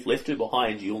now that you've left her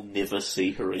behind, you'll never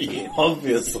see her again.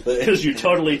 Obviously. Because you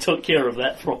totally took care of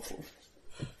that problem.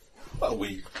 Well,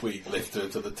 we left her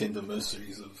to the tender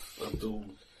mercies of Abdul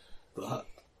the Hutt.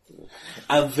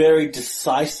 A very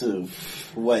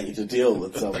decisive way to deal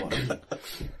with someone.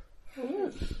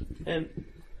 And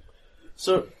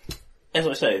so, as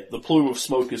I say, the plume of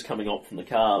smoke is coming up from the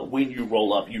car. When you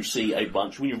roll up, you see a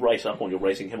bunch, when you race up on your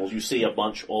racing camels, you see a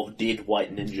bunch of dead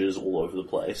white ninjas all over the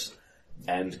place.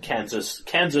 And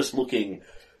Kansas looking,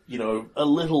 you know, a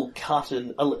little cut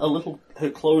and, her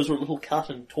clothes are a little cut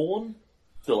and torn.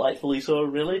 Delightfully so,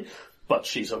 really. But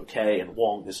she's okay, and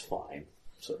Wong is fine.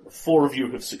 So the four of you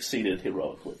have succeeded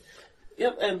heroically.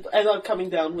 Yep, and as I'm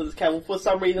coming down with this camel, for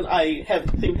some reason I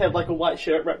seem to have like a white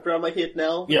shirt wrapped around my head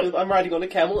now. Yep. Because I'm riding on a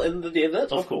camel in the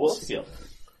desert. Of course, yeah.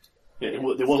 Yeah,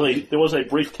 there was a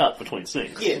brief cut between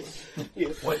scenes. Yes.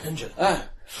 Yes. White ninja.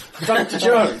 Dr.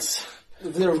 Jones.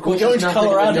 There, of course, going is to nothing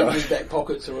Colorado. in his back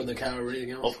pockets or in the car or anything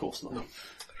else. Of course not.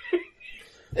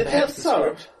 It's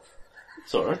so.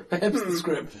 Sorry. Perhaps the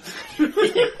script.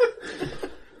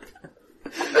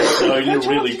 So you did a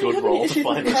really good roll to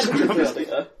find the Cabbages script.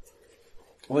 earlier.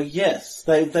 Well, yes,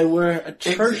 they were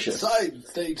atrocious. Side,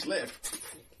 stage left.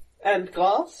 And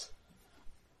glass?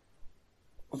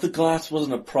 The glass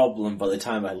wasn't a problem by the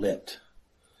time I leapt.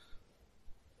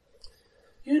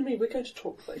 You and me, we're going to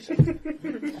talk later.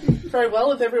 Very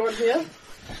well, is everyone here?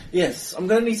 Yes, I'm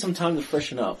going to need some time to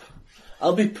freshen up.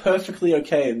 I'll be perfectly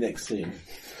okay in next scene.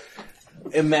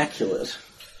 Immaculate.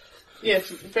 Yes,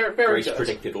 very, very Grace good.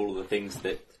 predicted all of the things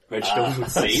that Reginald would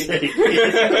see.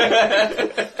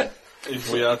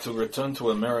 If we are to return to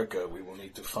America, we will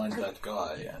need to find that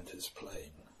guy and his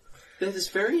plane. There's this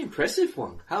very impressive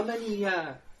one. How many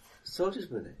soldiers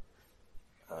were there?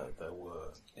 There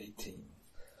were 18.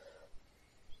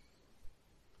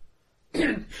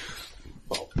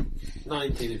 Well,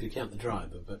 19 if you count the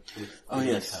driver, but... Oh,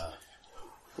 yes.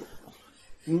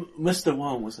 Mr.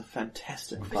 Wong was a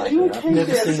fantastic Are fighter. you I've okay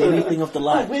never there, seen sir? anything of the Oh,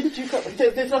 like. where did you go?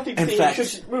 There's nothing to In see. fact, You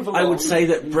should move I along. would say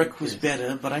that Brick was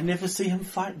better, but I never see him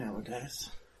fight nowadays.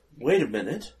 Wait a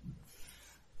minute.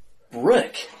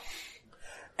 Brick.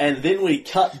 And then we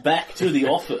cut back to the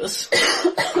office,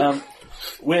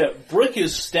 where Brick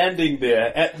is standing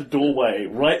there at the doorway,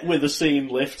 right where the scene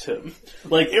left him.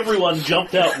 Like, everyone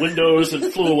jumped out windows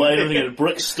and flew away and everything, and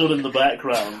Brick stood in the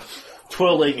background,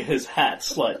 twirling his hat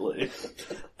slightly.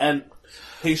 And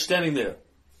he's standing there.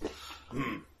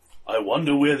 I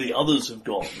wonder where the others have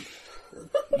gone.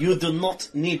 You do not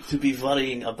need to be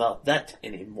worrying about that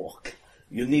anymore.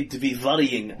 You need to be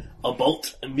worrying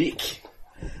about Mick.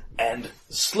 And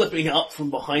slipping up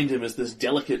from behind him is this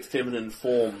delicate feminine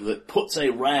form that puts a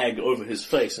rag over his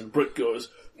face, and Brick goes,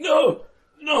 No!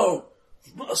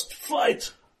 Must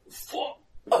fight for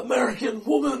American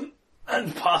woman!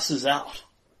 And passes out.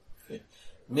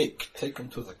 Mick, take him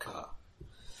to the car.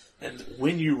 And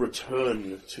when you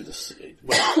return to the city,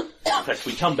 well, in fact,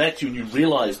 we come back to you and you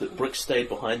realise that Brick stayed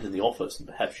behind in the office, and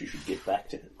perhaps you should get back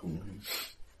to him. Mm-hmm.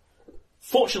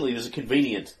 Fortunately, there's a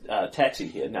convenient taxi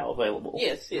here now available.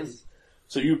 Yes, yes.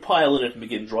 So you pile in it and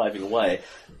begin driving away.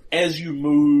 As you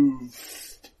move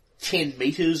 10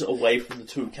 metres away from the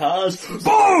two cars,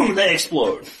 boom! They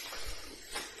explode.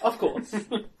 Of course.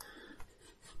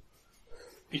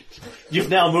 You've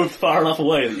now moved far enough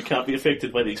away that you can't be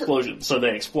affected by the explosion, so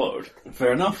they explode.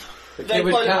 Fair enough. The They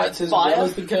cabbage play carts as fire. well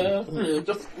as the car.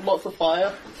 Just lots of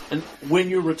fire. And when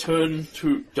you return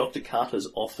to Dr. Carter's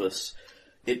office,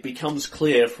 it becomes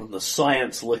clear from the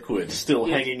science liquid still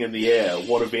hanging in the air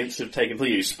what events have taken place.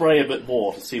 You spray a bit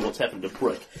more to see what's happened to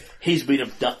Brick. He's been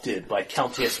abducted by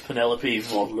Countess Penelope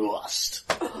von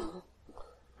Lust.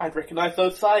 I'd recognize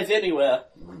those thighs anywhere.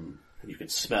 You can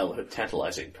smell her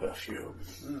tantalizing perfume.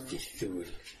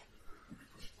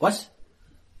 What?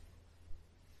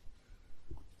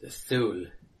 The Thule.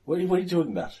 What are you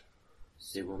talking about?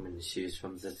 The woman, she's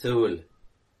from the Thule.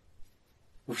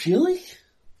 Really?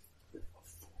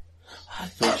 I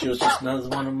thought she was just another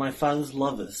one of my father's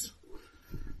lovers.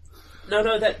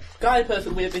 No, that guy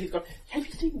person weird that he's got. Have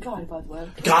you seen Guy, by the way?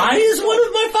 Guy is one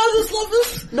of my father's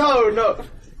lovers? No.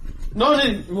 Not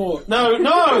anymore. No.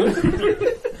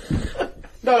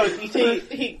 No, you see,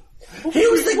 he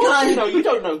was the guy. No, you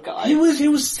don't know Guy. He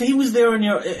was there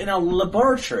in our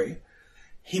laboratory.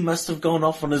 He must have gone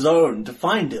off on his own to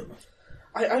find him.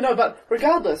 I know, but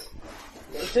regardless,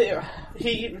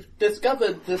 he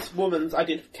discovered this woman's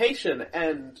identification,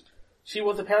 and she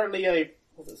was apparently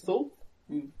was it Thule?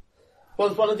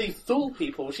 Was one of these Thule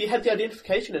people. She had the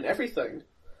identification and everything.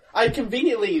 I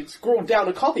conveniently scrawled down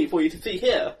a copy for you to see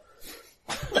here.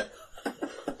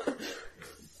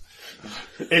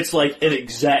 It's like an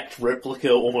exact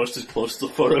replica, almost as close to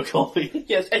the photocopy.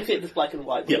 Yes, except it's black and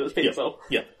white with his pencil.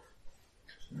 Yeah.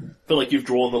 Feel like you've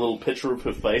drawn the little picture of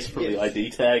her face from the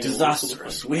ID tag.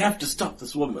 Disastrous. We have to stop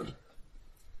this woman.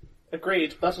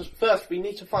 Agreed, but first we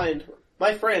need to find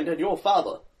my friend and your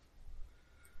father.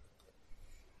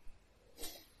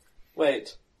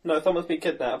 Wait, no, someone's been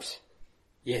kidnapped.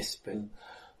 Yes, but...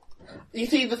 You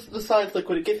see, the science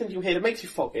liquid, it gets into your head, it makes you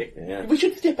foggy. Yeah. We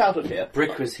should step out of here.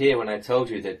 Brick was here when I told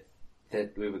you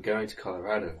that we were going to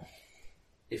Colorado.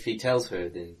 If he tells her,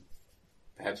 then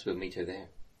perhaps we'll meet her there.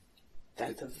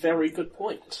 That's a very good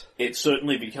point. It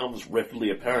certainly becomes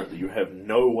rapidly apparent that you have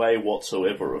no way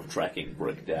whatsoever of tracking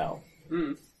Brick down.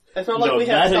 It's not like we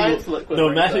have science liquid. No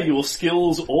or matter anything. your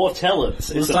skills or talents,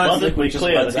 it's science abundantly liquid just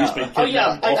clear runs that he's out. been Oh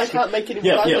kidnapped. yeah, I can't make any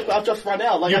more science liquid, I've just run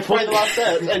out. Like, I tried the last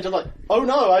set, and just like, oh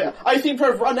no, I seem to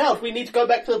have run out, we need to go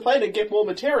back to the plane and get more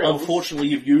material. Unfortunately,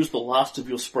 you've used the last of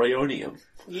your sprayonium.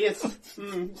 Yes,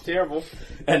 terrible.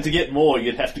 And to get more,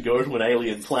 you'd have to go to an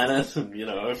alien planet, and, you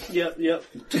know... Yep.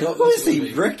 Who is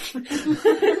he, Rick?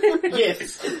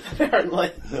 Yes,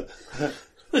 apparently.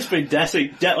 There's been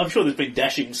I'm sure there's been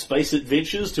dashing space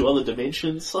adventures to other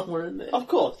dimensions somewhere in there. Of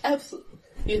course, absolutely.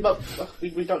 Yeah, but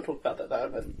we don't talk about that though,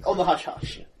 but on the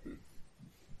hush-hush.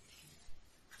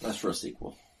 That's for a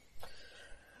sequel.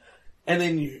 And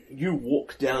then you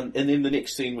walk down, and then the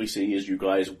next scene we see is you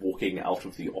guys walking out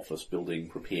of the office building,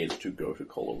 prepared to go to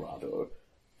Colorado.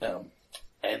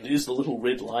 And is the little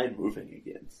red line moving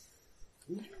again?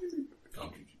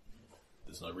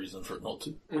 There's no reason for it not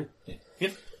to. Yeah.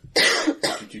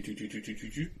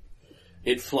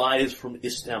 It flies from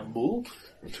Istanbul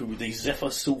to the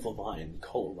Zephyr Silver Mine,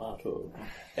 Colorado.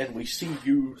 And we see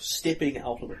you stepping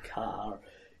out of a car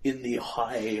in the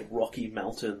high rocky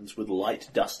mountains with light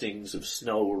dustings of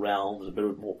snow around, a bit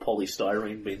of more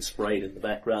polystyrene being sprayed in the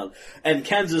background. And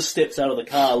Kansas steps out of the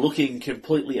car looking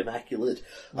completely immaculate.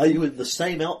 Are you in the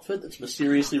same outfit that's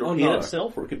mysteriously repaired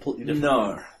itself, or a completely different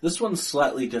one? No. This one's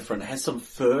slightly different. It has some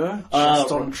fur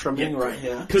just on trimming right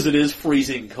here. Because it is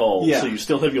freezing cold, Yeah. so you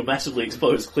still have your massively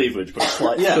exposed cleavage, but a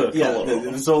slight Yeah, fur yeah, collar.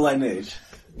 that's all I need.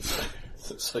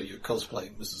 So you're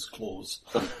cosplaying Mrs. Claus.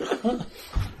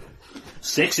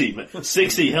 Sexy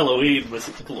Halloween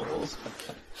Mrs. Claus.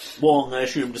 Wong, I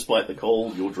assume, despite the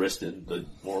cold, you're dressed in the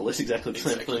more or less exactly the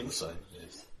same Exactly thing. the same,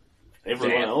 yes.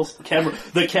 Everyone else,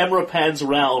 the camera pans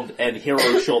around and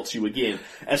hero shots you again,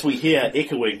 as we hear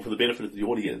echoing for the benefit of the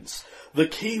audience. The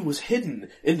key was hidden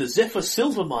in the Zephyr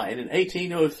Silver Mine in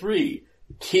 1803.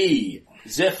 Key,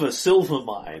 Zephyr Silver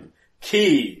Mine.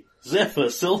 Key, Zephyr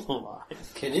Silver Mine.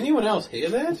 Can anyone else hear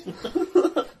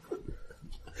that?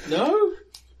 No?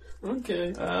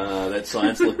 Okay. That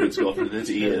science liquid's gotten in his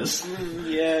ears.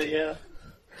 Yeah.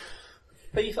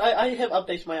 But yes, I have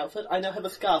updated my outfit. I now have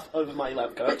a scarf over my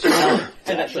lab coat. And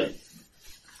that's it.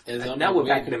 Now we're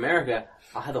back in America,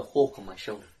 I'll have a hawk on my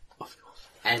shoulder. Of course.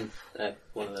 And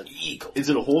one of the eagles. Is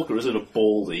it a hawk or is it a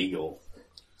bald eagle?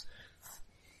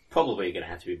 Probably going to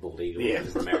have to be bald eagle. Yeah.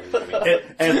 Because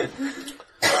American.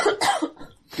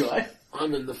 Guy?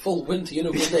 I'm in the full winter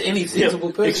uniform that any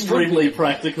sensible person extremely would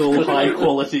practical, high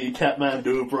quality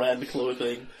Kathmandu brand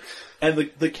clothing. And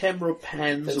the camera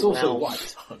pans It's around. also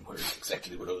white. I'm wearing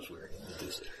exactly what I was wearing in the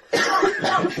desert.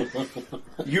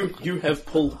 You have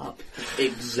pulled up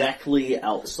exactly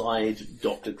outside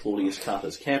Dr. Claudius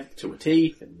Carter's camp to a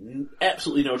T, and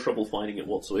absolutely no trouble finding it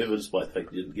whatsoever, despite the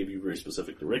fact he didn't give you very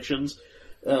specific directions.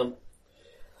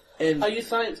 And I use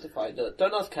science to find it.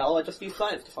 Don't ask Cal, I just use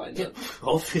science to find it.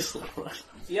 obviously, right?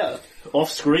 Yeah.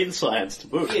 Off-screen science to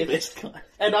boot, Yes. best kind.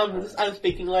 And I'm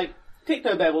speaking like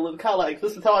technobabble and Cal like,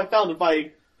 this is how I found it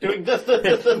by doing this.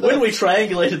 When we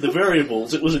triangulated the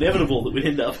variables, it was inevitable that we'd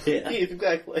end up here. Yes,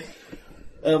 exactly.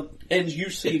 And you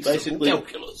see basically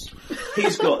Calculus.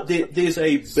 he's got there's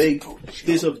a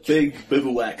big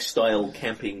bivouac style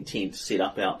camping tent set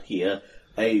up out here,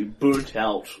 a burnt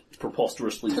out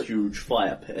preposterously huge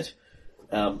fire pit.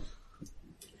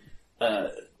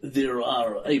 There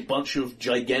are a bunch of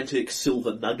gigantic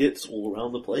silver nuggets all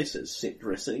around the place as set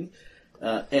dressing,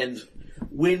 and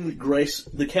when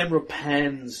the camera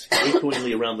pans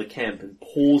echoingly around the camp and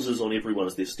pauses on everyone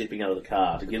as they're stepping out of the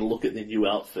car to get a look at their new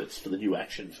outfits for the new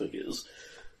action figures.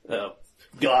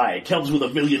 Guy comes with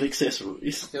 1 million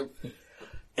accessories. Yep.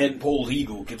 And Bald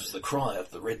Eagle gives the cry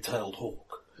of the red-tailed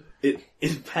hawk.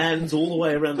 It pans all the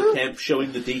way around the camp,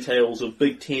 showing the details of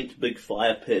big tent, big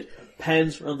fire pit,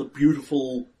 pans around the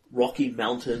beautiful rocky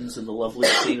mountains and the lovely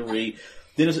scenery.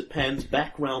 Then as it pans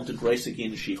back round to Grace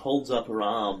again, she holds up her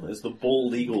arm as the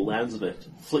bald eagle lands on it,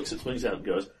 flicks its wings out and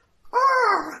goes,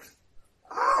 "Arr!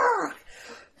 Arr!"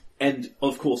 And,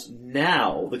 of course,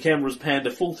 now, the camera's panned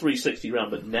a full 360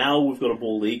 round, but now we've got a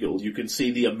bald eagle. You can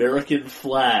see the American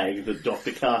flag that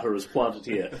Dr. Carter has planted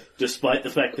here, despite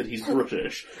the fact that he's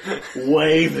British,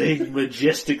 waving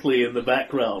majestically in the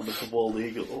background of the bald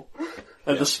eagle.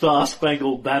 And the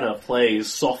Star-Spangled Banner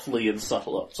plays softly and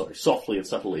subtly,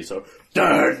 so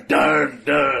dun dun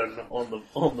dun on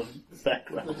the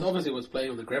background. Well, obviously what's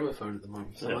playing on the gramophone at the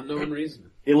moment, so unknown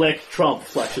reason. Elect Trump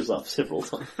flashes up several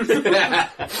times.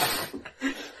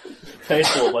 Paid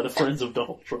for by the friends of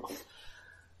Donald Trump.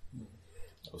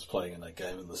 I was playing in a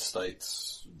game in the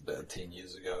States about 10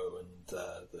 years ago, and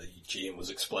the GM was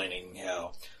explaining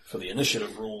how, for the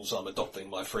initiative rules, I'm adopting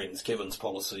my friend Kevin's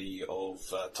policy of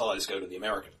ties go to the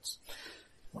Americans.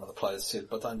 One of the players said,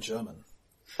 but I'm German.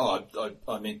 Oh,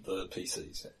 I meant the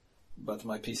PCs. But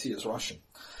my PC is Russian.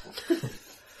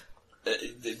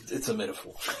 It's a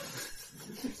metaphor.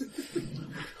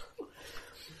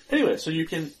 Anyway, so you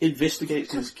can investigate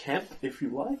his camp if you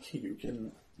like. You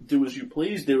can do as you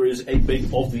please. There is a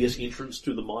big obvious entrance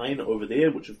to the mine over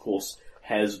there, which of course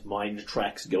has mine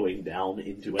tracks going down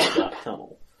into a dark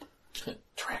tunnel.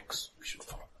 Tracks. We should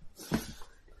follow.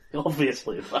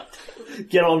 Obviously, but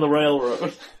get on the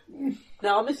railroad.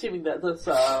 Now I'm assuming that this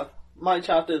mine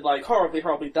shaft is like horribly,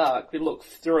 horribly dark. We look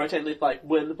through it and there's like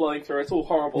wind blowing through it. It's all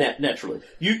horrible. Naturally.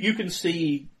 You can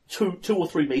see 2 or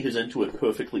 3 meters into it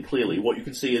perfectly clearly. What you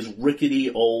can see is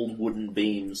rickety old wooden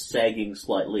beams sagging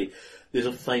slightly. There's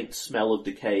a faint smell of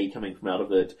decay coming from out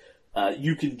of it.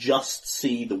 You can just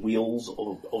see the wheels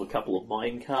of a couple of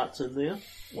mine carts in there.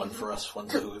 One for us, one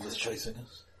for whoever's chasing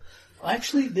us.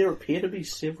 Actually, there appear to be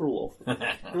several of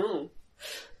them.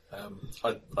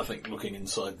 I think looking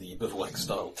inside the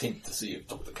bivouac-style tent to see if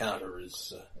Dr. Carter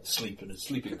is asleep in his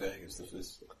sleeping bag is the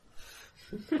first.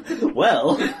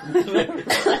 Well,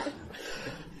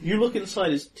 you look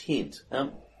inside his tent.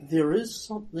 There is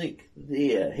something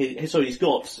there. He's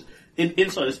got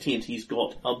inside his tent. He's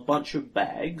got a bunch of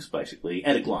bags. Basically,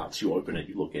 at a glance, you open it,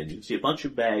 you look in, you can see a bunch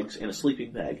of bags and a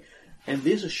sleeping bag. And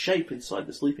there's a shape inside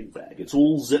the sleeping bag. It's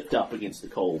all zipped up against the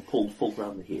coal, pulled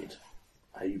around the head.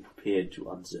 Are you prepared to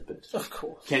unzip it? Of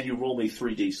course. Can you roll me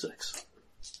 3d6?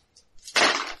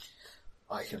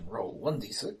 I can roll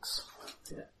 1d6.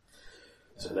 Yeah.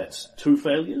 So that's 2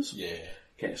 failures? Yeah.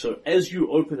 Okay, so as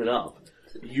you open it up,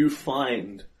 you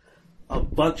find a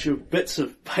bunch of bits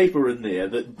of paper in there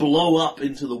that blow up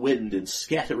into the wind and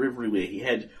scatter everywhere. He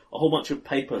had a whole bunch of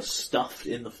paper stuffed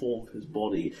in the form of his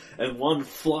body, and one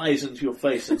flies into your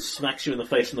face and smacks you in the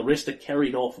face, and the rest are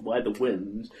carried off by the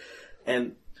wind,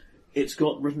 and it's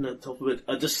got written at the top of it,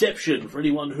 "A deception for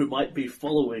anyone who might be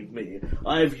following me.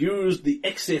 I've used the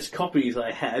excess copies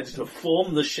I had to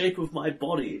form the shape of my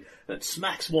body." That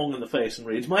smacks Wong in the face and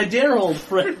reads, "My dear old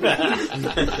friend,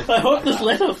 I hope this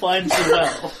letter finds you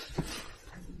well."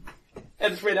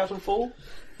 And it's read out in full?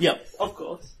 Yep. Of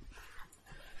course.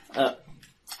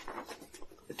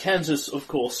 Kansas, of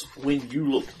course, when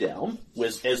you look down,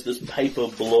 as this paper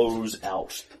blows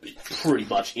out pretty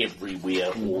much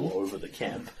everywhere all over the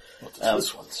camp. What does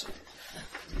this one say?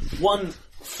 One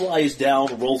flies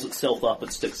down, rolls itself up,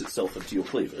 and sticks itself into your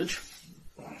cleavage.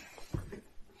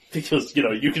 Because,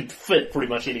 you can fit pretty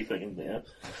much anything in there.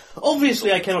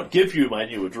 Obviously, I cannot give you my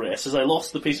new address, as I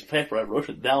lost the piece of paper I wrote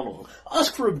it down on.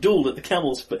 Ask for Abdul at the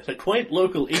Camel's Pit, a quaint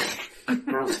local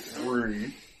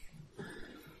inn.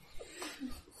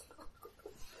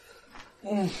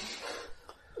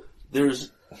 There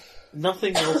is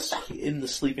nothing else in the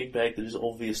sleeping bag that is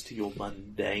obvious to your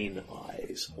mundane eye.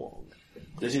 ways, Wong.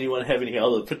 Does anyone have any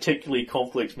other particularly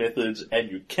complex methods, and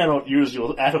you cannot use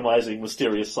your atomizing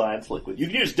mysterious science liquid? You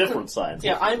can use different science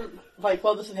Yeah, liquid.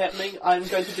 while this is happening, I'm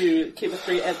going to do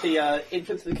chemistry at the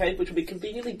entrance to the cave, which will be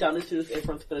conveniently done as soon as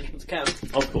everyone's finished with the camp.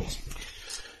 Of course.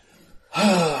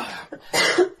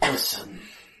 Listen,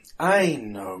 I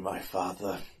know my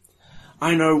father.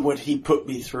 I know what he put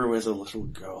me through as a little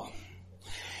girl.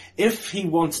 If he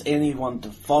wants anyone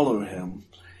to follow him,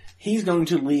 he's going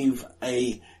to leave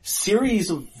a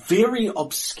series of very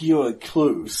obscure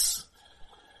clues.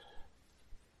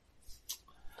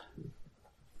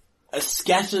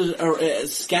 Scattered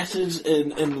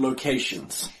in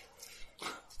locations.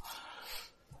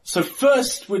 So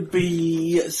first would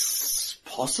be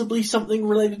possibly something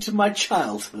related to my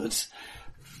childhood.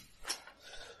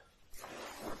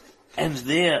 And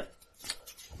there,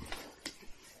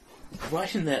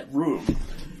 right in that room,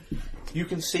 you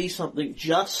can see something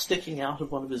just sticking out of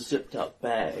one of his zipped up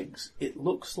bags. It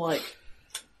looks like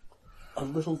a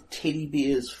little teddy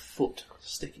bear's foot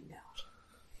sticking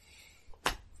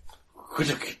out.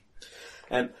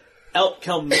 And out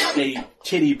comes a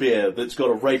teddy bear that's got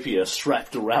a rapier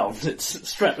strapped around. It's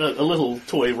strapped, a little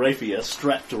toy rapier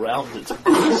strapped around its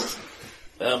waist.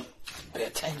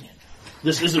 D'Artagnan.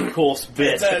 This is, of course,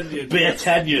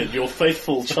 D'Artagnan, your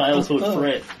faithful childhood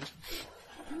friend.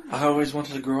 I always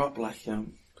wanted to grow up like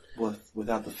him.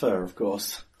 Without the fur, of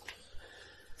course.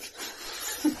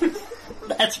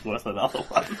 That's worth another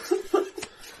one.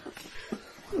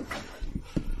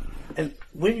 And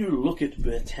when you look at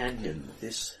D'Artagnan,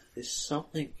 there's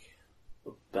something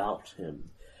about him.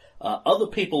 Other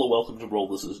people are welcome to roll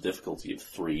this as a difficulty of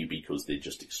 3 because they're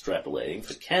just extrapolating.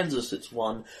 For Kansas, it's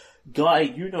 1. Guy,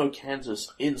 you know Kansas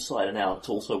inside and out. It's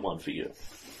also 1 for you.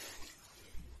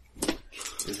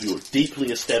 If you're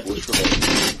deeply established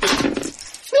relationship.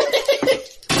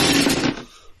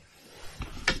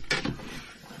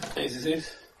 Is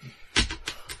it?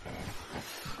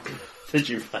 Did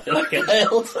you fail? Okay.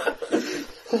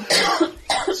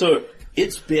 So,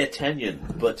 it's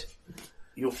D'Artagnan, but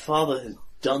your father has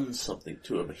done something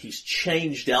to him. He's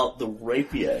changed out the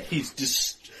rapier. He's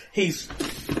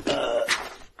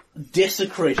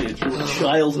desecrated your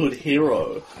childhood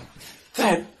hero.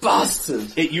 That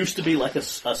bastard! It used to be like a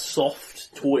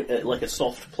soft toy, like a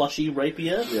soft plushy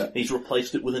rapier. Yeah. He's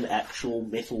replaced it with an actual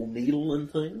metal needle and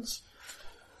things.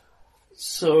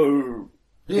 So,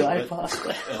 Guy passed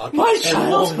that. My And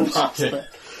child! Wong passed that.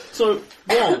 So,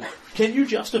 Wong, can you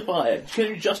justify it? Can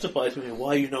you justify to me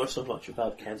why you know so much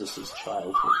about Kansas's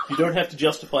childhood? You don't have to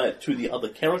justify it to the other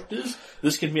characters.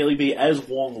 This can merely be as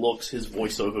Wong looks, his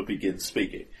voiceover begins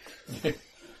speaking.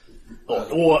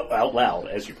 Or out loud,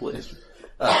 as you please.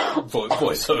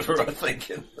 Voiceover, I think,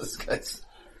 in this case.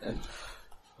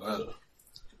 Well,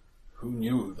 who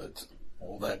knew that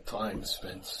all that time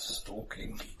spent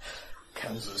stalking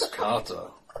Kansas Carter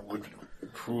would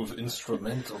prove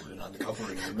instrumental in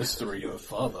uncovering the mystery her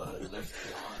father had left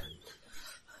behind.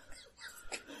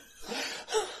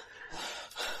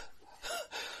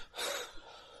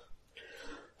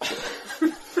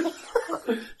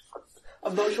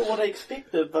 I'm not sure what I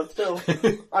expected, but still,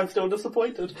 I'm still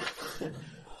disappointed.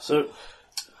 So,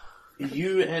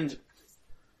 you and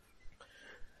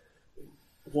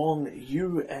Wong,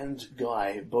 you and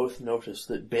Guy both notice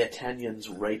that D'Artagnan's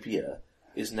rapier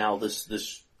is now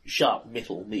this sharp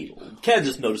metal needle.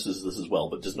 Kansas notices this as well,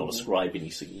 but does not ascribe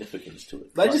any significance to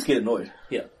it. They just get annoyed.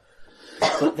 Yeah.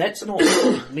 But that's not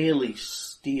merely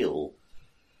steel.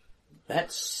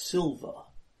 That's silver.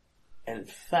 And in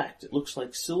fact, it looks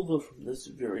like silver from this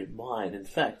very mine. In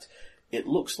fact, it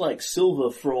looks like silver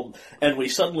from... And we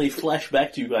suddenly flash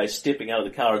back to you guys stepping out of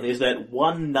the car, and there's that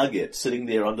one nugget sitting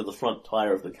there under the front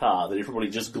tire of the car that everybody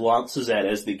just glances at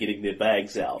as they're getting their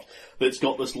bags out. But it's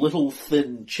got this little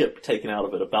thin chip taken out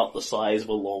of it, about the size of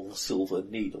a long silver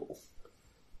needle.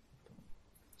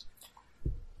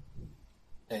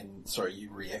 And, sorry,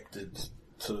 you reacted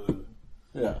to...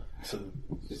 Yeah.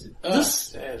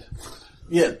 This dead.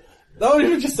 Yeah. No,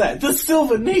 you just said the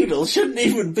silver needle shouldn't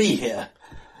even be here.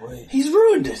 Wait, He's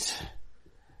ruined it.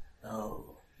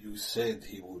 no, you said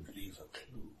he would leave a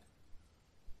clue.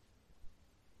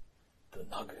 The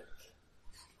nugget.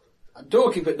 I'm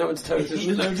talking, but no one's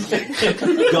noticing.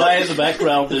 Guy in the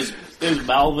background is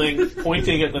mouthing,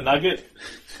 pointing at the nugget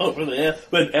over there.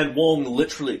 And Wong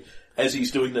literally, as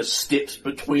he's doing this, steps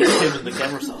between him and the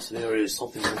camera. Says, there is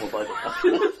something over by the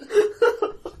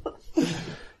nugget.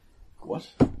 What?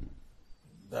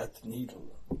 That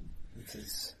needle, it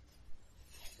is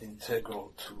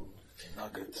integral to the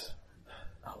nugget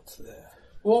out there.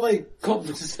 What are they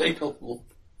conversational?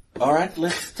 Alright,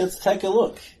 let's take a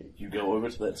look. You go over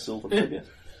to that silver nugget.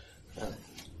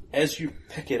 As you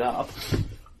pick it up,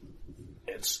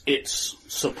 it's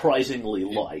surprisingly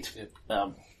light,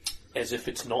 as if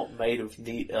it's not made of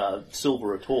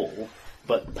silver at all,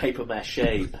 but paper mache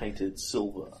painted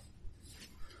silver.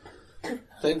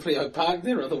 Thankfully I parked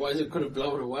there, otherwise it could have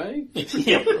blown away.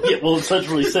 yeah, well, it's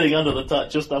literally sitting under the tire,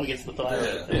 just up against the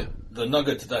tire. Yeah. The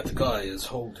nugget that guy is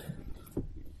holding.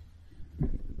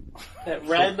 That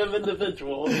random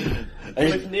individual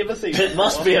we've never seen. It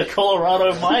must be a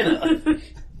Colorado miner.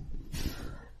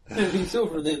 There'd be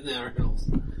silver in the narrows.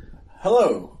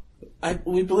 Hello.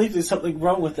 We believe there's something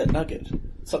wrong with that nugget.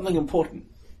 Something important.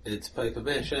 It's paper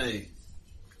mache,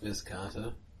 Miss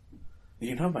Carter.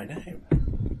 You know my name.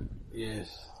 Yes.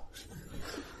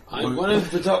 I'm one of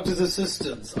the doctor's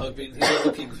assistants. I've been here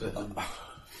looking for him.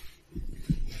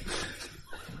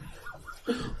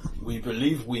 We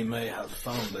believe we may have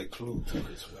found a clue to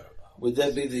his whereabouts. Would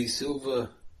that be the silver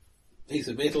piece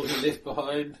of metal he left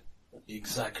behind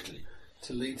Exactly.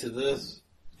 to lead to this?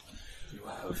 You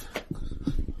have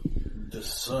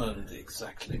discerned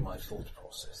exactly my thought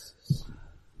processes.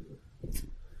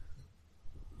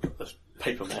 This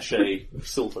paper mache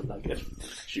silver nugget,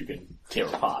 which you can tear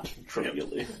apart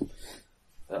trivially.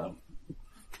 And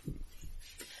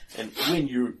when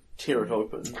you tear it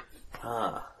open,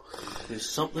 there's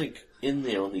something in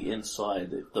there on the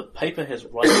inside. The paper has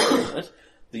writing on it.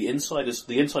 The inside is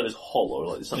hollow.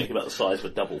 Like there's something about the size of a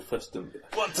double fist in there.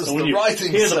 What does And when the you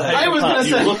writing hear the say? paper I was cut, gonna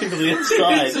you say- look into the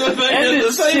inside, It's the paper and it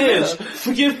the same says,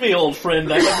 "Forgive me, old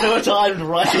friend. I have no time to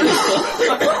write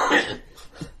it."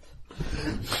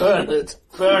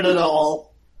 Burn it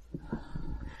all.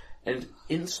 And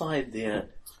inside there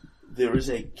is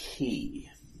a key.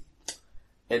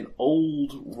 An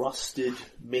old rusted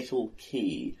metal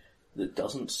key that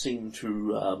doesn't seem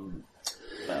to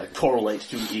correlate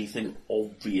to anything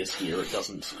obvious here. It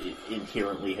doesn't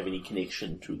inherently have any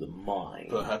connection to the mine.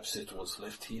 Perhaps it was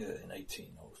left here in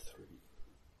 1803.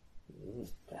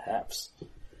 Perhaps.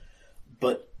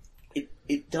 But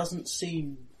it doesn't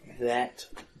seem that...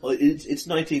 Well, it's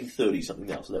 1930 something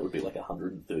now, so that would be like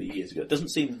 130 years ago. It doesn't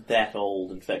seem that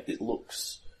old. In fact, it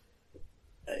looks...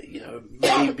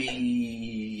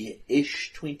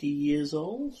 maybe-ish 20 years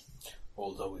old.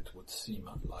 Although it would seem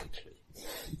unlikely.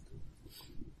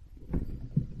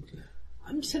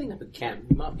 I'm setting up a camp.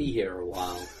 We might be here a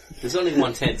while. There's only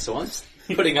one tent, so I'm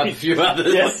putting up a few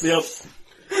others.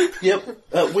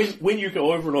 Yep. When you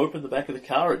go over and open the back of the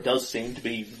car, it does seem to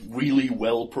be really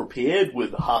well prepared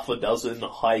with half a dozen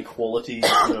high quality,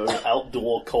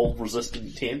 outdoor cold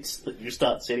resistant tents that you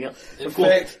start setting up. In Of course,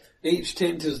 fact, each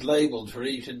tent is labelled for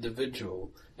each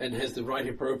individual and has the right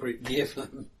appropriate gear for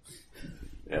them.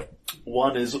 yeah.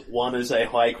 One is a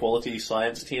high quality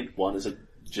science tent. One is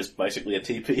just basically a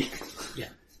teepee. Yeah.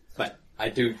 But I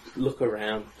do look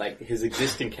around, like his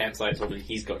existing campsite, obviously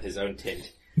he's got his own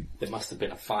tent. There must have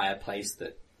been a fireplace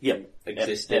that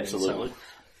existed. Absolutely. And so,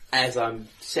 as I'm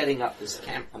setting up this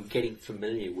camp, I'm getting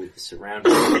familiar with the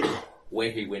surroundings,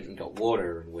 where he went and got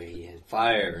water and where he had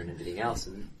fire and everything else,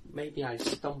 and maybe I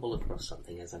stumble across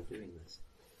something as I'm doing this.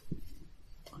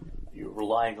 You're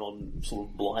relying on sort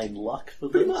of blind luck for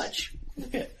this? Pretty much.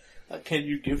 Okay. Can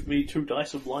you give me 2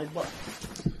 dice of blind luck?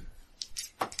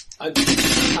 I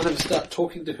kind of start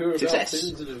talking to her about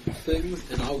Success.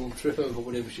 things, and I will trip over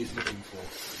whatever she's looking for.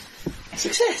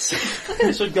 Success!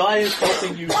 Okay, so Guy is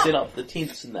helping you set up the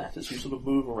tents and that as you sort of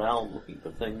move around looking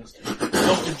for things.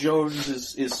 Dr. Jones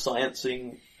is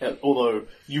sciencing, although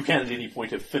you can at any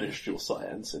point have finished your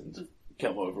science and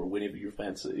come over whenever you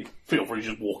fancy. Feel free to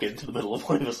just walk into the middle of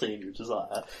whatever scene you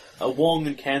desire. Wong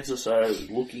and Kansas are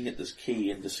looking at this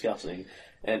key and discussing,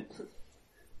 and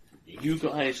you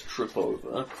guys trip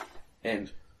over, and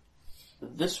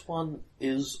this one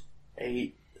is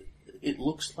it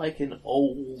looks like an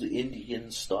old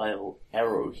Indian-style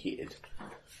arrowhead.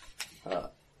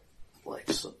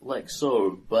 Like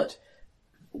so, but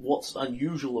what's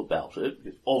unusual about it,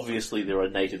 obviously there are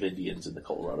native Indians in the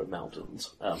Colorado mountains,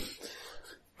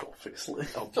 obviously.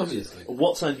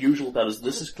 What's unusual about it is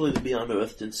this is clearly been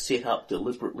unearthed and set up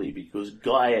deliberately because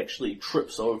Guy actually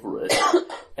trips over it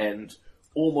and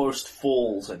almost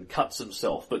falls and cuts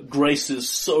himself, but Grace is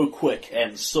so quick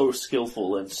and so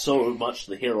skillful and so much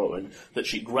the heroine that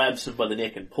she grabs him by the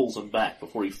neck and pulls him back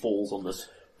before he falls on this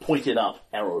pointed up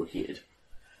arrowhead.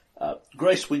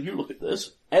 Grace, when you look at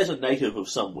this, as a native of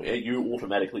somewhere, you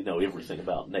automatically know everything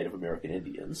about Native American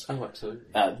Indians. Oh, absolutely.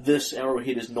 This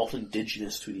arrowhead is not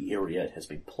indigenous to the area, it has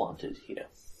been planted here.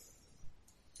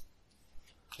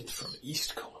 It's from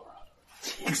East Colorado.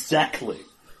 Exactly.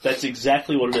 That's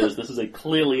exactly what it is. This is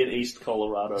clearly an East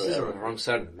Colorado This is on area. the wrong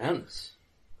side of the mountains.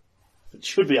 It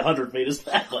should be 100 meters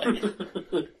that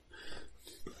way.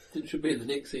 It should be in the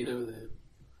next scene over there.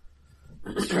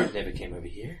 This tribe never came over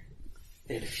here.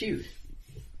 They had a feud.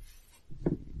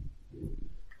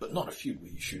 But not a feud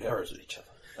where you shoot arrows at each other.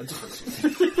 A different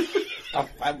sort of a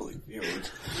family feud.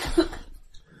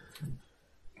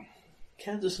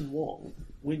 Kansas and Wong,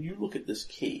 when you look at this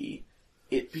key,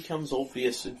 it becomes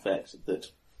obvious, in fact,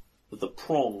 that the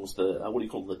prongs, what do you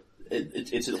call them?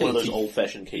 It's one of those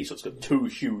old-fashioned keys, so it's got two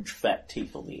huge fat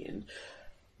teeth on the end.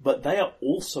 But they are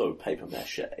also paper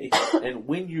mache, and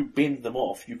when you bend them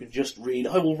off, you can just read,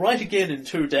 "I will write again in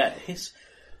 2 days."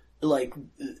 Like,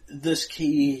 this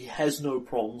key has no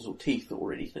prongs or teeth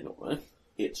or anything on it.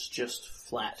 It's just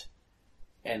flat.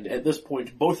 And at this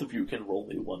point, both of you can roll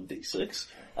me 1d6.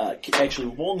 Actually,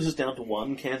 Wong's is down to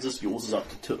 1, Kansas, yours is up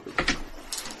to 2.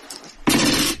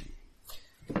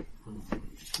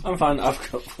 I'm fine,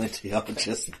 I've got plenty. I'll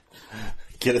just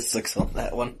get a 6 on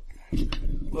that one.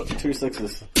 Look, 2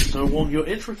 6s. So, Wong, your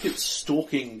intricate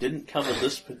stalking didn't cover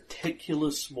this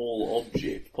particular small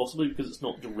object, possibly because it's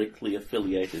not directly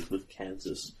affiliated with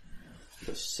Kansas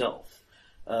herself.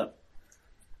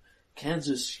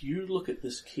 Kansas, you look at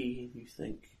this key and you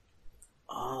think,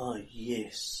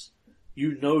 yes,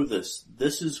 you know this.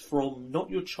 This is from not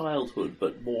your childhood,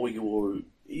 but more your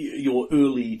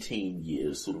early teen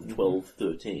years, sort of 12,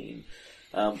 13.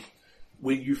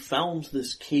 When you found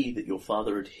this key that your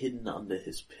father had hidden under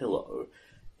his pillow,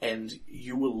 and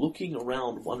you were looking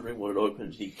around wondering what it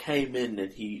opened, he came in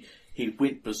and he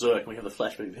went berserk, and we have a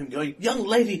flashback of him going, "Young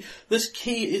lady, this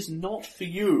key is not for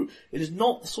you. It is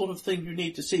not the sort of thing you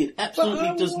need to see. It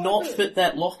absolutely does not fit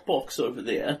that lockbox over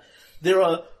there. There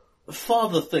are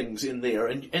father things in there,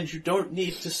 and you don't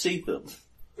need to see them."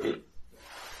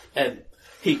 And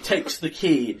he takes the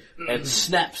key and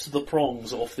snaps the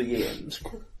prongs off the end.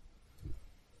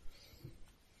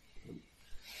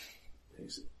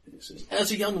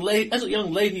 As a young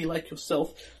lady like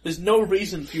yourself, there's no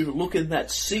reason for you to look in that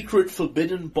secret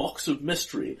forbidden box of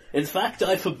mystery. In fact,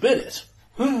 I forbid it.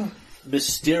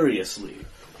 Mysteriously.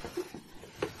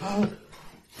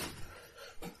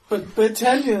 But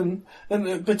Battalion, and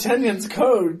the Battalion's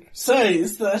code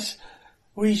says that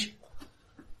we...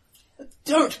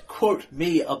 Don't quote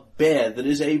me a bear that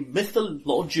is a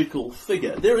mythological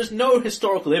figure. There is no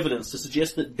historical evidence to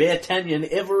suggest that D'Artagnan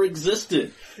ever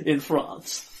existed in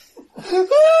France.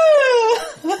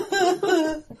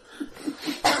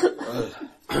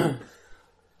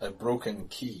 A broken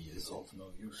key is of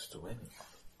no use to anyone.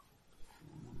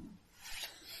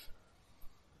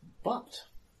 But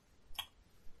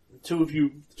two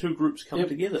groups come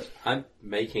together. I'm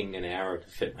making an arrow to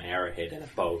fit my arrowhead and a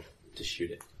bow to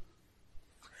shoot it.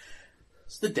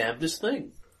 It's the damnedest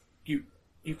thing.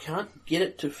 You can't get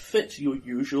it to fit your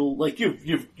usual, like you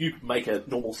make a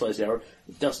normal size arrow,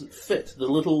 it doesn't fit. The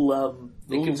little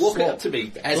You can walk up to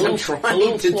me as I'm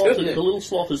trying to do it. The little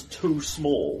slot is too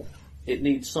small. It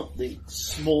needs something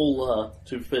smaller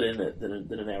to fit in it than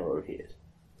an arrowhead.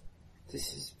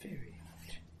 This is very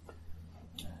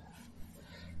odd.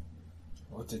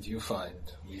 What did you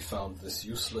find? We found this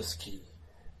useless key.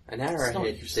 An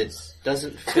arrowhead that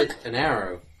doesn't fit an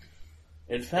arrow.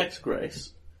 In fact,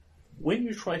 Grace, when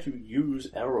you try to use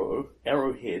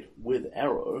arrowhead with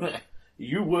arrow,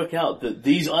 you work out that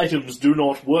these items do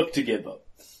not work together.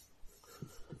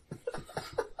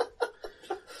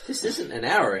 This isn't an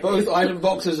arrowhead. Both item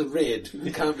boxes are red.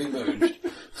 They can't be merged.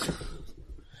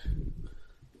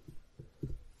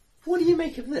 What do you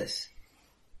make of this?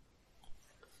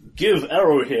 Give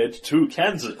arrowhead to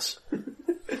Kansas.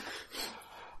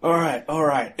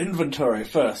 Alright. Inventory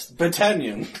first.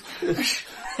 Battalion.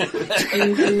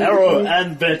 Arrow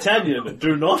and D'Artagnan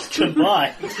do not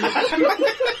combine.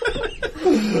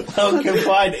 I'll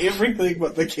combine everything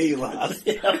but the key last.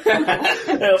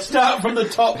 Start from the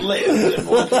top left and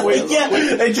work forward. Yeah,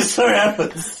 it just so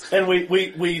happens. And we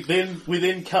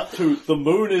then cut to the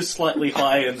moon is slightly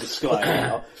high in the sky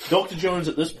now. Dr. Jones,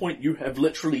 at this point, you have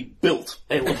literally built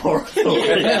a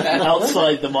laboratory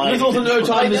outside the mine. There's also no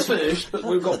time is finished, but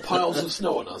we've got piles of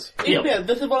snow on us. Yep. Yeah,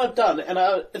 this is what I've done, and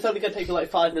it's only going to take me like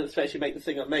 5 minutes to actually make the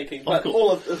thing I'm making, but cool.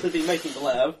 all of us have been making the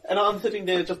lab, and I'm sitting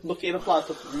there just looking at a flash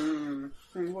of,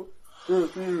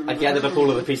 I gathered up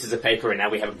all of the pieces of paper and now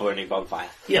we have a burning bonfire.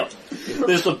 Yeah.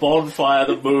 There's the bonfire,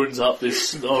 the moon's up, there's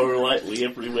snow lightly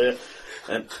everywhere.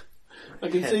 And I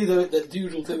can see that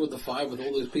usual thing with the fire with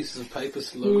all those pieces of paper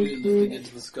slowly lifting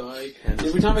into the sky. And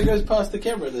every time it goes past the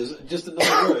camera, there's just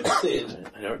another word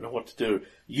said. I don't know what to do.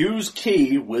 Use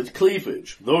key with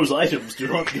cleavage. Those items do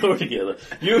not go together.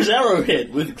 Use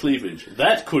arrowhead with cleavage.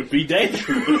 That could be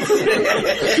dangerous.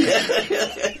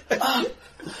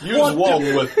 Use Wong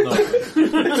with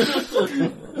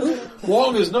nothing.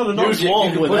 Wong is not an Use object. Wong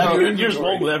you can with put in your average. Use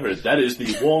inventory. Wong with average. That is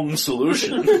the Wong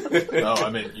solution. No, I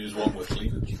meant use one with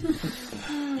cleavage.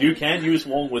 You can use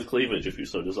Wong with cleavage if you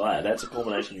so desire. That's a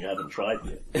combination you haven't tried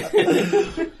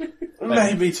yet.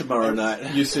 Maybe tomorrow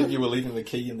night. You said you were leaving the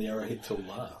key in the arrowhead till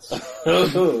last.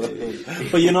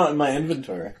 But you're not in my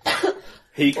inventory.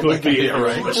 He could be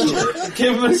arranged.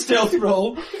 Give him a stealth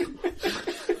roll.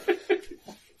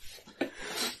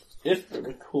 If I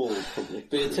recall, probably.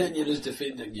 D'Artagnan is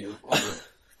defending you.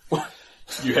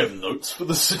 You have notes for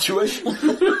the situation?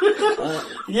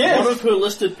 One of her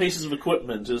listed pieces of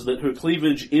equipment is that her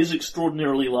cleavage is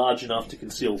extraordinarily large enough to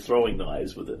conceal throwing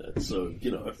knives within it. So,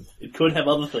 it could have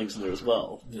other things in there as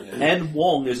well. Yeah. And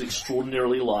Wong is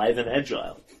extraordinarily lithe and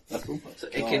agile. So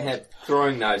it can have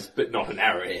throwing knives, but not an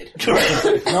arrowhead.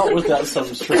 Not without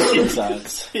some string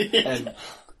science. And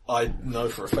I know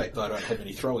for a fact that I don't have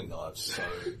any throwing knives, so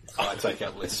I take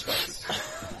up less space.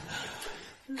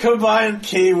 Combine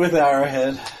key with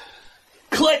arrowhead.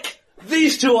 Click!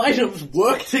 These two items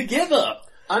work together!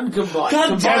 Uncombined.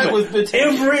 God damn Combined it. with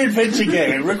Battalion. Every adventure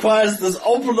game requires this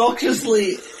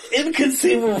obnoxiously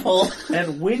inconceivable.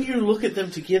 And when you look at them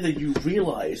together, you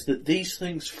realize that these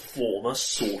things form a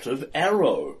sort of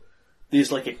arrow.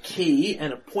 There's like a key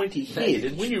and a pointy head,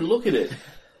 and when you look at it,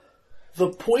 the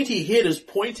pointy head is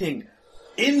pointing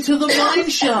into the mine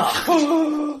shaft.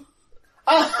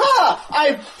 Aha!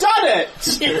 I've done it!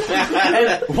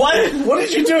 And what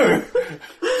did you do?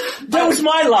 That was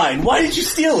my line. Why did you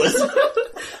steal it?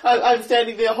 I'm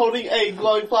standing there holding a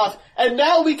glowing flask, and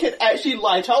now we can actually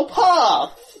light our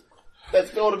path!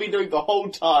 That's what I've been doing the whole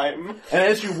time. And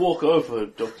as you walk over,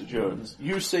 Dr. Jones,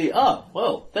 you see,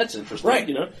 well, that's interesting.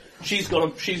 Right. She's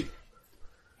got she's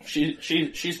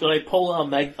got a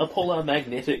polar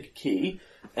magnetic key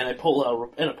and a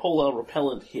polar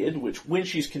repellent head, which when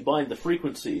she's combined the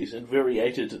frequencies and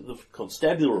variated the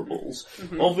constabulables,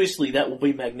 obviously that will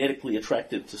be magnetically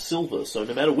attracted to silver, so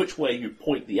no matter which way you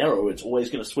point the arrow, it's always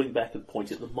going to swing back and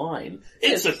point at the mine.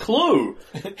 It's a clue!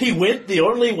 He went the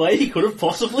only way he could have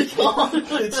possibly gone.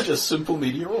 It's just simple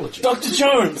meteorology. Dr.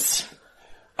 Jones,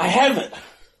 I have it.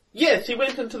 Yes, he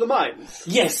went into the mines.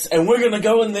 Yes, and we're gonna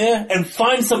go in there and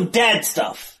find some dad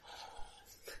stuff.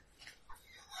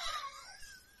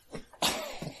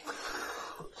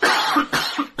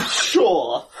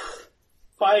 Sure.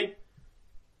 Fine.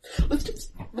 Let's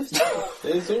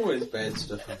There's always bad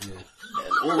stuff in here.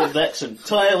 And all of that's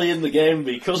entirely in the game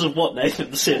because of what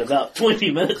Nathan said about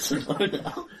 20 minutes ago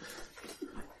now.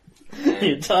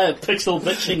 The entire pixel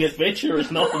bitching adventure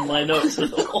is not in my notes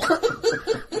at all.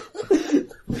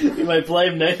 You may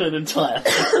blame Nathan entirely.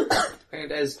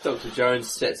 And as Dr. Jones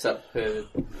sets up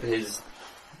his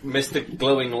mystic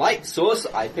glowing light source,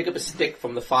 I pick up a stick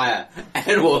from the fire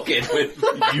and walk in with...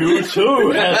 You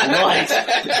too have light.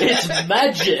 It's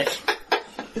magic.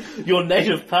 Your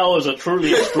native powers are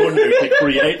truly extraordinary to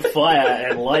create fire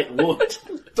and light wood.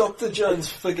 Dr. Jones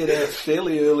figured out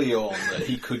fairly early on that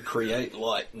he could create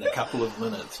light in a couple of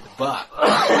minutes, but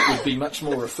it would be much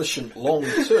more efficient long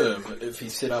term if he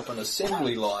set up an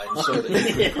assembly line so that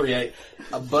he could create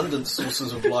abundant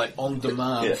sources of light on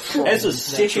demand. Yeah. From As a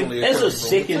naturally occurring raw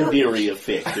secondary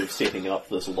effect of setting up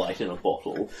this light in a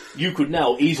bottle, you could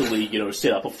now easily,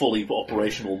 set up a fully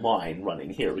operational mine running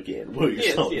here again, were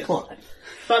you so Yes. inclined.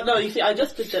 But no, you see, I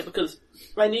just did that because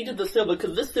I needed the silver,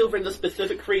 because this silver in the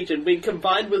specific region, when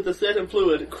combined with a certain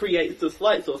fluid, creates this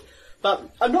light source. But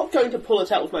I'm not going to pull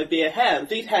it out with my bare hands.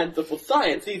 These hands are for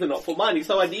science, these are not for mining.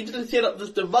 So I needed to set up this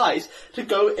device to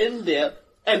go in there,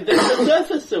 and the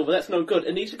surface silver, that's no good.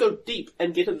 I need to go deep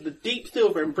and get into the deep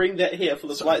silver and bring that here for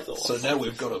this light source. So now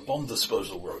we've got a bomb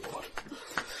disposal robot.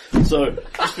 So,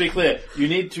 just to be clear, you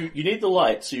need the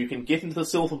light so you can get into the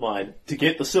silver mine to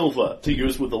get the silver to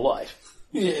use with the light.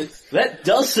 Yes. That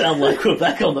does sound like we're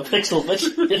back on the pixel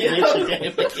adventure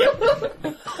game.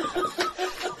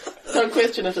 No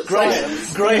question if it's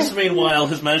science. Grace, meanwhile,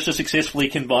 has managed to successfully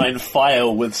combine fire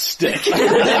with stick.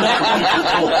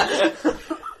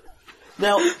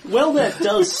 Now, while that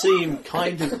does seem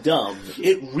kind of dumb,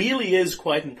 it really is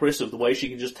quite impressive the way she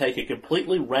can just take a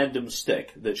completely random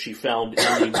stick that she found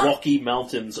in the Rocky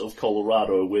Mountains of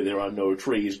Colorado where there are no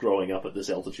trees growing up at this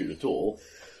altitude at all.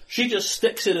 She just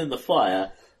sticks it in the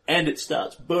fire and it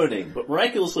starts burning, but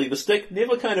miraculously the stick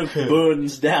never kind of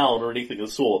burns down or anything of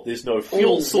the sort. There's no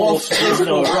fuel source,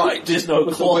 there's no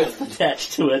cloth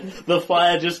attached to it. The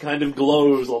fire just kind of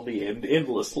glows on the end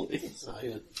endlessly.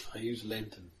 I use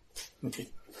lantern.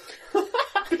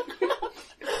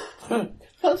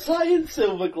 That science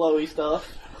silver glowy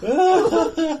stuff.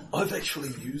 I've actually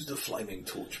used a flaming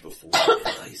torch before.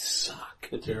 They suck.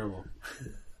 They're terrible.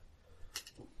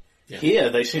 Here,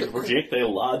 they seem to project a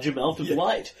large amount of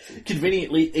light.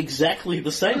 Conveniently, exactly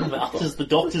the same amount as the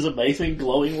Doctor's amazing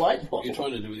glowing light What bottle. you're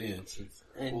trying to do here,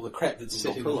 all the crap that's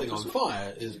setting the thing on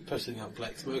fire is pushing up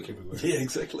black smoke everywhere. Yeah,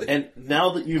 exactly. And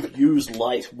now that you've used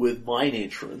light with mine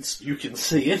entrance, you can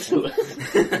see into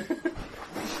it.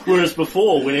 Whereas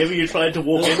before, whenever you tried to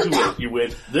walk into it, you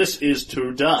went, "This is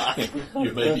too dark."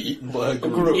 You may be eaten by a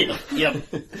guru. Yep.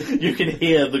 You can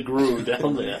hear the grue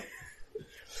down there.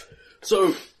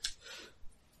 So,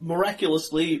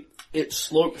 miraculously, it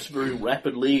slopes very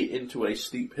rapidly into a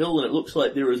steep hill, and it looks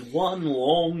like there is one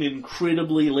long,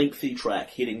 incredibly lengthy track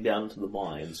heading down to the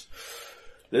mines.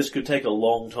 This could take a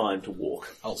long time to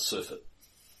walk. I'll surf it.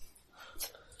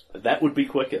 That would be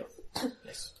quicker.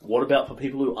 What about for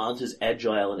people who aren't as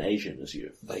agile and Asian as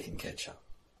you? They can catch up.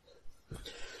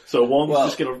 So Wong's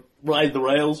just going to ride the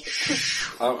rails.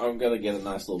 I'm going to get a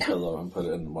nice little pillow and put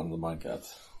it in one of the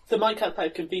minecarts. The minecart I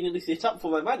conveniently set up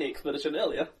for my mining expedition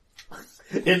earlier.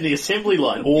 In the assembly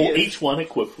line, all Yes. each one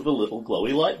equipped with a little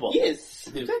glowy light bulb. Yes,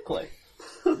 exactly.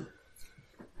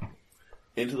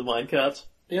 Into the minecarts.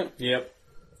 Yep.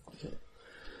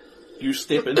 You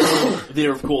step into them.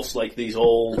 They're, of course, like these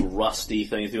old rusty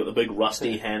things. They've got the big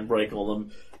rusty handbrake on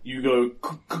them. You go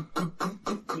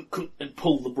and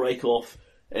pull the brake off,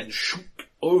 and shook,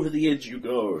 over the edge you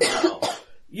go. Now,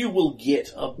 you will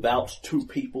get about 2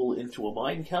 people into a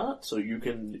minecart, so you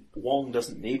can... Wong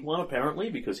doesn't need one, apparently,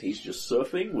 because he's just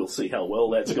surfing. We'll see how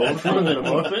well that's gone for him in a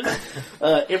moment.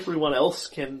 Everyone else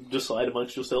can decide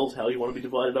amongst yourselves how you want to be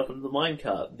divided up into the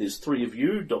minecart. There's 3 of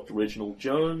you, Dr. Reginald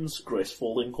Jones, Grace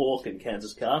Fallinghawk, and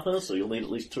Kansas Carter, so you'll need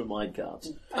at least 2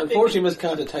 minecarts. Unfortunately, Miss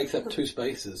Carter takes up 2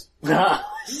 spaces. Ah,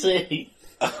 I see.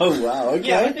 Oh, wow, okay.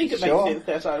 Yeah, I think it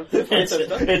makes sense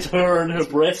that It's her and her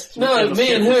breasts. No,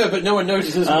 me and her, but no one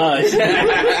notices me. Ah, I see.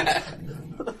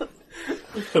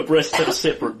 Her breasts have a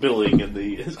separate billing in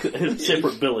the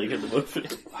movie.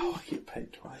 Oh, I get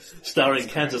paid twice. Starring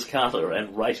Kansas Carter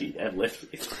and righty and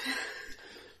lefty.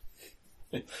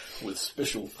 With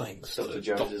special thanks Dr. to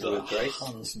Jones is Dr. with Grace.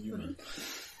 Hans Newman.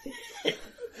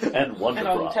 And Wonder And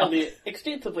I'll Bra. tell you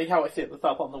extensively how I set this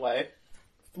up on the way.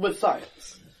 With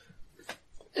science.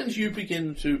 And you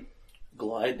begin to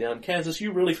glide down. Kansas,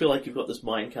 you really feel like you've got this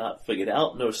minecart figured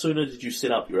out. No sooner did you set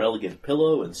up your elegant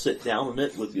pillow and sit down on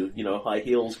it with your, high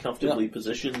heels comfortably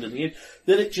positioned in the end,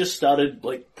 then it just started,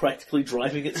 practically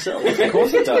driving itself. Of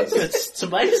course it does. It's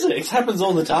amazing. This happens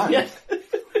all the time. Yeah.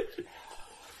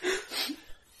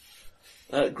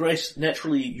 Grace,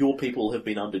 naturally, your people have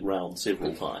been underground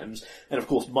several times, and of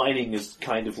course, mining is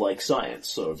kind of like science,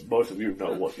 so both of you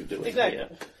know what you're doing Exactly. here.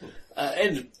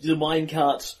 And the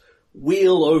minecarts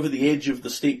wheel over the edge of the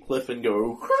steep cliff and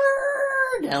go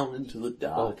down into the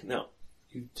dark. Now,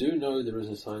 You do know there is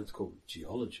a science called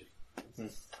geology.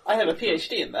 I have a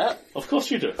PhD in that. of course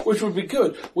you do. Which would be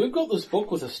good. We've got this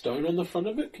book with a stone on the front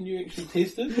of it. Can you actually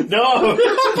test it? No!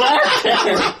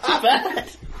 Bad!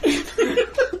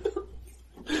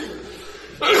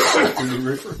 Any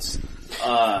reference?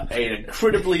 An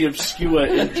incredibly obscure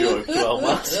in-joke to our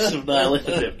Masters of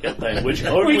Nihilism campaign, which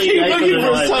only We keep Nathan looking and for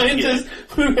a I would get. scientist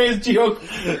who has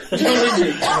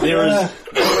geology. There is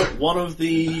one of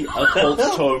the occult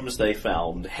tomes they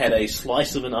found had a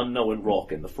slice of an unknown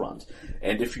rock in the front,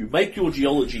 and if you make your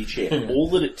geology check, all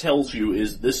that it tells you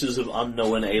is this is of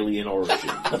unknown alien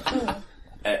origin.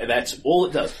 That's all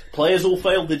it does. Players all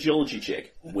failed their geology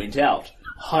check, went out,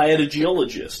 hired a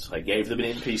geologist. I gave them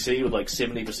an NPC with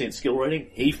 70% skill rating.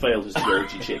 He failed his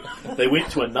geology check. They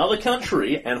went to another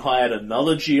country and hired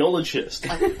another geologist.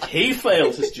 He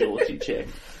failed his geology check.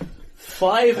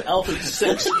 5 out of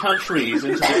 6 countries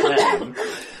into the plan.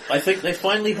 I think they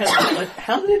finally had...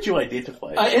 How did you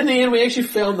identify it? In the end, we actually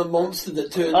found the monster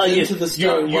that turned into the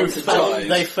stone once it died.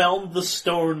 They found the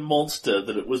stone monster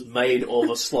that it was made of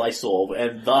a slice of,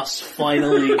 and thus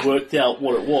finally worked out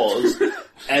what it was,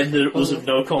 and that it was of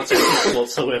no consequence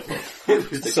whatsoever.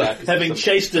 Having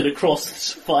chased it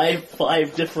across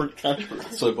five different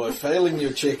countries. So by failing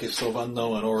your check, it's of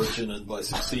unknown origin, and by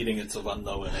succeeding, it's of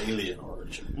unknown alien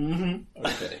origin. Mm-hmm.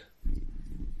 Okay.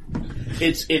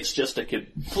 It's just a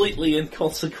completely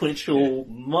inconsequential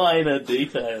minor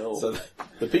detail. So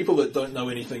the people that don't know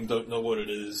anything don't know what it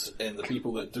is, and the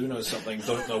people that do know something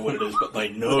don't know what it is, but they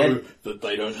know that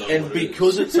they don't know And what it is.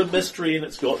 because it's a mystery and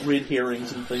it's got red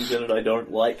herrings and things in it, I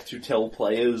don't like to tell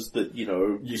players that, You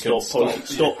can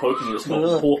stop poking. It's not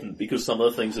important because some of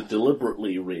the things are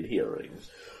deliberately red herrings.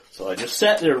 So I just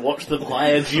sat there and watched them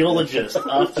hire geologists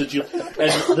after and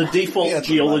the default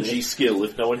geology skill,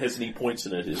 if no one has any points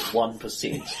in it, is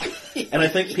 1%. And I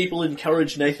think people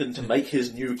encourage Nathan to make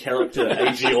his new character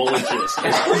a geologist.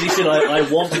 Because he said, I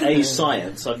want a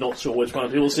science. I'm not sure which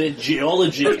one. People said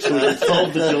geology, so he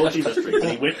solved the geology mystery, but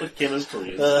he went with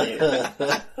chemistry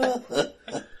instead.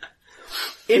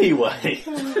 Anyway,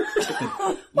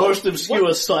 most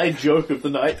obscure side joke of the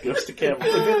night goes to Cameron.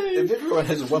 If everyone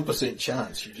has a 1%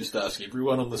 chance, you just ask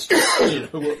everyone on the street, you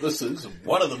know what this is, and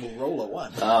one of them will roll a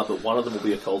 1. But one of them will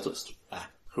be a cultist.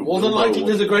 More than likely,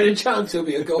 there's a greater chance he'll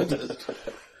be a cultist.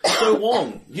 So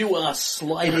Wong, you are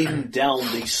sliding down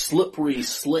the slippery,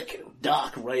 slick,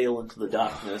 dark rail into the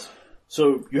darkness.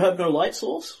 So you have no light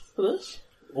source for this?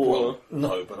 Or Well,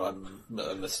 no, but I'm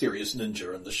a mysterious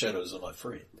ninja and the shadows are my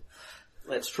friend.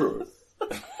 That's true.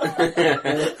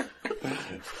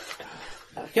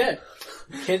 Okay.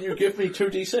 Can you give me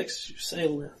 2d6? You say,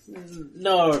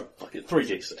 no, fuck it,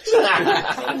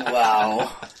 3d6.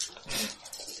 Wow.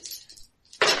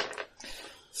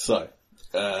 So,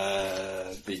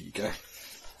 there you go.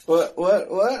 What?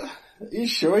 Are you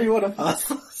sure you want to pass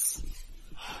this?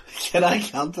 Can I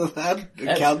counter that?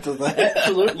 Counter that?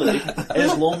 Absolutely.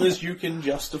 As long as you can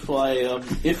justify,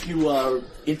 if you are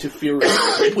interfering,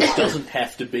 which doesn't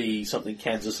have to be something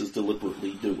Kansas is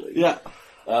deliberately doing. Yeah.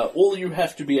 All you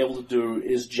have to be able to do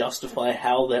is justify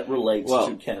how that relates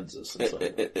to Kansas. And so.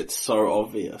 It's so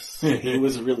obvious. He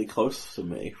was really close to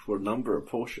me for a number of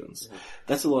portions.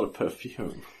 That's a lot of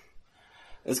perfume.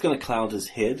 It's going to cloud his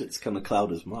head. It's going to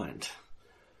cloud his mind.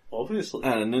 Obviously.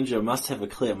 And a ninja must have a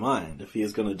clear mind if he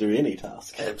is going to do any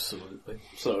task. Absolutely.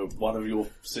 So one of your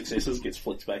successes gets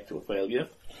flicked back to a failure?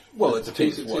 Well, it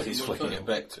depends what he's flicking it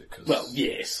back to, because Well,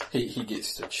 yes. he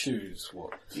gets to choose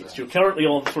what... Yes, you're currently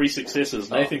on 3 successes.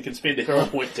 Nathan can spend a hero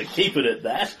point to keep it at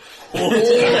that.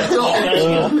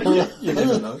 You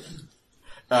never know.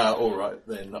 Alright,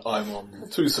 then I'm on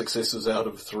 2 successes out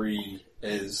of 3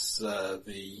 as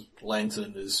the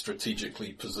lantern is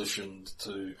strategically positioned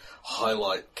to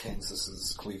highlight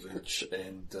Kansas's cleavage,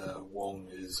 and Wong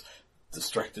is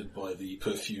distracted by the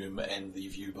perfume and the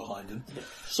view behind him.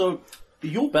 So,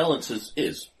 your balance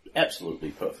is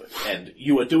absolutely perfect. And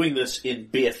you are doing this in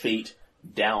bare feet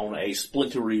down a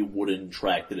splintery wooden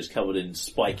track that is covered in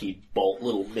spiky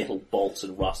little metal bolts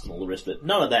and rust and all the rest of it.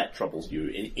 None of that troubles you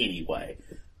in any way.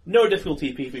 No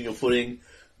difficulty keeping your footing,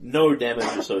 no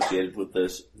damage associated with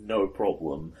this, no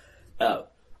problem.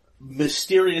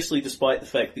 Mysteriously, despite the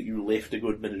fact that you left a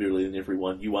good minute earlier than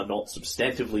everyone, you are not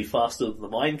substantively faster than the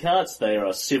minecarts. They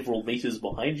are several meters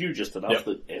behind you, just enough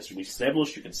that, as we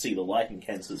established, you can see the light in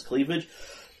Kansas's cleavage.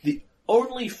 The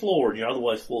only flaw in your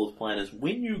otherwise flawless plan is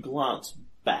when you glance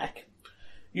back,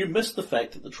 you miss the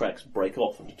fact that the tracks break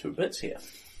off into 2 bits here.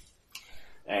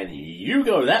 And you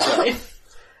go that way,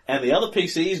 and the other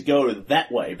PCs go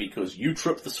that way because you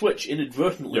trip the switch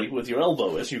inadvertently with your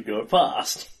elbow as you go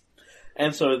past.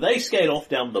 And so they skate off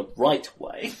down the right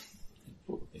way.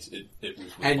 It was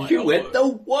with And my you elbow. went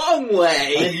the wrong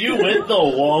way. And you went the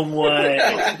wrong way.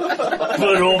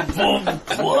 Ba-dum-bum,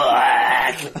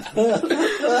 quack.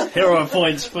 Hero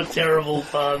points for terrible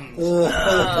puns.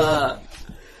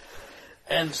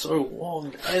 And so,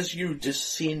 Wong, as you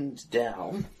descend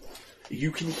down,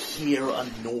 you can hear a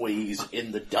noise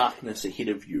in the darkness ahead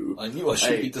of you. I knew I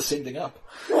should be descending up.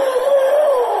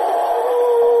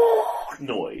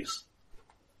 Noise.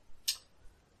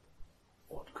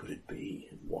 What could it be,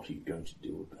 and what are you going to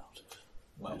do about it?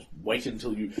 Well, Just wait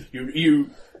until you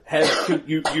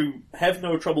have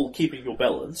no trouble keeping your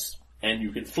balance, and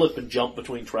you can flip and jump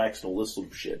between tracks and all this sort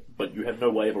of shit, but you have no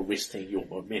way of arresting your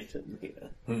momentum here.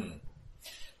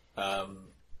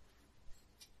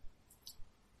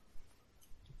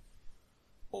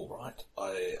 Alright,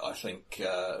 I think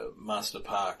Master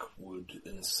Park would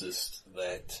insist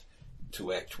that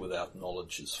to act without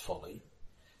knowledge is folly,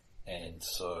 and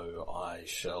so I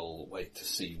shall wait to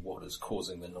see what is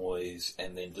causing the noise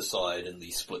and then decide in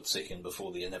the split second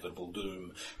before the inevitable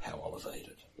doom how I'll evade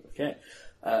it. Okay.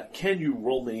 Can you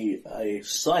roll me a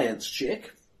science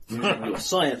check? Using your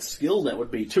science skill, that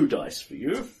would be 2 dice for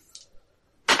you.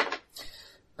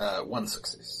 1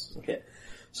 success. Okay.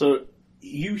 So,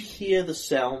 you hear the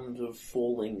sound of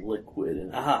falling liquid,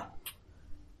 and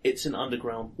it's an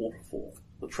underground waterfall.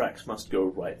 The tracks must go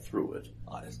right through it.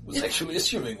 I was actually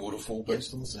assuming waterfall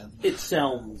based on the sound. It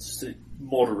sounds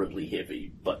moderately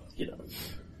heavy, but, yeah.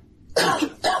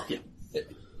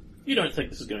 You don't think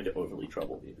this is going to overly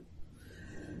trouble you.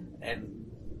 And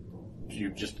you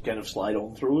just kind of slide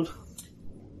on through it?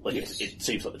 Like, Yes. it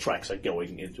seems like the tracks are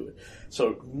going into it.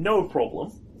 So, no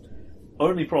problem.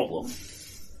 Only problem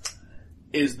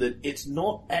is that it's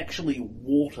not actually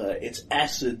water, it's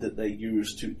acid that they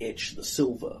used to etch the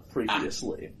silver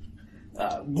previously.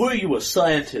 Were you a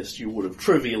scientist, you would have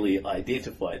trivially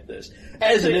identified this.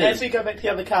 As it As is, we go back to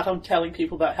the other cart, I'm telling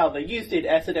people about how they used dead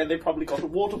acid and they probably got a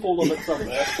waterfall of it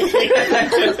somewhere.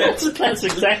 that's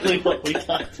exactly what we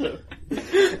got to.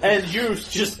 And you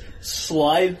just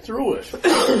slide through it,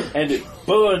 and it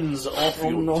burns off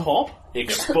your top,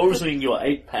 exposing your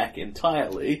 8-pack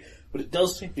entirely, but it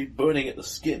does seem to be burning at the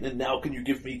skin, and now can you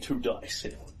give me 2 dice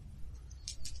here?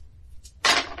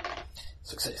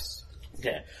 Success.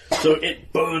 Yeah. So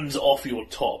it burns off your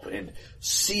top and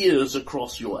sears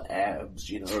across your abs,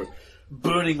 you know,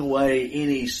 burning away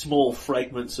any small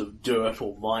fragments of dirt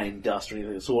or mine dust or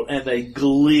anything of the sort, and they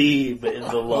gleam in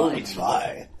the light.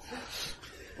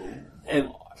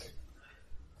 And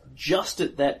just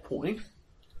at that point,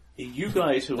 you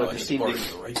guys who are descending,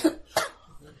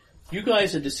 you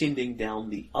guys are descending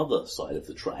down the other side of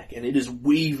the track, and it is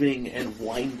weaving and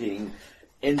winding.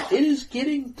 And it is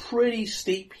getting pretty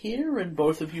steep here, and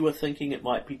both of you are thinking it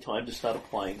might be time to start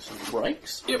applying some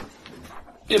brakes. Yep.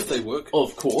 If they work.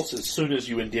 Of course, as soon as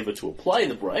you endeavour to apply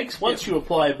the brakes, once you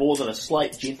apply more than a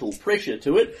slight gentle pressure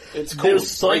to it, It's called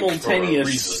there's brake for a simultaneous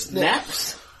reason.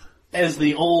 snaps as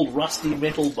the old rusty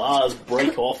metal bars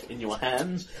break off in your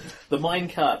hands. The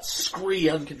minecarts scree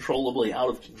uncontrollably out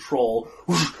of control,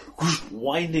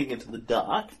 winding into the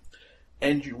dark.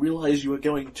 And you realise you are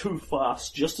going too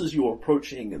fast just as you're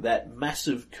approaching that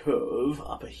massive curve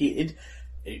up ahead,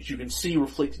 which you can see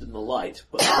reflected in the light,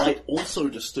 but the light also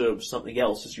disturbs something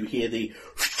else as you hear the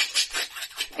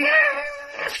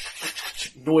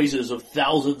noises of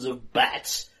thousands of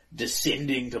bats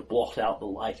descending to blot out the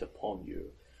light upon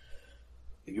you.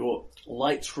 Your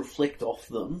lights reflect off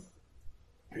them.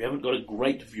 You haven't got a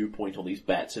great viewpoint on these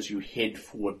bats as you head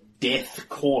for Death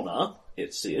Corner,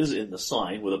 it says in the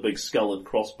sign, with a big skull and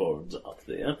crossbones up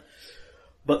there.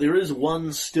 But there is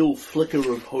one still flicker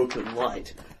of hope and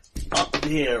light. Up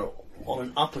there, on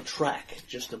an upper track,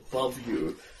 just above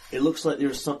you, it looks like there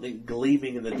is something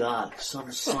gleaming in the dark,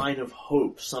 some sign of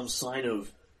hope, some sign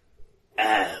of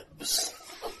abs.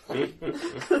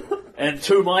 And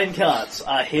 2 minecarts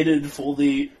are headed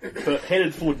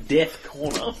for Death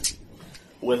Corner,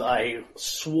 with a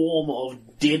swarm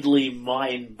of deadly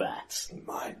mine bats.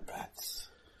 Mine bats.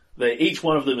 Each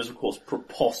one of them is, of course,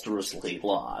 preposterously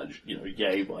large, you know,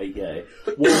 yay by yay.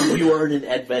 Well, you are in an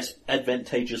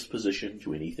advantageous position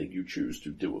to anything you choose to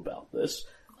do about this.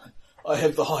 I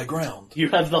have the high ground. You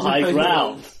have the high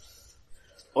ground.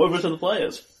 Over to the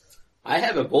players. I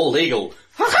have a bald eagle.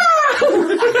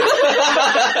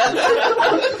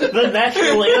 The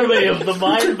natural enemy of the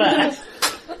mine bat.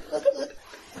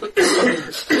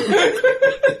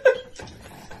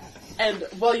 And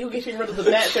while you're getting rid of the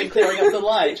bats and clearing up the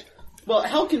light, well,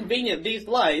 how convenient these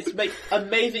lights make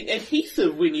amazing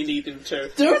adhesive when you need them to.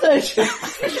 Do they?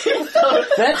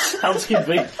 That sounds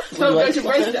convenient. So I'm going to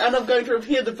raise it and I'm going to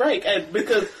repair the brake, and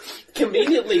because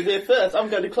conveniently we're first, I'm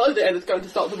going to close it and it's going to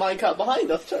stop the minecart behind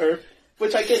us too,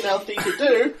 which I can now see to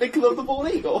do because of the bald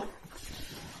eagle.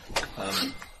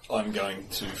 I'm going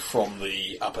to, from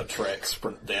the upper track,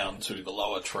 sprint down to the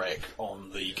lower track on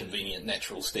the convenient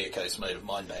natural staircase made of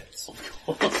mine bats.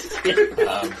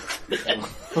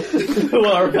 Who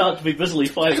are about to be busily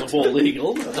fighting a bald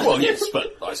eagle. Well, yes,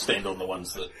 but I stand on the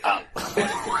ones that aren't.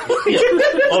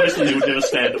 Yeah. Obviously you would never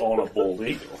stand on a bald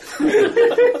eagle.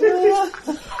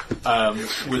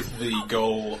 With the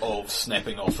goal of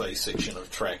snapping off a section of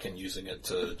track and using it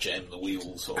to jam the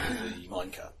wheels of the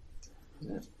minecart.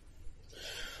 Yeah.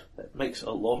 That makes a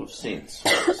lot of sense.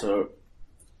 So,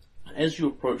 as you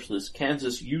approach this,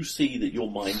 Kansas, you see that your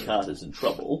minecart is in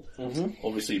trouble. Mm-hmm.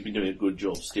 Obviously, you've been doing a good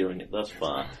job steering it thus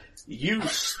far. You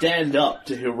stand up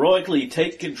to heroically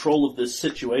take control of this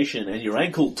situation, and your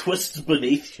ankle twists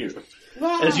beneath you.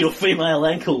 Wow. As your female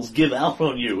ankles give out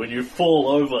on you, and you fall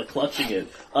over clutching it,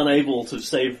 unable to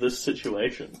save this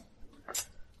situation.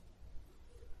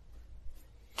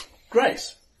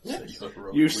 Grace. Yeah.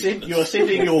 You are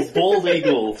sending your bald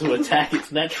eagle to attack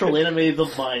its natural enemy, the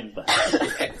mine bat.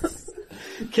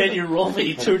 Can you roll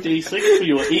me 2d6 for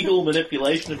your eagle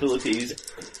manipulation abilities?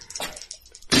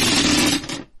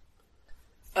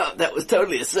 That was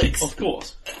totally a 6. Of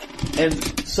course. And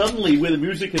suddenly, where the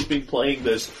music has been playing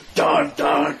this dun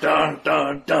dun dun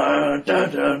dun dun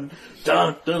dun dun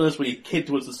dun dun as we head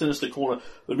towards the sinister corner,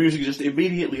 the music is just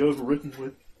immediately overwritten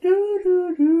with do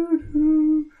do do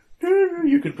do.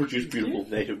 You can produce beautiful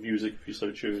native music if you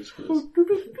so choose.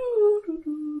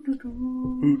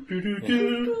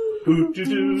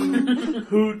 Hoo-doo-doo,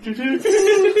 hoo-doo-doo.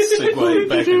 Segue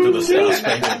back into the Star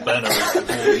Spangled Banner.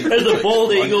 As the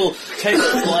bald eagle takes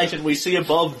flight and we see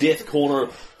above Death Corner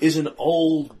is an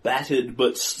old, battered,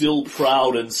 but still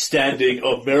proud and standing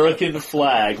American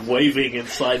flag waving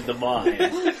inside the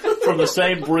mine from the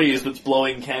same breeze that's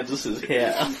blowing Kansas's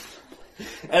hair.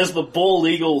 As the bald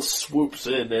eagle swoops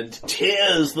in and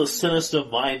tears the sinister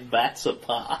mine bats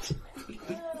apart.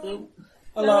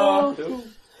 Hello.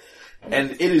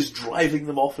 And it is driving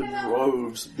them off in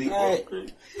droves.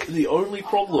 The only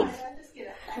problem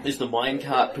is the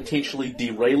minecart potentially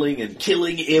derailing and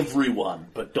killing everyone,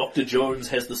 but Dr. Jones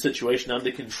has the situation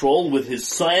under control with his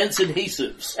science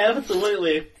adhesives.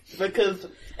 Absolutely, because,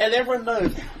 and everyone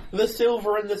knows, the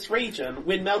silver in this region,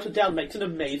 when melted down, makes an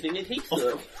amazing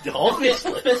adhesive.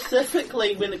 Obviously.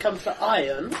 Specifically when it comes to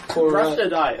iron,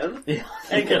 rusted iron,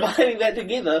 and combining that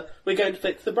together, we're going to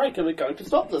fix the break and we're going to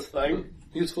stop this thing.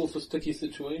 Useful for sticky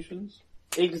situations.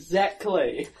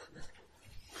 Exactly.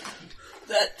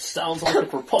 That sounds like a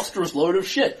preposterous load of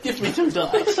shit. Give me 2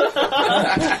 dice.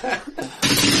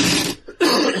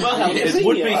 Well, It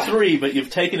would be 3, but you've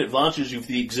taken advantage of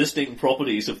the existing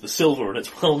properties of the silver and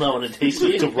its well-known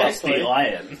adhesive to rusty Exactly.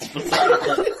 iron.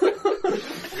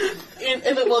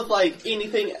 If it was like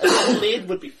anything, lead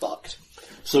would be fucked.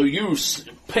 So you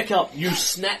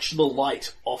snatch the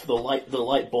light off the light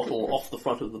bottle off the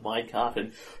front of the minecart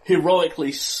and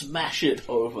heroically smash it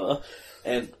over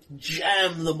and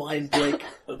jam the mine brake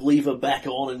lever back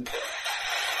on and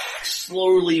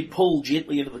slowly pull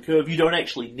gently into the curve. You don't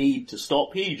actually need to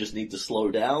stop here, you just need to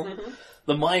slow down. Mm-hmm.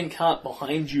 The minecart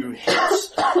behind you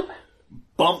hits,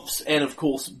 bumps, and of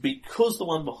course, because the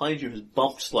one behind you has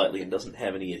bumped slightly and doesn't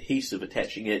have any adhesive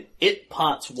attaching it, it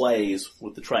parts ways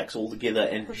with the tracks altogether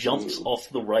and jumps off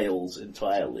the rails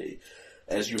entirely,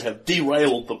 as you have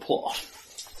derailed the plot.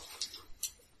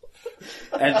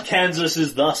 And Kansas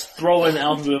is thus thrown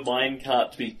out of a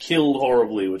minecart to be killed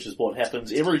horribly, which is what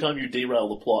happens every time you derail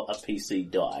the plot, a PC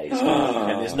dies.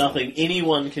 And there's nothing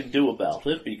anyone can do about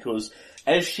it, because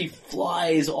as she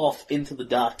flies off into the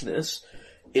darkness,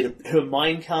 her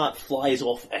minecart flies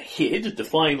off ahead,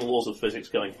 defying the laws of physics,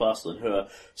 going faster than her,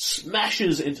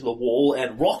 smashes into the wall,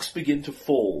 and rocks begin to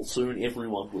fall. Soon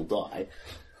everyone will die.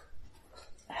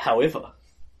 However,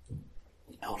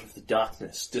 out of the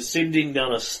darkness, descending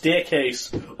down a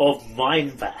staircase of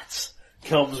mine bats,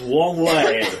 comes Wong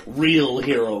Wei, real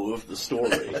hero of the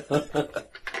story.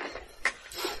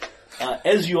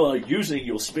 As you are using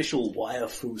your special wire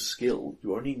fu skill,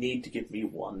 you only need to give me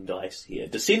 1 dice here.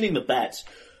 Descending the bats,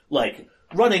 like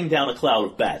running down a cloud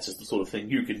of bats, is the sort of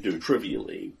thing you can do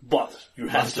trivially, but you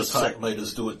have Master Park made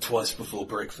us do it twice before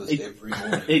breakfast every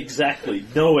morning. Exactly,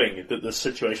 knowing that this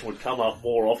situation would come up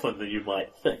more often than you might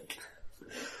think.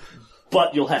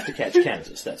 But you'll have to catch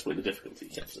Kansas, that's where the difficulty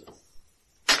comes in.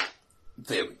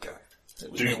 There we go.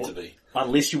 It was Do you meant to want- be.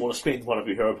 Unless you want to spend one of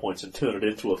your hero points and turn it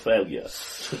into a failure.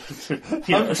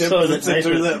 I'm tempted to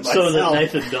do that myself.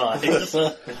 Nathan dies.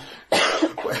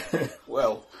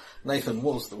 Well, Nathan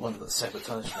was the one that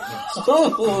sabotaged me.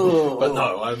 But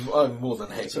no, I'm more than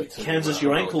happy to... Kansas,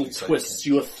 your ankle heroically save twists,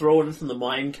 you are thrown from the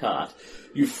minecart.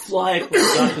 You fly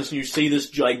across the darkness and you see this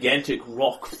gigantic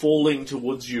rock falling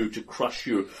towards you to crush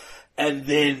you. And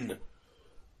then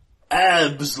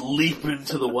abs leap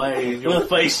into the way and your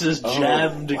face is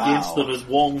jammed against them as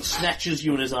Wong snatches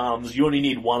you in his arms. You only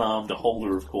need 1 arm to hold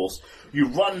her, of course. You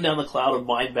run down the cloud of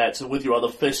mine bats and with your other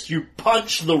fist you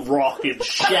punch the rock and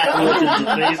shatter it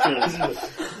into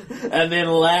pieces. And then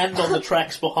land on the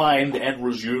tracks behind and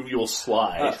resume your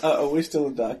slide. Are we still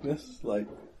in darkness? Like,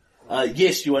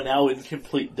 Yes, you are now in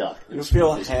complete darkness. you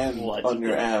feel a There's hand lights on of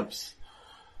your day. abs.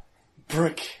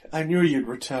 Brick, I knew you'd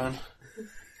return.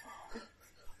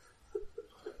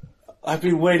 I've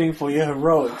been waiting for your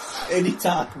heroics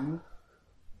anytime.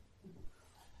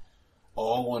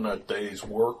 All in a day's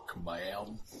work,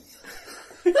 ma'am.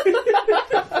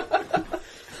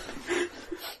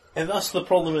 And thus the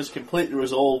problem is completely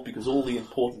resolved because all the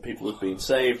important people have been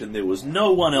saved and there was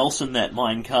no one else in that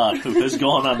minecart who has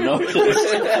gone unnoticed, who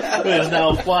is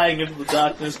now flying into the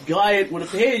darkness. Guy, it would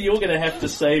appear you're going to have to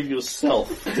save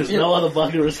yourself because no other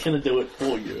bugger is going to do it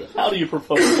for you. How do you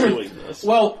propose doing this?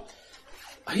 Well,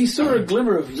 he saw a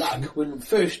glimmer of luck when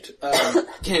first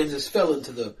Kansas fell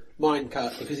into the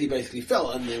minecart because he basically fell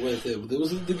under where there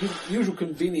was the usual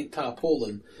convenient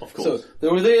tarpaulin. Of course. So they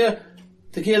were there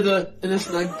together in a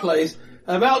snug place,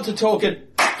 about to talk, and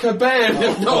kabam!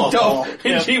 It knocked off,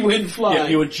 and she went flying. Yeah,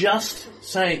 you were just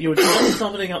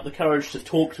summoning up the courage to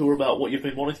talk to her about what you've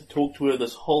been wanting to talk to her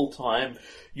this whole time.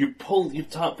 You pull your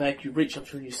tarp back, you reach up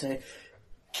to her and you say,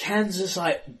 Kansas,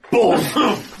 boom!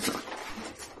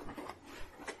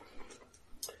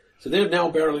 So they're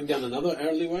now barreling down another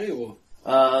alleyway, or?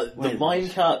 The Wait.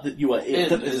 minecart that you are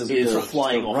in is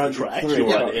flying off the track. Three You're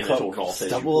o'clock in it or not, as you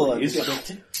double please.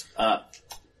 and-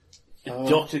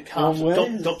 Dr. Carter,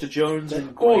 where? Dr. Jones and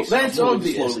Oh, Grace that's are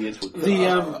moving obvious. slowly into a car. The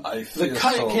feel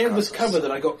so canvas uncomfortable. cover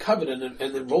that I got covered in and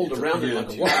then rolled around it like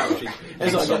a Yeah. wild machine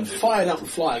as I got fired up and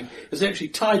flying is actually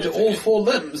tied to all four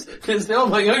limbs. It's now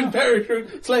my own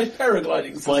parachute /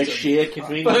 paragliding system. By sheer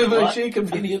convenience. By luck. sheer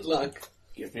convenient luck.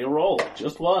 Give me a roll,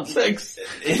 just one. Thanks.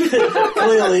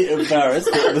 Clearly embarrassed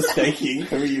at mistaking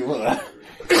who you were.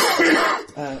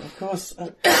 Of course,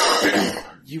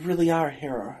 you really are a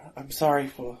hero. I'm sorry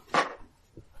for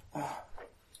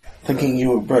thinking you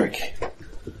were broke.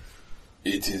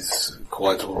 It is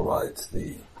quite alright.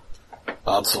 The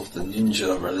arts of the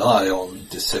ninja rely on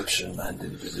deception and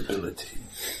invisibility.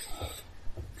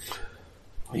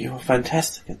 You were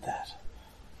fantastic at that.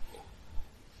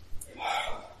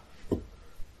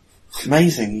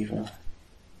 Amazing, even.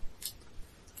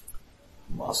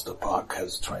 Master Park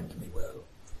has trained me well.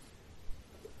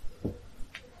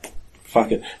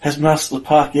 Fuck it. Has Master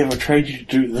Park ever trained you to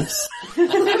do this?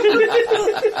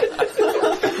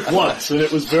 Once, and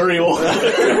it was very awkward.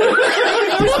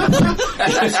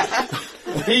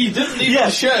 He didn't need to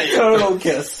shave. Total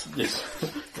kiss. Yes,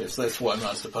 that's why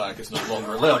Master Park is no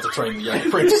longer allowed to train the young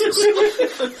apprentices.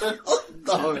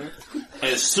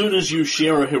 As soon as you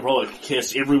share a heroic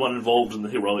kiss, everyone involved in the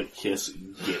heroic kiss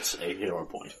gets a hero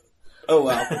point. Oh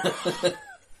wow.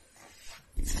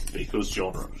 Because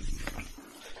genre.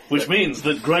 Which means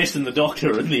that Grace and the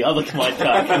Doctor and the other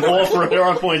minecart can war for a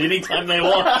hero point anytime they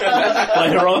want by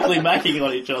heroically macking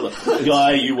on each other.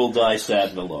 Guy, you will die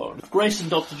sad and alone. Grace and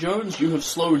Dr. Jones, you have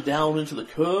slowed down into the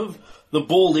curve. The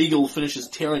bald eagle finishes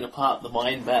tearing apart the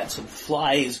mine bats and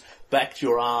flies back to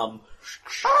your arm,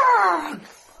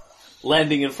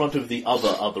 landing in front of the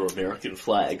other American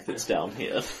flag that's down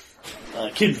here.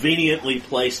 Conveniently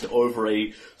placed over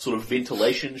a sort of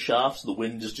ventilation shaft, so the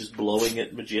wind is just blowing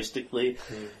it majestically.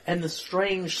 And the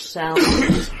strange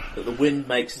sounds that the wind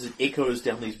makes as it echoes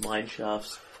down these mine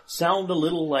shafts sound a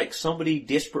little like somebody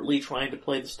desperately trying to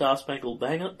play the Star-Spangled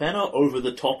Banner over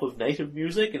the top of native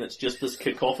music, and it's just this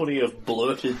cacophony of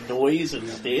blurted noise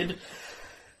instead.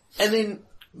 And then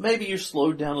maybe you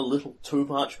slowed down a little too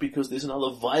much because there's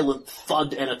another violent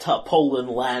thud and a tarpaulin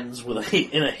lands with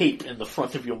in a heap in the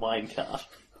front of your minecart.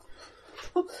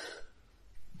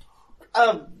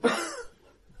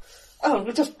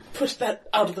 We'll just push that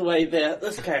out of the way there.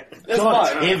 That's okay. That's God, it's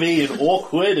fine. heavy and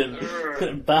awkward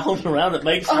and bound around. It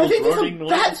makes I those think there's groaning some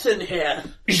noises. bats in here.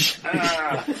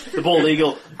 The bald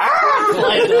eagle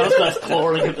flies down, starts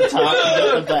clawing at the tarp to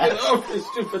get the bat. Oh, this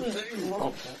stupid thing.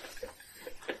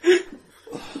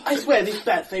 I swear these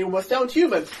bats, they almost sound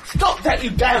human. Stop that,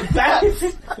 you damn bats!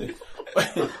 Wait,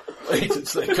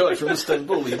 it's that guy from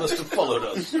Istanbul. He must have followed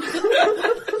us.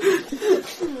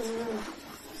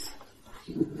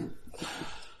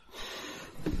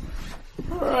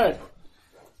 Alright.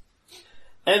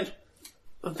 And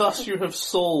thus you have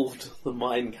solved the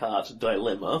minecart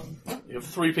dilemma. You have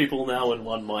 3 people now in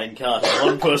one minecart, and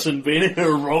one person being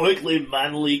heroically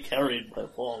manly carried by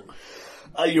Wong.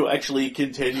 Are you actually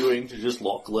continuing to just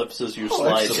lock lips as you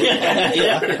slide? absolutely.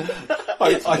 Yeah.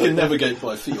 I can navigate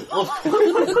by feel.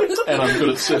 And I'm good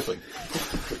at surfing.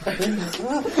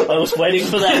 I was waiting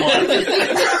for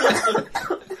that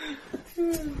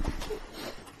one.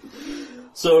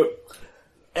 So,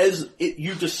 as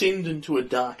you descend into a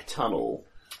dark tunnel,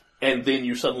 and then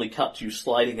you suddenly cut to you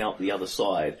sliding out the other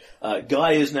side,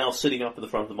 Guy is now sitting up at the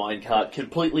front of the minecart,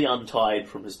 completely untied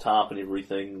from his tarp and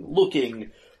everything,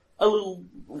 looking a little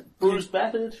bruised,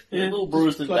 battered? Yeah, a little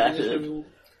bruised and battered.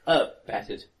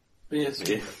 Battered. Yes.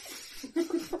 Yeah.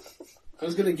 I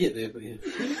was going to get there, but yeah.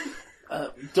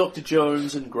 Dr.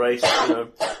 Jones and Grace,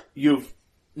 you've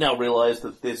now realised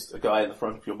that there's a guy in the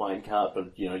front of your minecart,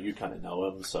 but, you kind of know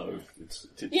him, so it's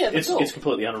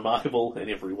completely unremarkable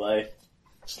in every way.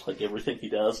 It's like everything he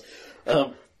does.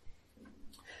 And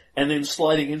then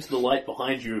sliding into the light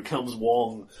behind you comes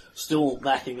Wong, still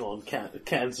macking on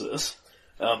Kansas.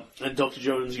 And Dr.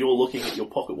 Jones, you're looking at your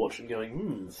pocket watch and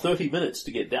going, 30 minutes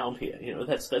to get down here.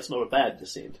 That's not a bad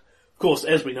descent. Of course,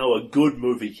 as we know, a good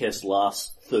movie kiss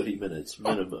lasts 30 minutes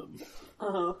minimum.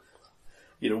 Uh-huh.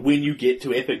 When you get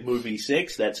to epic movie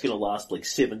sex, that's gonna last like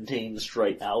 17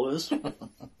 straight hours.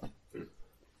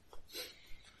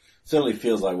 Certainly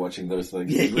feels like watching those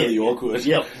things. It's really awkward.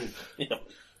 Yep.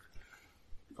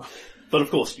 But of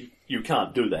course, you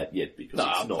can't do that yet because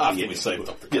it's not after the we end saved of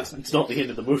the Dr. movie. Yes, it's not the end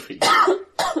of the movie.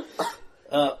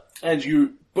 And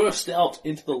you burst out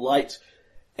into the light,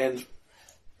 and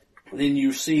then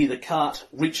you see the cart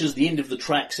reaches the end of the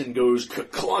tracks and goes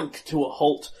clunk to a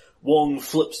halt Wong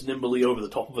flips nimbly over the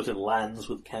top of it and lands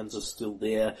with Kansas still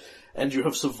there, and you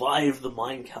have survived the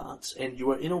minecarts, and you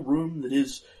are in a room that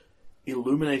is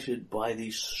illuminated by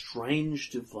these strange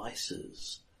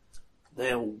devices.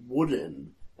 They are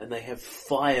wooden, and they have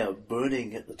fire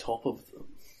burning at the top of them.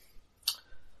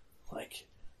 Like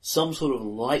some sort of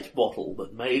light bottle,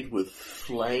 but made with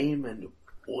flame and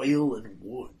oil and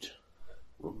wood.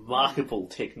 Remarkable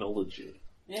technology.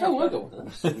 Yeah, I got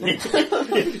one.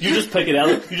 You just pick it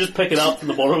out. You just pick it up from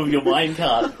the bottom of your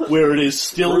minecart, where it is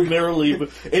still merrily.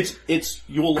 It's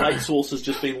your light source has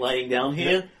just been laying down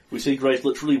here. We see Grace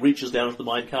literally reaches down into the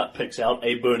minecart, picks out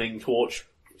a burning torch.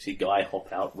 We see Guy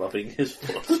hop out, rubbing his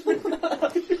foot.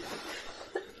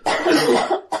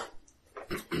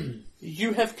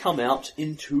 You have come out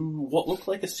into what look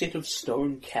like a set of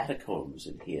stone catacombs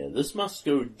in here. This must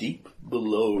go deep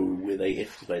below where they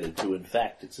excavated to. In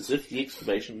fact, it's as if the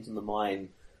excavations in the mine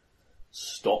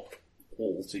stopped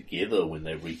altogether when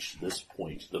they reached this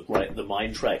point. The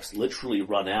mine tracks literally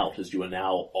run out as you are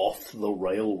now off the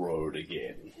railroad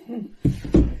again.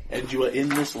 And you are in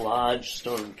this large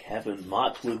stone cavern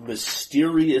marked with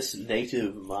mysterious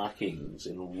native markings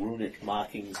and runic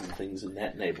markings and things in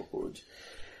that neighborhood.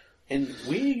 And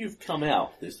where you've come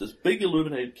out, there's this big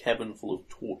illuminated cabin full of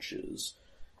torches.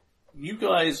 You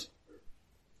guys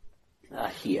are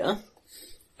here,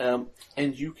 and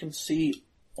you can see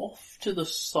off to the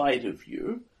side of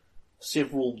you,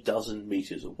 several dozen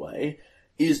meters away,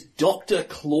 is Dr.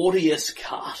 Claudius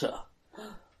Carter.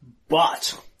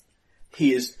 But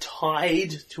he is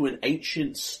tied to an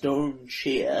ancient stone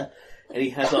chair, and he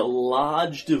has a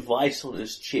large device on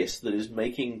his chest that is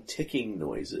making ticking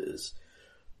noises.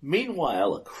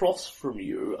 Meanwhile, across from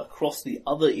you, across the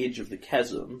other edge of the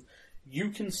chasm,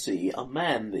 you can see a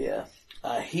man there.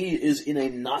 He is in a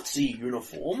Nazi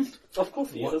uniform. Of course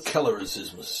he What is. colour is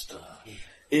his moustache?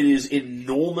 It is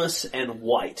enormous and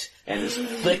white, and as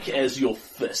thick as your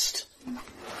fist.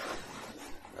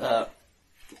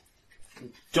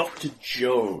 Dr.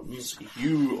 Jones,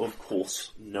 you of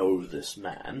course know this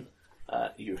man.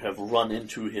 You have run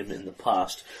into him in the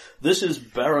past. This is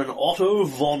Baron Otto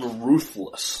von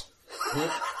Ruthless.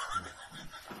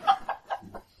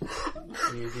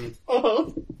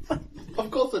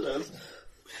 Of course it is.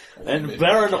 And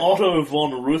Baron Otto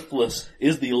von Ruthless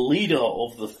is the leader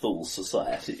of the Thule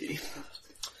Society.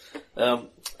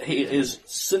 He is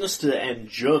sinister and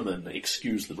German,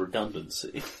 excuse the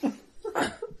redundancy.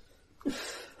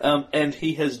 And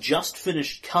he has just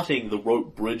finished cutting the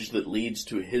rope bridge that leads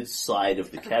to his side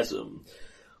of the chasm,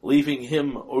 leaving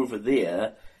him over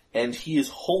there, and he is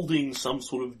holding some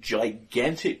sort of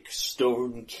gigantic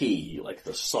stone key, like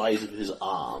the size of his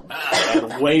arm,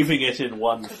 and waving it in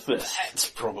one fist. That's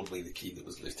probably the key that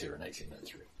was left here in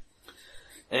 1893.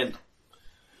 And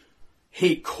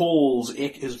he calls,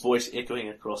 his voice echoing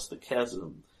across the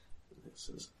chasm. It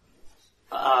says,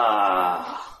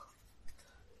 "Ah,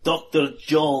 Dr.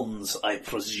 Jones, I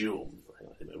presume."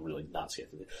 I'm really Nazi.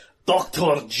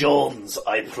 Dr. Jones,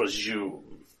 I presume.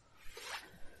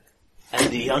 And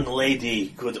the young lady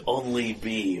could only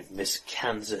be Miss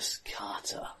Kansas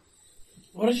Carter.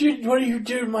 What did you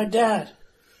do to my dad?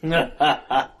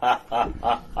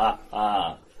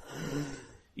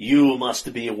 You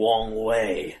must be Wong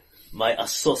Wei. My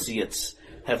associates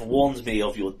have warned me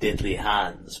of your deadly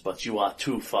hands, but you are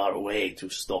too far away to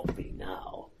stop me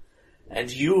now. And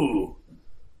you,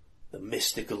 the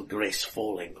mystical Grace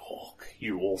Falling Hawk,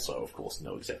 you also, of course,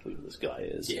 know exactly who this guy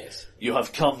is. Yes. You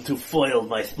have come to foil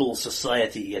my Thule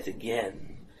Society yet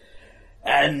again.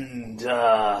 And,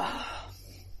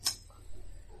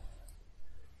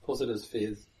 Pulls at his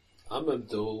fez. I'm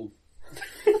Abdul.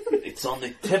 it's on the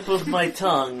tip of my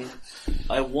tongue.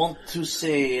 I want to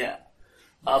say,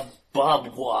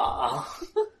 Babwa.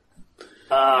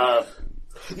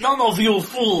 None of you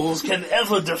fools can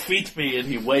ever defeat me, and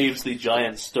he waves the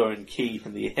giant stone key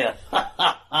in the air.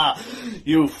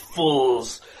 You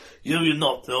fools, you do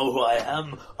not know who I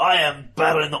am. I am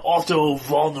Baron Otto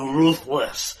von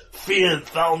Ruthless, feared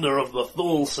founder of the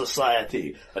Thule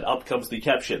Society. And up comes the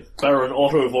caption, Baron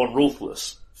Otto von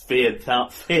Ruthless, feared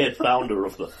founder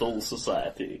of the Thule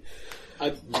Society.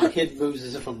 My head moves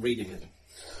as if I'm reading it.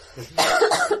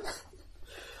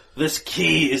 This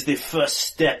key is the first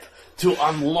step to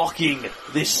unlocking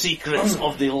the secrets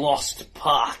of the Lost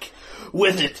Park.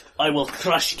 With it, I will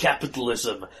crush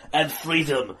capitalism and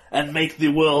freedom and make the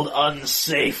world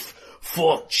unsafe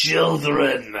for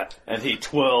children. And he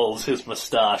twirls his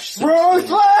moustache.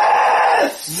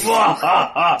 Ruthless!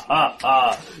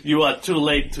 You are too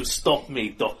late to stop me,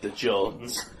 Dr.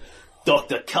 Jones.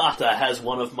 Dr. Carter has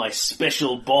one of my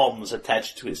special bombs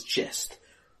attached to his chest.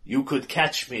 You could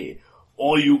catch me,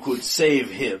 or you could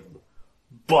save him,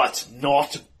 but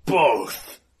not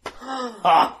both. Ha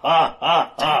ha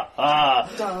ha ha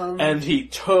ha. And he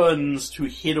turns to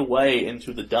head away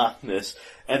into the darkness,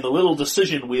 and the little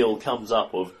decision wheel comes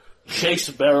up of chase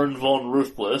Baron von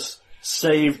Ruthless,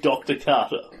 save Dr.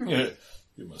 Carter.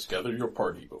 You must gather your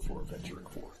party before venturing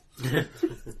forth.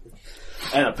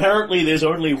 And apparently there's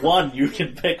only one you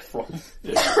can pick from.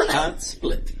 Can't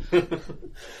split.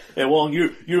 And Wong,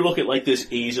 you look at like this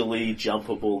easily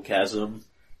jumpable chasm.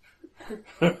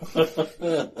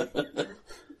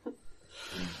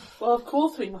 Well, of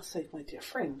course we must save my dear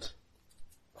friend.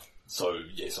 So,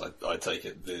 yes, I take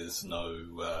it there's no,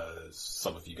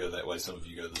 some of you go that way, some of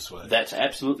you go this way. That's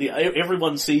absolutely...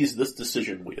 Everyone sees this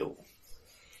decision wheel.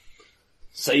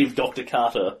 Save Dr.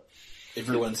 Carter.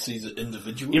 Everyone sees it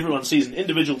individually? Everyone sees an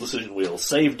individual decision wheel.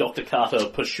 Save Dr. Carter,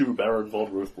 pursue Baron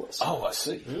von Ruthless. Oh, I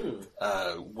see.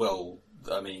 Well,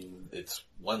 I mean, it's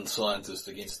one scientist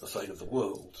against the fate of the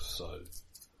world, so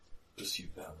pursue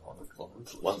Baron von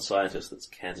Ruthless. One scientist that's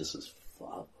Kansas's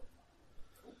father.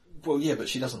 Well, yeah, but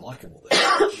she doesn't like him all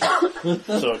that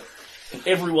much. So,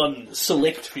 everyone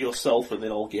select for yourself and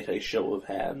then I'll get a show of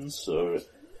hands, so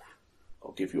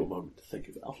I'll give you a moment to think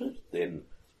about it. Then,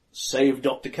 save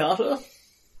Dr. Carter.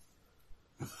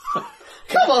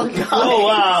 Come on, guys! Oh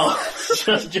wow!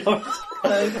 Just jokes.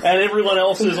 And everyone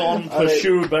else is on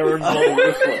pursue Baron von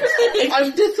Ruthless.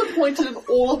 I'm disappointed in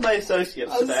all of my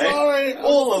associates today. sorry.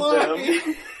 All of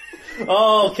them.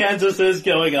 Oh, Kansas is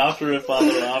going after her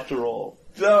father after all.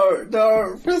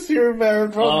 No, pursue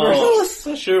Baron von Ruthless.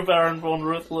 Pursue Baron von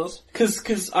Ruthless.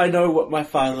 Because I know what my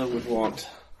father would want.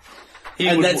 He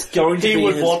And would, that's going to he be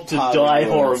would his want to parting die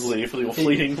words. horribly for your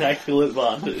fleeting tactical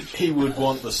advantage. He would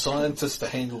want the scientists to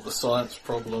handle the science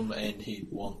problem, and he'd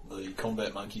want the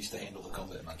combat monkeys to handle the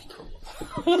combat monkey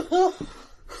problem.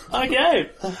 Okay.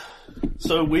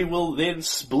 So we will then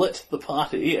split the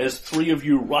party as three of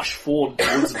you rush forward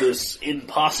towards this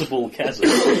impassable chasm.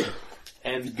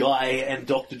 And Guy and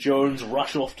Dr. Jones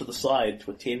rush off to the side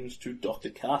to attend to Dr.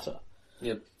 Carter.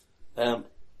 Yep.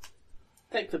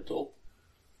 Thanks, Abdul.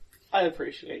 I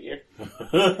appreciate you.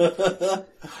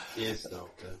 Yes,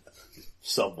 Doctor.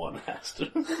 Someone has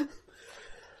to.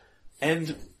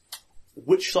 And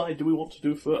which side do we want to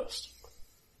do first?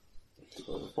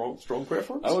 Strong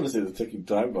preference? I want to see the ticking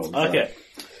time bomb. Okay.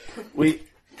 We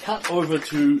cut over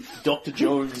to Dr.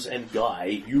 Jones and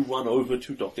Guy. You run over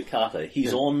to Dr. Carter.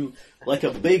 He's on like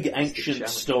a big ancient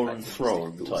stone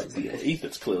throne type deity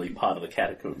that's clearly part of the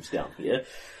catacombs down here.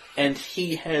 And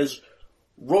he has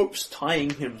ropes tying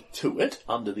him to it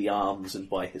under the arms and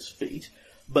by his feet.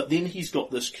 But then he's got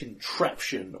this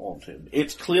contraption on him.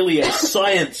 It's clearly a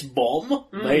science bomb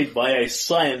made by a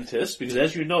scientist, because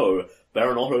as you know,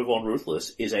 Baron Otto von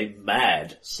Ruthless is a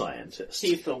mad scientist.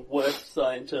 He's the worst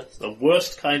scientist. The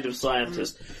worst kind of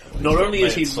scientist. Not only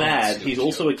is he Mad mad, science he's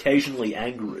skills, also occasionally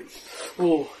angry.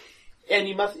 Ooh. And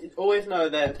you must always know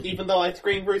that, even though I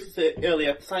screamed Bruce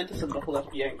earlier, scientists are not allowed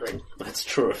to be angry. That's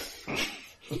true.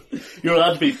 You're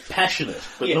allowed to be passionate,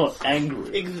 but Yes. not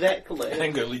angry. Exactly.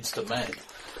 Anger leads to mad.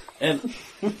 And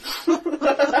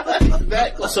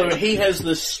Exactly. so he has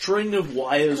this string of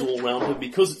wires all around him.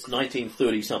 Because it's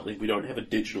 1930-something, we don't have a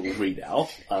digital readout,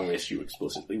 unless you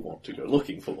explicitly want to go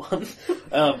looking for one.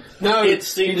 No, It he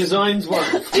seems- designs one.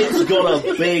 It's got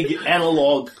a big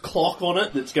analog clock on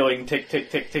it that's going tick,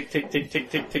 tick, tick, tick, tick, tick, tick,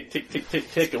 tick, tick, tick, tick,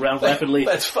 tick, tick around rapidly.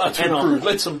 That's far too And crude.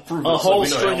 Let's improve A it so whole we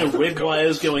know string how of long red it goes.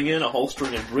 wires going in, a whole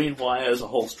string of green wires, a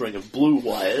whole string of blue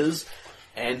wires,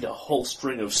 and a whole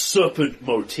string of serpent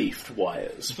motifed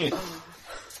wires.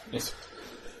 Yes.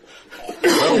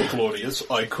 Well, Claudius,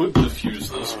 I could diffuse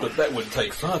this, but that would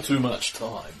take far too much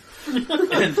time.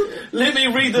 And let me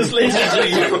read this letter to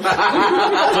you.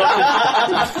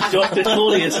 Dr.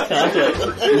 Claudius Carter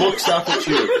looks up at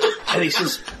you and he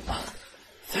says,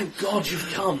 "Thank God you've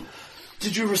come.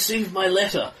 Did you receive my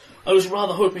letter? I was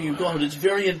rather hoping you got it. It's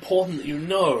very important that you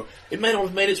know. It may not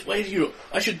have made its way to you.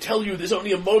 I should tell you there's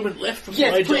only a moment left before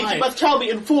I Yes, please, die. you must tell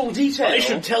me in full detail. I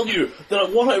should tell you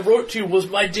that what I wrote to you was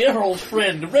my dear old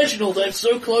friend, Reginald. I'm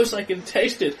so close I can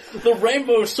taste it. The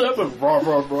rainbow serpent. Rah,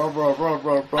 rah, rah, rah, rah,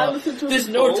 rah, I rah. listened to There's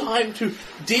it no all. time to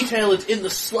detail it in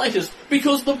the slightest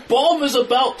because the bomb is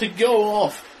about to go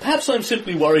off. Perhaps I'm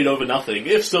simply worried over nothing.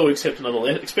 If so, expect another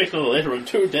letter in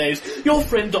 2 days. Your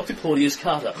friend, Dr. Claudius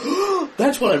Carter.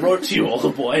 That's what I wrote to you,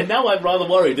 old boy. And now I'm rather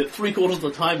worried that 3/4 of the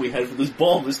time we had for this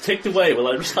bomb is ticked away while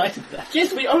I recited that.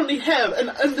 Yes, we only have an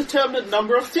indeterminate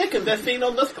number of seconds as seen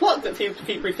on this clock that seems to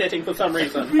keep resetting for some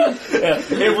reason. Yeah,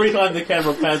 every time the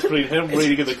camera pans between him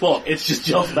reading at the clock, it's just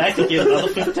jumped back again another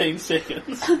 15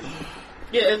 seconds.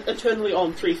 Yeah, it's eternally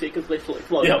on, 3 seconds left till it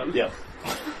explodes. Yep.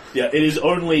 Yeah, it is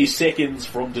only seconds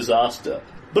from disaster.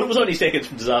 But it was only seconds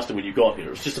from disaster when you got here.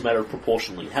 It's just a matter of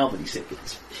proportionally how many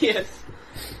seconds. Yes.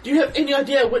 Do you have any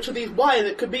idea which of these wires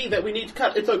it could be that we need to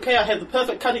cut? It's okay, I have the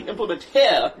perfect cutting implement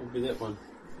here. It'll be that one.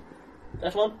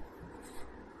 That one?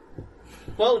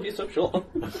 Well, if you're so sure. Okay!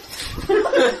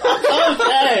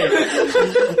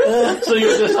 So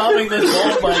you're disarming this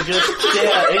bomb by just,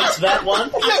 it's that one?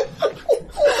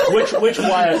 Which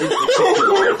wire in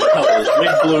particular colours?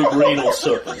 Red, blue, green, or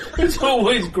serpent? It's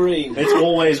always green. It's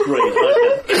always green.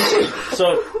 Okay.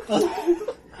 So,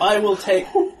 I will take,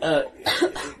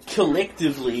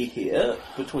 collectively here,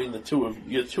 between the two of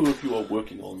you are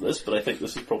working on this, but I think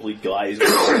this is probably Guy's...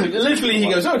 Literally, he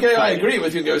goes, okay, I agree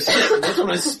with you, and goes, and that's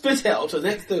when I spit out, and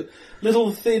that's the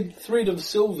little thin thread of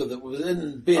silver that was in the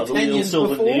little Beartanion's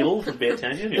silver before. needle from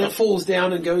Beartanion, yeah. That falls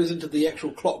down and goes into the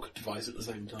actual clock device at the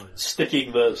same time.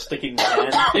 Sticking the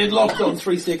hand. It locked on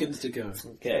 3 seconds to go.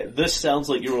 Okay, this sounds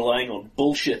like you're relying on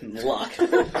bullshit and luck.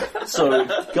 So,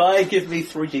 Guy, give me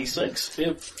 3d6.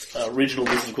 Yep. Original,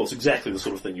 this is of course exactly the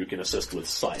sort of thing you can assist with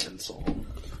science on.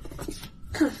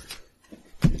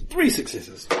 3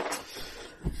 successes.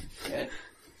 Okay.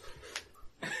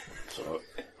 So,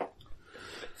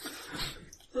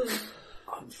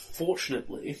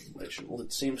 unfortunately, Reginald,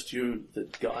 it seems to you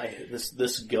that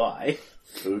this guy,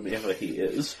 whomever he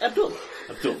is, Abdul,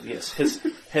 yes,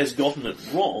 has gotten it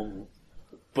wrong,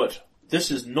 but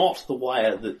this is not the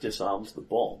wire that disarms the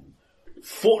bomb.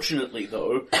 Fortunately,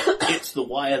 though, it's the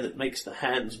wire that makes the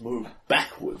hands move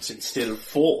backwards instead of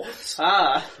forwards.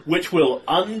 Which will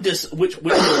which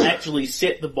will actually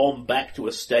set the bomb back to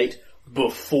a state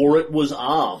before it was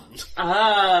armed.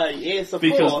 Yes, of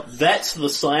Because course. that's the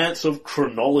science of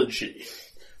chronology.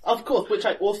 Of course, which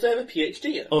I also have a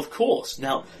PhD in. Of course.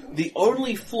 Now, the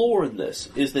only flaw in this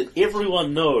is that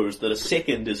everyone knows that a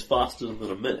second is faster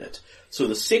than a minute. So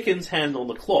the seconds hand on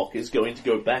the clock is going to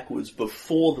go backwards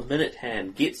before the minute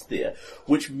hand gets there,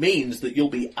 which means that you'll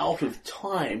be out of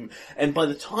time, and by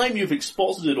the time you've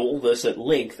exposited all this at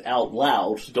length out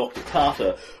loud to Dr.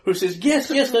 Carter, who says, yes,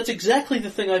 that's exactly the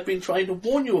thing I've been trying to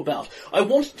warn you about. I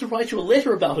wanted to write you a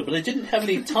letter about it, but I didn't have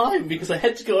any time because I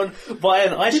had to go and buy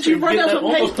an ice cream. Did you run get out that of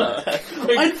off paper?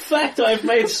 the- In fact, I've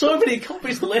made so many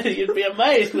copies of the letter you'd be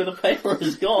amazed where the paper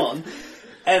is gone.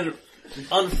 And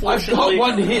unfortunately, I've got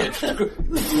one here.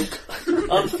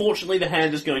 unfortunately, the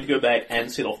hand is going to go back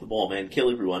and set off the bomb and kill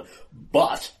everyone.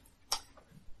 But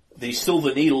the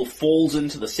silver needle falls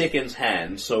into the seconds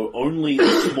hand, so only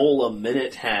the smaller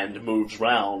minute hand moves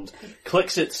round,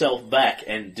 clicks itself back,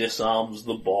 and disarms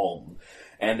the bomb.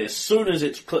 And as soon as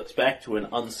it clicks back to an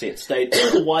unset state,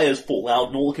 all the wires fall out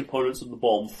and all the components of the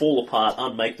bomb fall apart,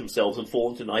 unmake themselves, and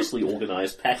fall into nicely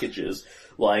organised packages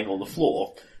lying on the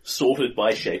floor, sorted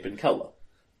by shape and colour.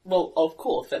 Well, of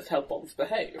course, that's how bombs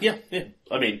behave. Yeah.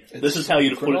 I mean, this is how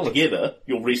you'd have put it together.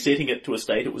 You're resetting it to a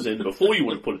state it was in before you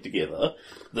would have put it together.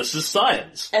 This is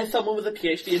science. As someone with a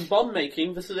PhD in bomb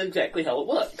making, this is exactly how it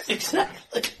works.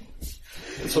 Exactly.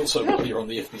 It's also while you're on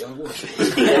the FBI watch.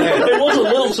 It was a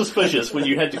little suspicious when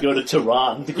you had to go to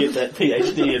Tehran to get that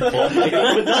PhD in bomb making,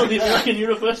 but none of the American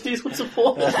universities would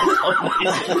support it.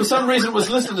 For some reason it was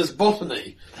listed as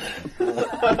botany.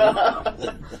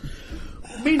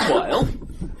 Meanwhile,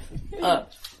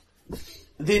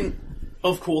 then,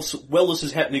 of course, while this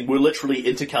is happening, we're literally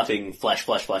intercutting flash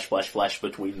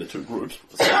between the two groups.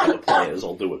 For the sake of the players,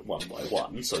 I'll do it one by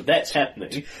one. So that's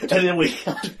happening. And then we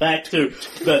cut back to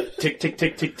the tick, tick,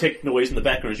 tick, tick, tick noise in the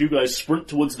background as you guys sprint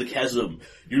towards the chasm.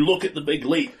 You look at the big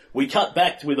leap. We cut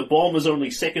back to where the bomb is only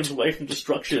seconds away from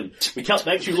destruction. We cut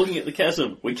back to you looking at the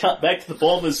chasm. We cut back to the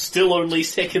bomb is still only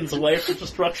seconds away from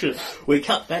destruction. We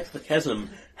cut back to the chasm.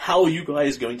 How are you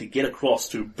guys going to get across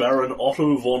to Baron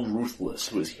Otto von Ruthless,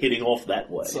 who is heading off that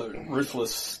way? So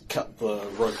Ruthless cut the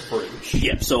rope bridge.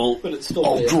 Yeah, so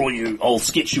I'll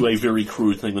sketch you a very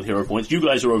crude thing with hero points. You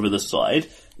guys are over this side.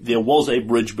 There was a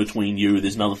bridge between you.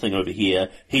 There's another thing over here.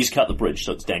 He's cut the bridge,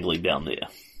 so it's dangling down there.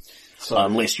 So,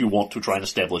 unless you want to try and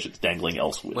establish it's dangling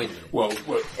elsewhere. Wait, well,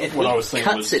 what I was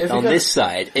thinking was... Cuts it on this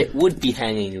side, it would be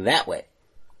hanging that way.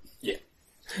 Yeah.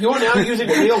 You're now using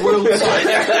real world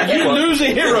science. You lose a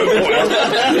hero point.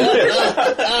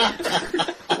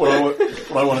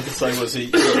 What I wanted to say was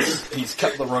he's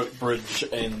cut the rope bridge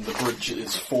and the bridge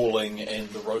is falling and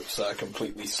the ropes are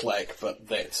completely slack, but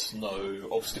that's no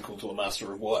obstacle to a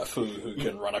master of Waifu who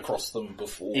can run across them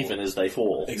before... Even as they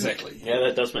fall. Exactly. Yeah,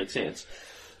 that does make sense.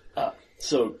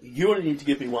 So you only need to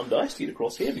give me one dice to get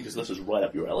across here because this is right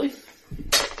up your alley.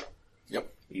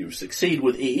 Yep. You succeed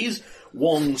with ease.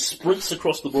 Wong sprints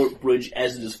across the rope bridge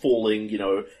as it is falling,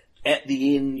 at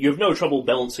the end, you have no trouble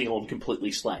balancing on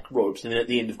completely slack ropes, and then at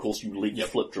the end, of course, you leap,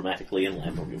 flip dramatically and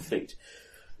land on your feet.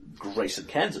 Grayson,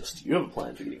 Kansas, do you have a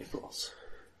plan for getting across?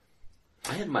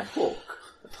 I have my hook.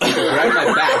 Grab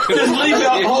my back. Just leave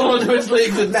it, hold on to its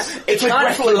legs and... It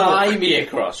can't fly me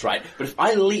across, right? But if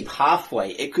I leap halfway,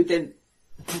 it could then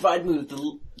provide me with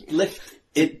the lift.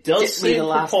 It does Get me seem the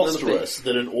last little preposterous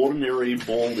that an ordinary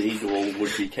bald eagle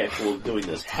would be capable of doing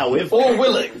this. However, Or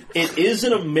willing. it is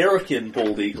an American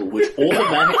bald eagle, which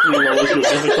automatically lowers your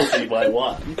difficulty by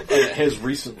 1. And it has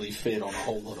recently fed on a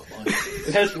whole lot of money.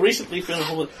 It has recently found a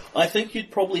whole lot. I think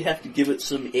you'd probably have to give it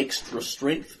some extra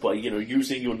strength by,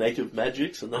 using your native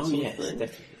magics and that sort of thing.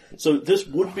 Definitely. So this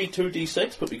would be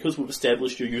 2d6, but because we've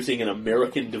established you're using an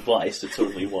American device, it's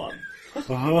only 1.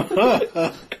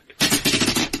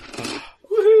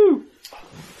 Woohoo!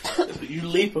 You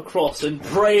leap across and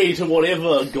pray to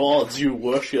whatever gods you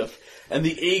worship, and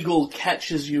the eagle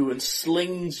catches you and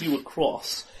slings you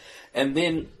across. And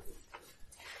then,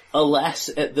 alas,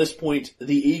 at this point,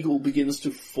 the eagle begins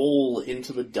to fall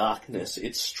into the darkness,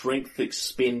 its strength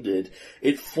expended.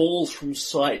 It falls from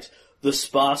sight. The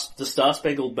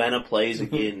Star-Spangled Banner plays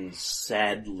again,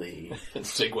 sadly. And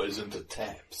segues into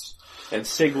taps.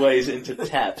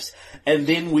 And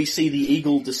then we see the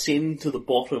eagle descend to the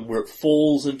bottom where it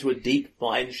falls into a deep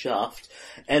mine shaft,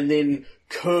 and then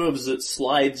curves it,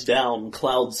 slides down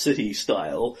Cloud City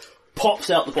style, pops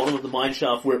out the bottom of the mine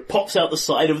shaft where it pops out the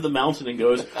side of the mountain and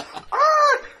goes,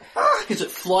 as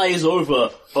it flies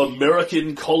over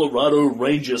American Colorado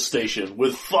Ranger Station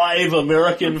with 5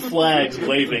 American flags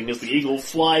waving as the eagle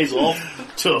flies off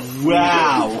to freedom.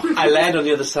 Wow! I land on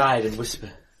the other side and whisper,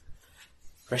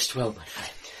 "Rest well, my friend."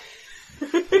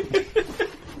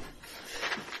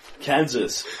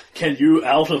 Kansas, can you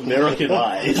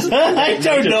out-Americanize? I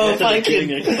don't know if I can.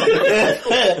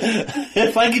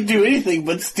 If I can do anything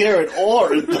but stare at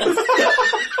ore.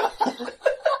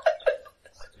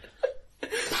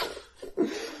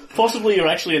 Possibly you're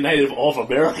actually a native of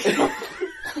America.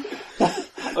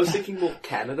 I was thinking more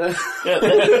Canada. Yeah,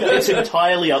 it's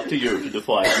entirely up to you to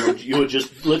define. You are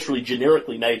just literally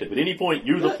generically native. At any point,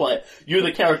 you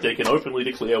the character, can openly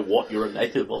declare what you're a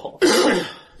native of.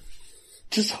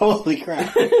 Just holy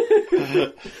crap.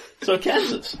 So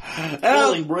Kansas,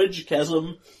 Falling Bridge,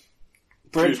 Chasm,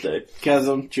 Tuesday.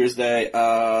 Chasm, Tuesday,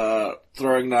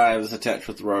 throwing knives attached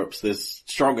with ropes. There's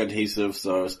strong adhesive,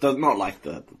 so it's not like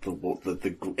the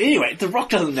anyway, the rock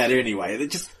doesn't matter anyway.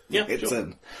 It just, it's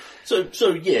in. So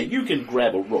yeah, you can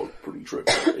grab a rope pretty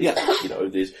trivially. Yeah.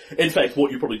 In fact,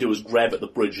 what you probably do is grab at the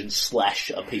bridge and slash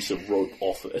a piece of rope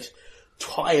off it,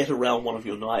 tie it around one of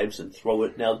your knives and throw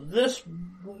it. Now this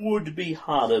would be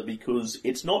harder because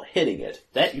it's not hitting it.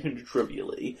 That you can do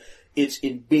trivially. It's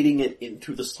embedding it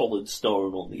into the solid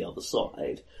stone on the other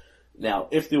side. Now,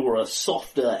 if there were a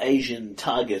softer Asian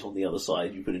target on the other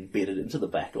side, you could embed it into the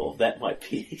back of. That might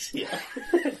be easier.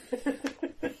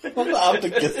 After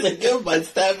kissing him, I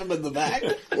stab him in the back.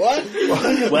 What?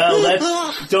 Well,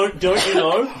 that's don't you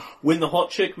know? When the hot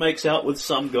chick makes out with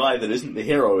some guy that isn't the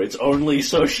hero, it's only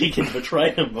so she can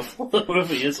betray him before the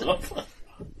movie is over.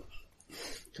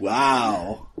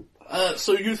 Wow.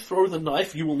 So you throw the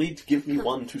knife, you will need to give me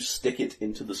one to stick it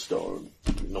into the stone.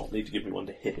 You do not need to give me one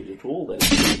to hit it at all, that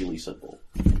is really simple.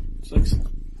 6.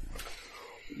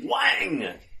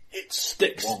 Wang! It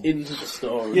sticks into the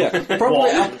stone. Yeah,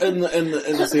 probably up in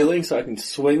the ceiling so I can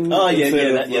swing. Oh yeah,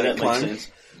 instead that of, makes climb. sense.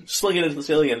 Sling it into the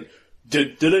ceiling and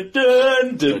dun dun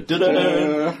dun dun dun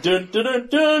dun dun dun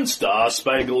dun.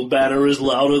 Star-Spangled Banner is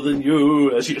louder than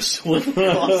you as you swing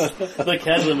across the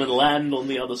chasm and land on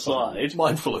the other side.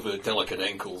 Mindful of her delicate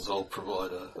ankles, I'll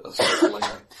provide a safe landing.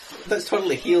 That's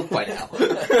totally healed by now.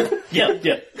 Yeah.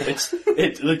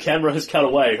 The camera has cut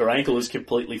away. Her ankle is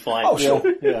completely fine. Oh, sure.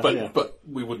 Yeah, But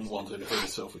we wouldn't want her to hurt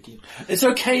herself again. It's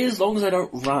okay as long as I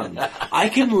don't run. I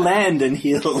can land in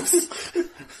heels.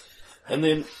 And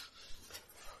then,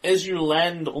 as you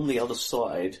land on the other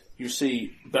side, you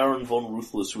see Baron von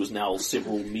Ruthless, who is now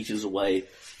several meters away,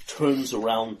 turns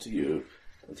around to you.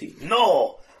 And he,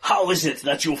 "No! How is it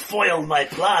that you foiled my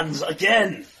plans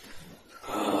again?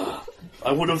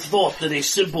 I would have thought that a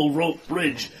simple rope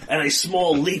bridge and a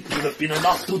small leap would have been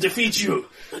enough to defeat you.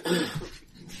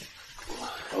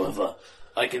 However,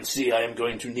 I can see I am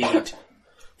going to need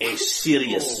a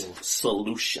serious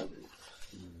solution."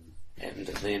 And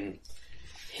then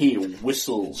he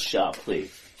whistles sharply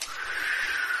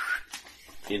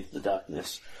into the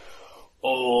darkness.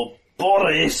 "Oh,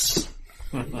 Boris!"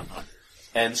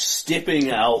 And stepping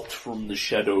out from the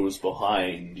shadows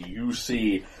behind, you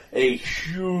see a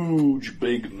huge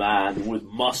big man with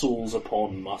muscles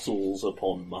upon muscles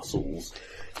upon muscles.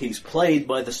 He's played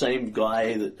by the same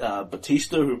guy that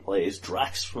Batista, who plays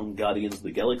Drax from Guardians of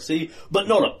the Galaxy, but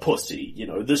not a pussy. You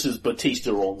know, this is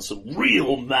Batista on some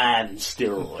real man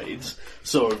steroids.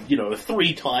 So,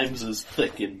 3 times as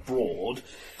thick and broad.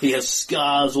 He has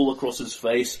scars all across his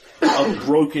face, a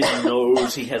broken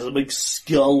nose, he has a big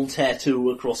skull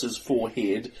tattoo across his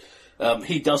forehead.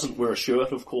 He doesn't wear a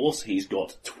shirt, of course. He's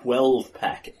got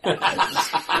 12-pack abs.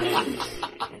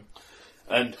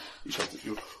 And he shouts at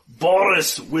you,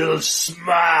 "Boris will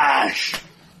smash!"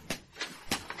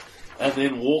 And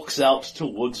then walks out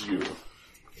towards you.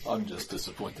 I'm just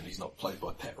disappointed he's not played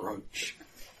by Pat Roach.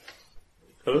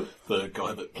 Who? The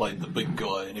guy that played the big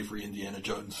guy in every Indiana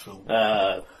Jones film.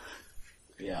 Yeah,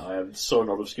 I am so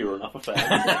not obscure enough a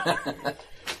fan.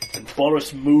 And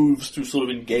Boris moves to sort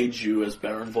of engage you as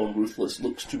Baron Von Ruthless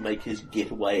looks to make his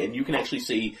getaway, and you can actually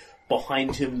see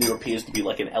behind him there appears to be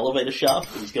like an elevator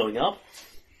shaft that he's going up.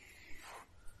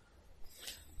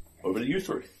 Over to you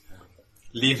 3.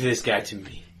 Leave this guy to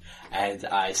me, and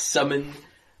I summon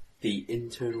the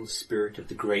internal spirit of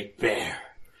the Great Bear.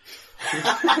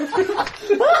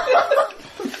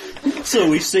 So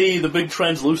we see the big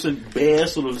translucent bear,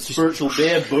 sort of spiritual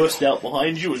bear, burst out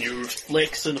behind you, and you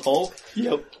flex and Hulk.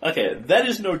 Yep. Okay, that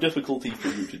is no difficulty for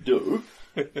you to do.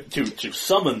 to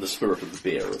summon the spirit of the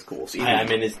bear, of course. I am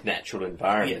in its natural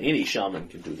environment. Yeah, any shaman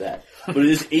can do that. But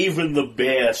is even the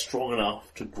bear strong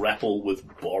enough to grapple with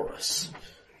Boris?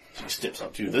 He steps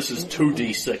up to you. This is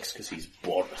 2d6 because he's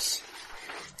Boris.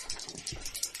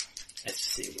 Let's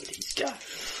see what he's got.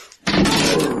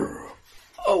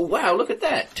 Oh wow, look at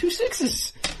that. 2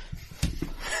 6s.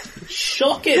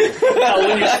 Shocking!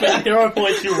 When you spend hero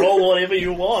points, you roll whatever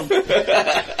you want.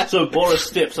 So Boris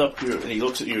steps up to you and he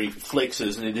looks at you, he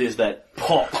flexes, and it is that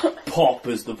pop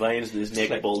as the veins in his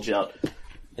neck bulge out.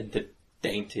 And the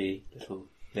dainty little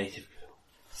native girl.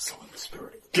 Summon the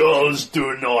spirit. Girls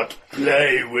do not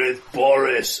play with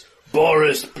Boris.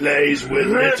 Boris plays with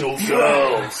little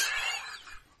girls.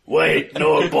 Wait,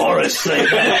 no, Boris, say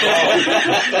that.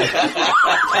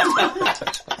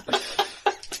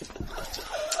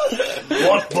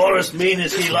 What Boris means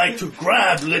is he liked to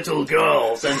grab little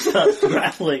girls and starts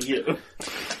grappling you.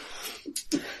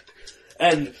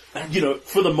 And,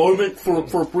 for the moment,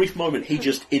 for a brief moment, he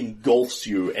just engulfs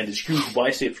you and his huge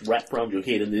biceps wrap around your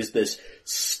head and there's this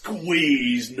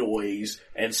squeeze noise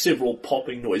and several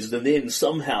popping noises and then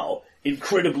somehow,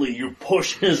 incredibly, you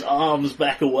push his arms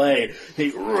back away.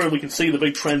 We can see the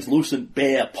big translucent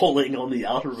bear pulling on the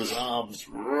outer of his arms.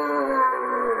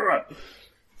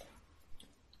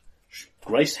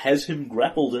 Grace has him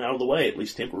grappled and out of the way, at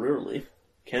least temporarily.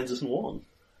 Kansas and Juan.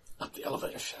 Up the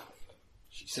elevator shaft.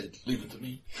 She said, leave it to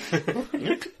me.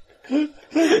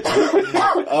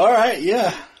 Alright,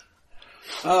 yeah.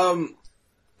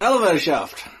 Elevator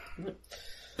shaft.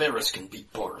 Barris can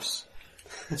beat Boris.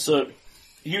 So,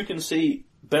 you can see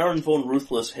Baron Von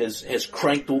Ruthless has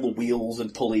cranked all the wheels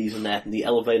and pulleys and that, and the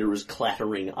elevator is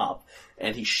clattering up.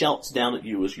 And he shouts down at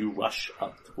you as you rush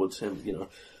up towards him,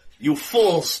 "You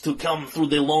fools to come through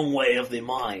the long way of the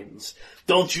mines.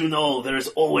 Don't you know there is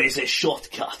always a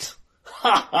shortcut?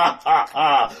 Ha ha ha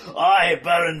ha! I,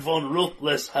 Baron Von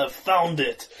Ruthless, have found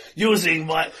it, using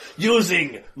my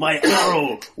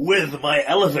arrow with my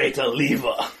elevator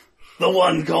lever. The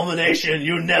one combination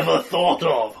you never thought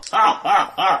of. Ha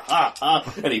ha ha ha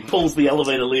ha!" And he pulls the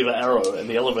elevator lever arrow, and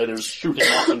the elevator is shooting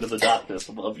off into the darkness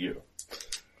above you.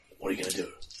 What are you going to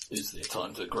do? Is there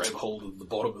time to grab hold of the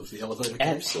bottom of the elevator cage?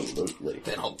 Absolutely.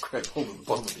 Then I'll grab hold of the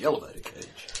bottom of the elevator cage.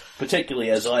 Particularly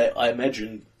as I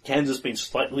imagine Kansas being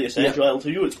slightly less agile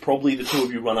to you, it's probably the two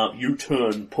of you run up, you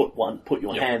turn, put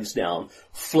your hands down,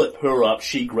 flip her up,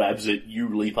 she grabs it,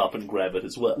 you leap up and grab it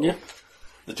as well. Yeah.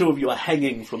 The two of you are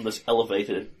hanging from this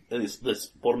elevator, this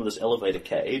bottom of this elevator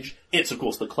cage. It's of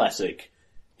course the classic,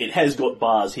 it has got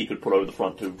bars he could put over the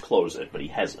front to close it, but he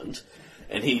hasn't.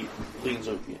 And he leans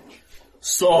over the edge.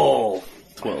 "So,"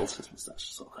 twirls his moustache.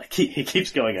 So he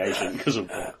keeps going Asian because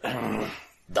of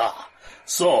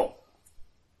So,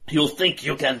 you think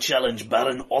you can challenge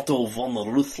Baron Otto von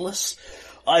Ruthless?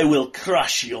 I will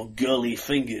crush your girly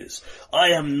fingers. I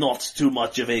am not too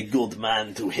much of a good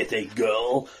man to hit a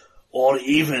girl, or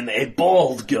even a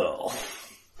bald girl.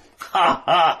 Ha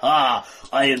ha ha!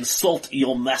 I insult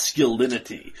your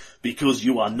masculinity, because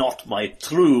you are not my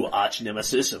true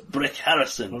arch-nemesis, Brick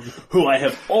Harrison, who I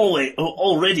have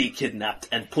already kidnapped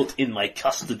and put in my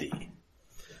custody.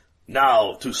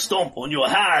 Now, to stomp on your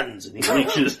hands! And he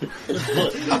reaches, he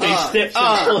steps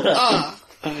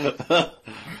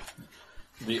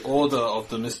The Order of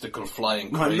the Mystical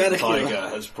Flying My Great medical- Tiger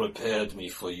has prepared me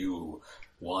for you,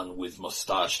 one with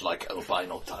mustache like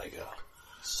albino tiger.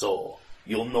 So,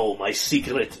 you'll know my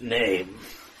secret name.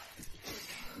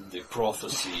 The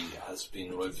prophecy has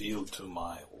been revealed to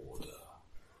my order.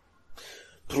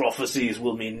 Prophecies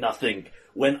will mean nothing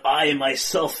when I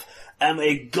myself am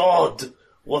a god.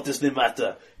 What is the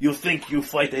matter? You think you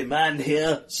fight a man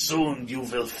here? Soon you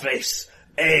will face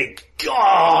a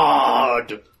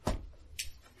god!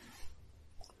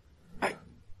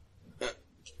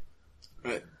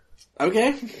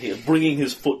 Okay. He is bringing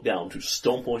his foot down to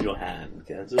stomp on your hand,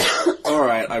 Kansas.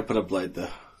 Alright, I put a blade there.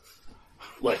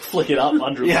 Like, flick it up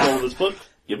under the Yeah. ball of his foot.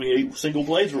 Give me a single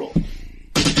blades roll.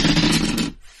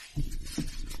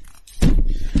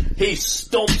 He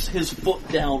stomps his foot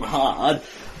down hard.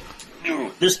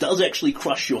 This does actually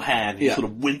crush your hand. You Yeah. sort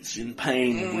of wince in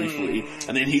pain briefly,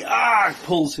 and then he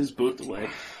pulls his boot away.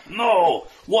 No!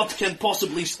 What can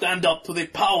possibly stand up to the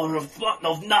power of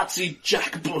Nazi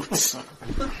jackboots?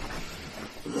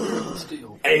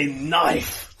 A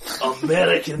knife!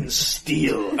 American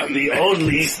steel! The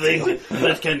only thing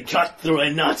that can cut through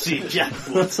a Nazi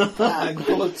jackboot. Bang,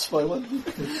 bullets by one.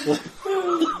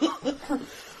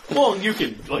 Well, you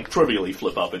can, like, trivially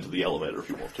flip up into the elevator if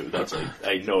you want to. That's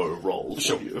a no roll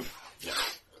for you. Yeah.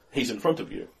 He's in front of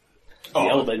you. Oh. The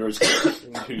elevator is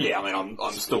connecting to Yeah, I mean,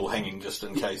 I'm still hanging just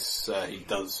in case he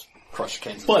does crush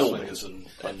Kansas By all swingers means.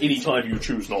 and Any time you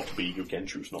choose not to be, you can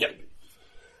choose not Yep. to be.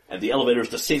 And the elevator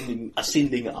is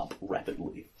ascending up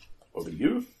rapidly. Over to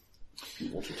you. If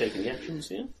you want to take any actions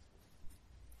here.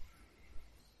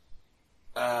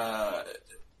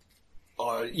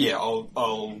 Yeah,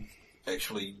 I'll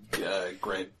actually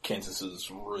grab Kansas's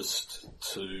wrist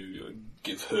to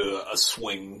give her a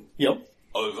swing Yep.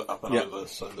 up and Yep. over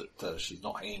so that she's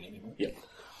not hanging anymore. Yep.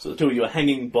 So the two of you are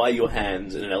hanging by your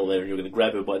hands in an elevator and you're going to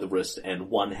grab her by the wrist and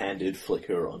one-handed flick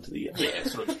her onto the Yeah,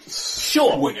 sort of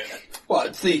Sure! wing it. Well,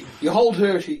 it's you hold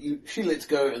her, she lets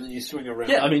go, and then you swing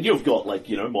around. Yeah, I mean, you've got, like,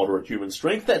 moderate human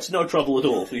strength. That's no trouble at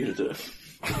all for you to do.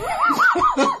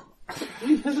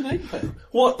 He has an 8-pack.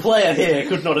 What player here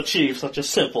could not achieve such a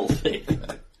simple thing?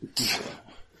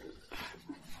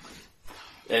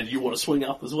 And you want to swing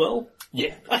up as well?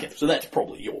 Yeah. Okay, so that's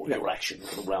probably your action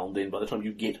for the round then, by the time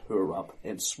you get her up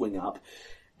and swing up.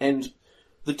 And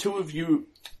the two of you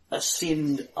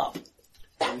ascend up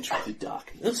into the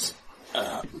darkness.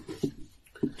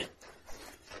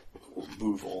 We'll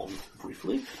move on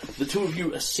briefly. The two of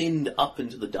you ascend up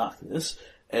into the darkness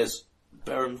as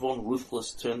Baron von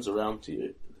Ruthless turns around to you.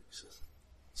 He says,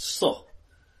 so,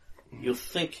 you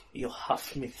think you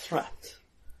have me trapped,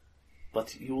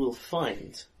 but you will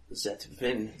find that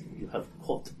when you have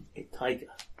caught a tiger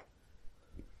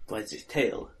by the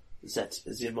tail, that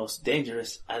the most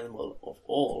dangerous animal of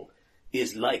all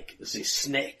is like the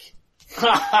snake. Ha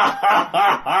ha ha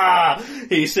ha ha!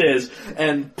 He says,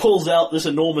 and pulls out this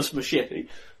enormous machete.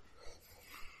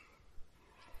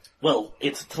 Well,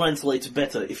 it translates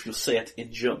better if you say it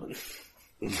in German.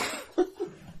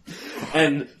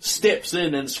 And steps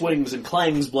in and swings and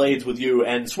clangs blades with you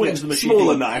and swings the machete.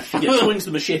 Smaller knife. Yeah, swings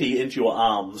the machete into your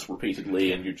arms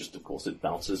repeatedly and you just, of course, it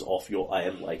bounces off your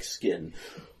iron-like skin.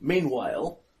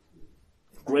 Meanwhile,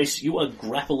 Grace, you are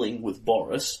grappling with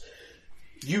Boris.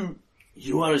 You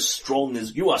are as strong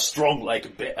as, you are strong like a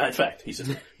bear. In fact, he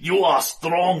says, you are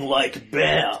strong like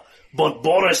bear, but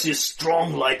Boris is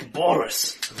strong like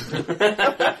Boris.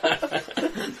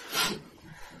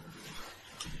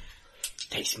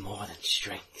 Takes more than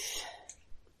strength.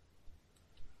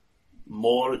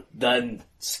 More than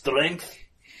strength?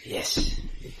 Yes,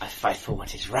 I fight for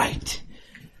what is right.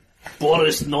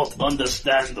 Boris not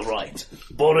understand right.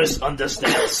 Boris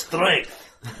understands strength.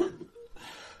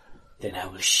 Then I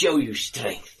will show you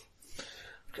strength.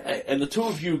 Okay, and the two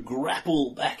of you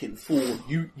grapple back and forth.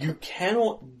 You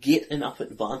cannot get enough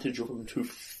advantage of him to,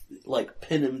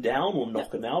 pin him down or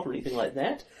knock him out or anything like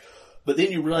that. But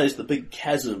then you realize the big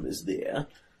chasm is there,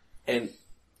 and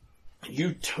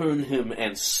you turn him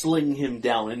and sling him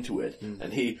down into it,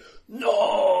 and he,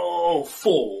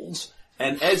 falls.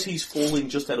 And as he's falling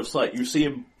just out of sight, you see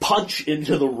him punch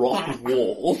into the rock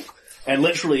wall, and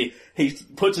literally, he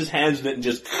puts his hands in it and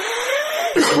just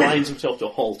grinds himself to a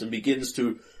halt and begins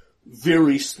to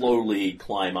very slowly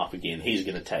climb up again. He's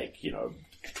gonna take,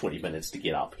 20 minutes to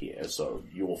get up here, so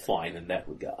you're fine in that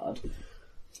regard.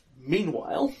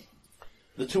 Meanwhile,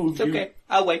 the two of you... Okay,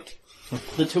 I'll wait.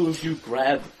 The two of you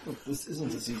grab This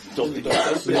isn't as easy.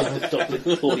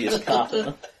 Dr. Claudius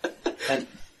Carter, and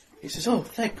he says, oh,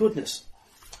 thank goodness.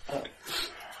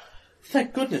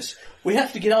 Thank goodness. We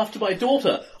have to get after my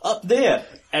daughter up there.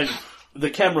 And the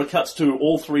camera cuts to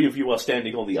all three of you are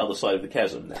standing on the other side of the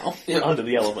chasm now, under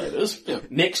the elevators,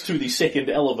 next to the second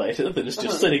elevator that is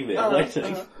just sitting there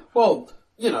waiting. Well,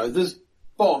 this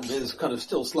bomb is kind of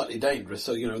still slightly dangerous,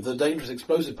 so, the dangerous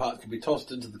explosive part can be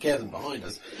tossed into the chasm behind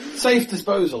us. Safe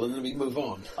disposal, and then we move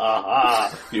on.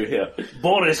 You hear,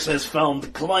 Boris has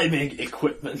found climbing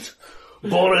equipment.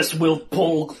 Boris will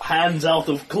pull hands out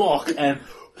of clock and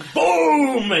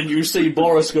boom! And you see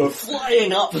Boris go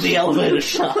flying up the elevator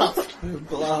shaft.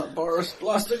 Boris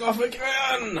blasting off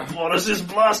again! Boris is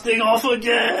blasting off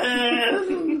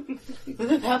again!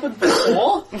 Did it happen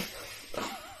before?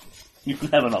 You can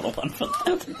have another one for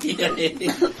that.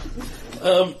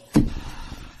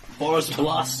 Boris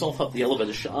blasts off up the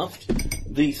elevator shaft.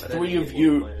 The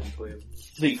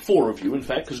four of you, in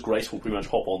fact, because Grace will pretty much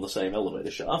hop on the same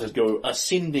elevator shaft, go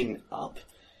ascending up,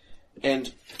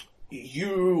 and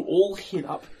you all head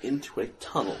up into a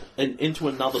tunnel, and into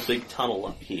another big tunnel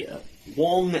up here.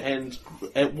 Wong and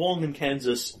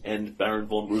Kansas and Baron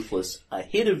Von Ruthless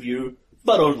ahead of you,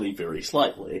 but only very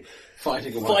slightly.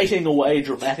 Fighting away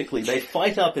dramatically. They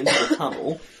fight up into the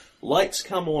tunnel. Lights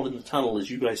come on in the tunnel as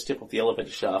you guys step off the elevator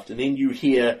shaft, and then you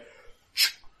hear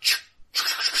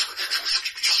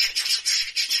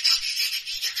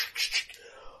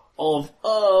of,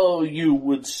 you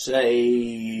would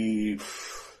say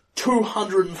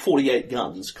 248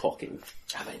 guns cocking.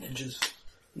 Are they ninjas?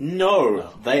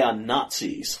 No, they are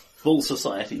Nazis. Full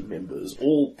society members,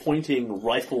 all pointing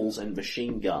rifles and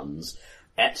machine guns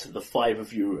at the five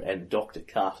of you and Dr.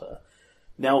 Carter.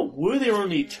 Now, were there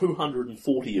only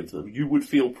 240 of them, you would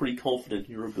feel pretty confident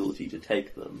in your ability to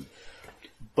take them.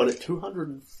 But at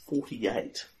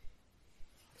 248,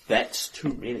 that's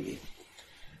too many.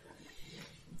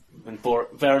 And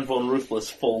Baron Von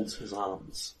Ruthless folds his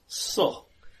arms. So,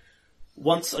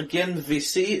 once again we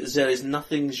see there is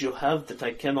nothing you have that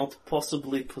I cannot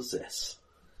possibly possess.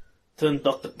 Turn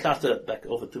Dr. Carter back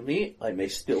over to me. I may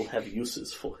still have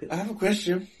uses for him. I have a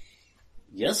question.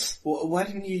 Yes? Why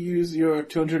didn't you use your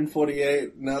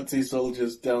 248 Nazi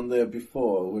soldiers down there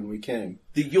before when we came?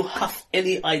 Do you have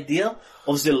any idea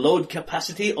of the load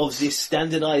capacity of this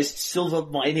standardized silver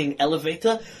mining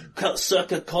elevator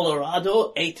circa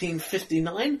Colorado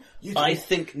 1859? I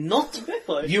think not.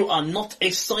 You are not a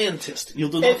scientist. You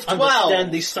do not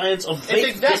understand the science of weight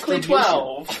It's exactly distribution.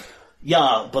 12.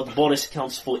 Yeah, but Boris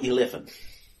counts for 11.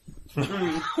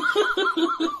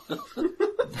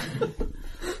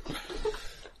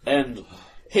 And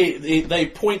they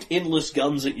point endless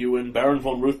guns at you, and Baron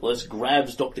Von Ruthless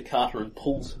grabs Dr. Carter and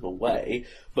pulls him away,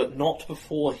 but not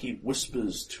before he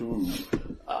whispers to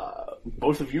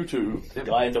both of you two,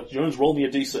 Guy and Dr. Jones, roll me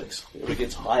a d6. Whoever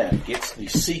gets higher gets the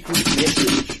secret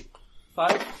message.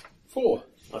 5. 4.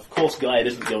 Of course, Guy, it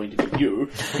isn't going to be you.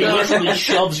 He literally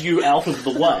shoves you out of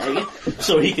the way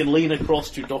so he can lean across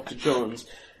to Dr. Jones,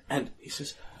 and he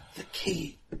says, the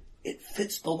key, it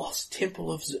fits the lost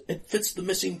temple it fits the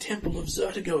missing temple of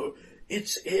Zertigo.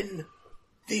 It's in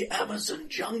the Amazon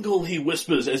jungle, he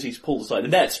whispers as he's pulled aside.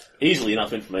 And that's easily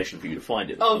enough information for you to find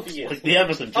it. Oh, yes. Like the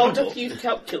Amazon I'll jungle. just use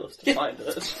calculus to find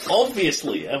it.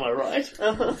 Obviously, am I right?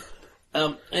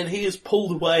 And he is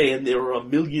pulled away, and there are a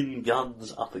million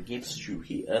guns up against you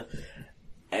here,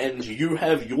 and you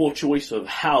have your choice of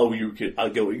how you are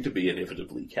going to be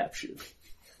inevitably captured.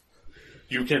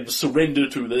 You can surrender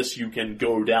to this, you can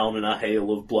go down in a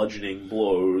hail of bludgeoning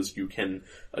blows, you can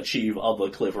achieve other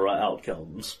cleverer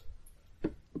outcomes.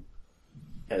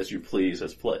 As you please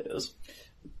as players.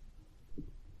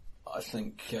 I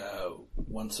think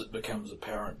once it becomes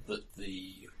apparent that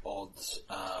the odds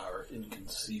are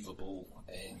inconceivable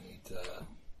and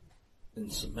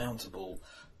insurmountable,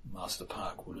 Master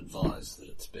Park would advise that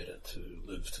it's better to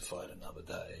live to fight another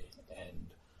day, and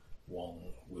Wong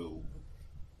will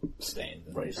stand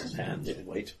and Raise his hand and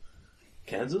wait.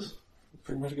 Kansas?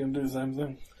 Pretty much going to do the same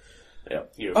thing. Yeah.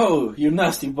 You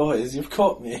nasty boys, you've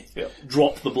caught me. Yeah.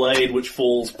 Drop the blade, which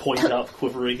falls point up,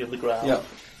 quivering in the ground. Yeah.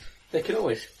 They can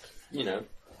always,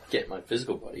 get my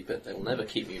physical body, but they will never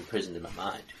keep me imprisoned in my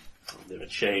mind. Never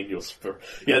chain your spirit.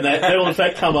 Yeah, and they will in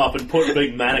fact come up and put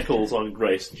big manacles on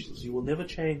Grace. And she says, you will never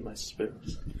chain my spirit.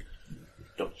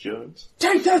 Dr. Jones?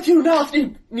 Take that, you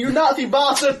Nazi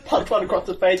bastard! Punch one across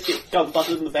the face, get gun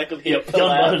butted in the back of the head. Yep,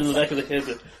 gun butted in the back of the head,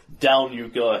 and down you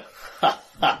go. Ha,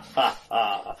 ha, ha,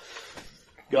 ha.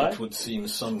 Guy? It would seem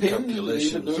some Didn't even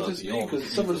calculations are notice me beyond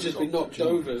because someone's just been knocked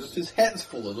over. His hat's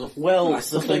fallen off. Well, I the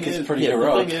still thing think it's is, pretty the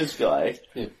heroic. thing is, Guy,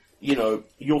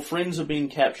 your friends are being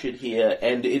captured here,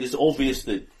 and it is obvious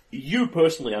that you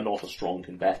personally are not a strong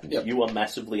combatant. Yep. You are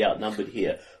massively outnumbered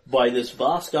here by this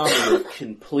vast army of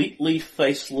completely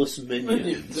faceless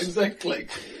minions. Exactly.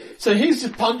 So he's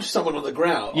just punched someone on the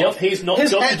ground. Yep, he's not. His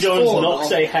Dr. hat's Jones fallen knocks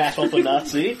off. a hat off a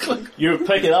Nazi. You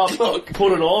pick it up,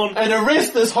 put it on, And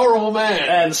arrest this horrible man.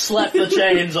 and slap the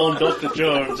chains on Dr.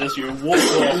 Jones as you walk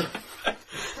off.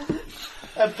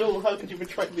 Abdul, how could you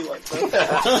betray me like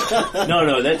that?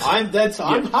 No, that's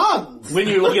I'm Hans. when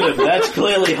you look at him, that's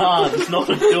clearly Hans, not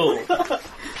Abdul.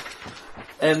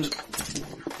 And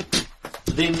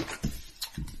then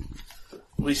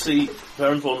we see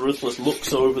Baron von Ruthless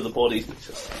looks over the bodies and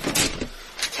says,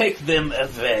 "Take them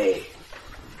away.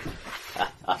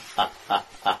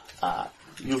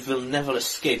 You will never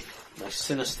escape my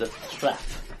sinister trap.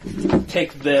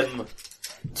 Take them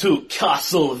to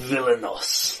Castle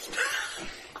Villanos."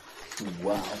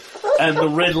 Wow. And the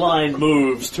red line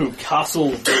moves to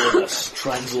Castle Villanos,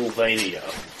 Transylvania.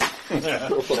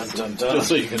 Just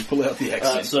so you can pull out the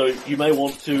accent. So you may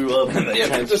want to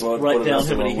Just write down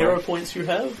how many hero points you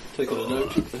have. Take a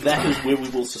note. That is where we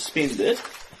will suspend it.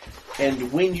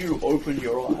 And when you open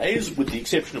your eyes, with the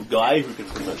exception of Guy, who can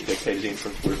pretty much dictate his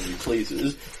entrance wherever he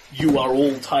pleases, you are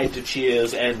all tied to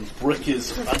chairs and Brick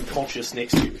is unconscious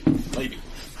next to you.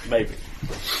 Maybe.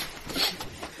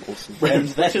 Awesome. And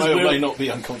that is May or where... may not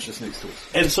be unconscious next to us.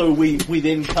 And so we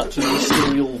then cut to the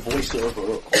serial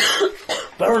voiceover.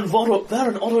 Baron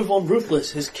Otto von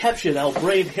Ruthless has captured our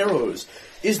brave heroes.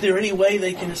 Is there any way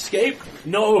they can escape?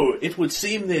 No, it would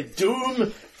seem their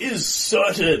doom is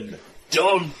certain.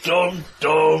 Dum, dum,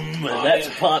 dum. And that's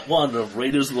part 1 of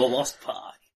Raiders of the Lost Park.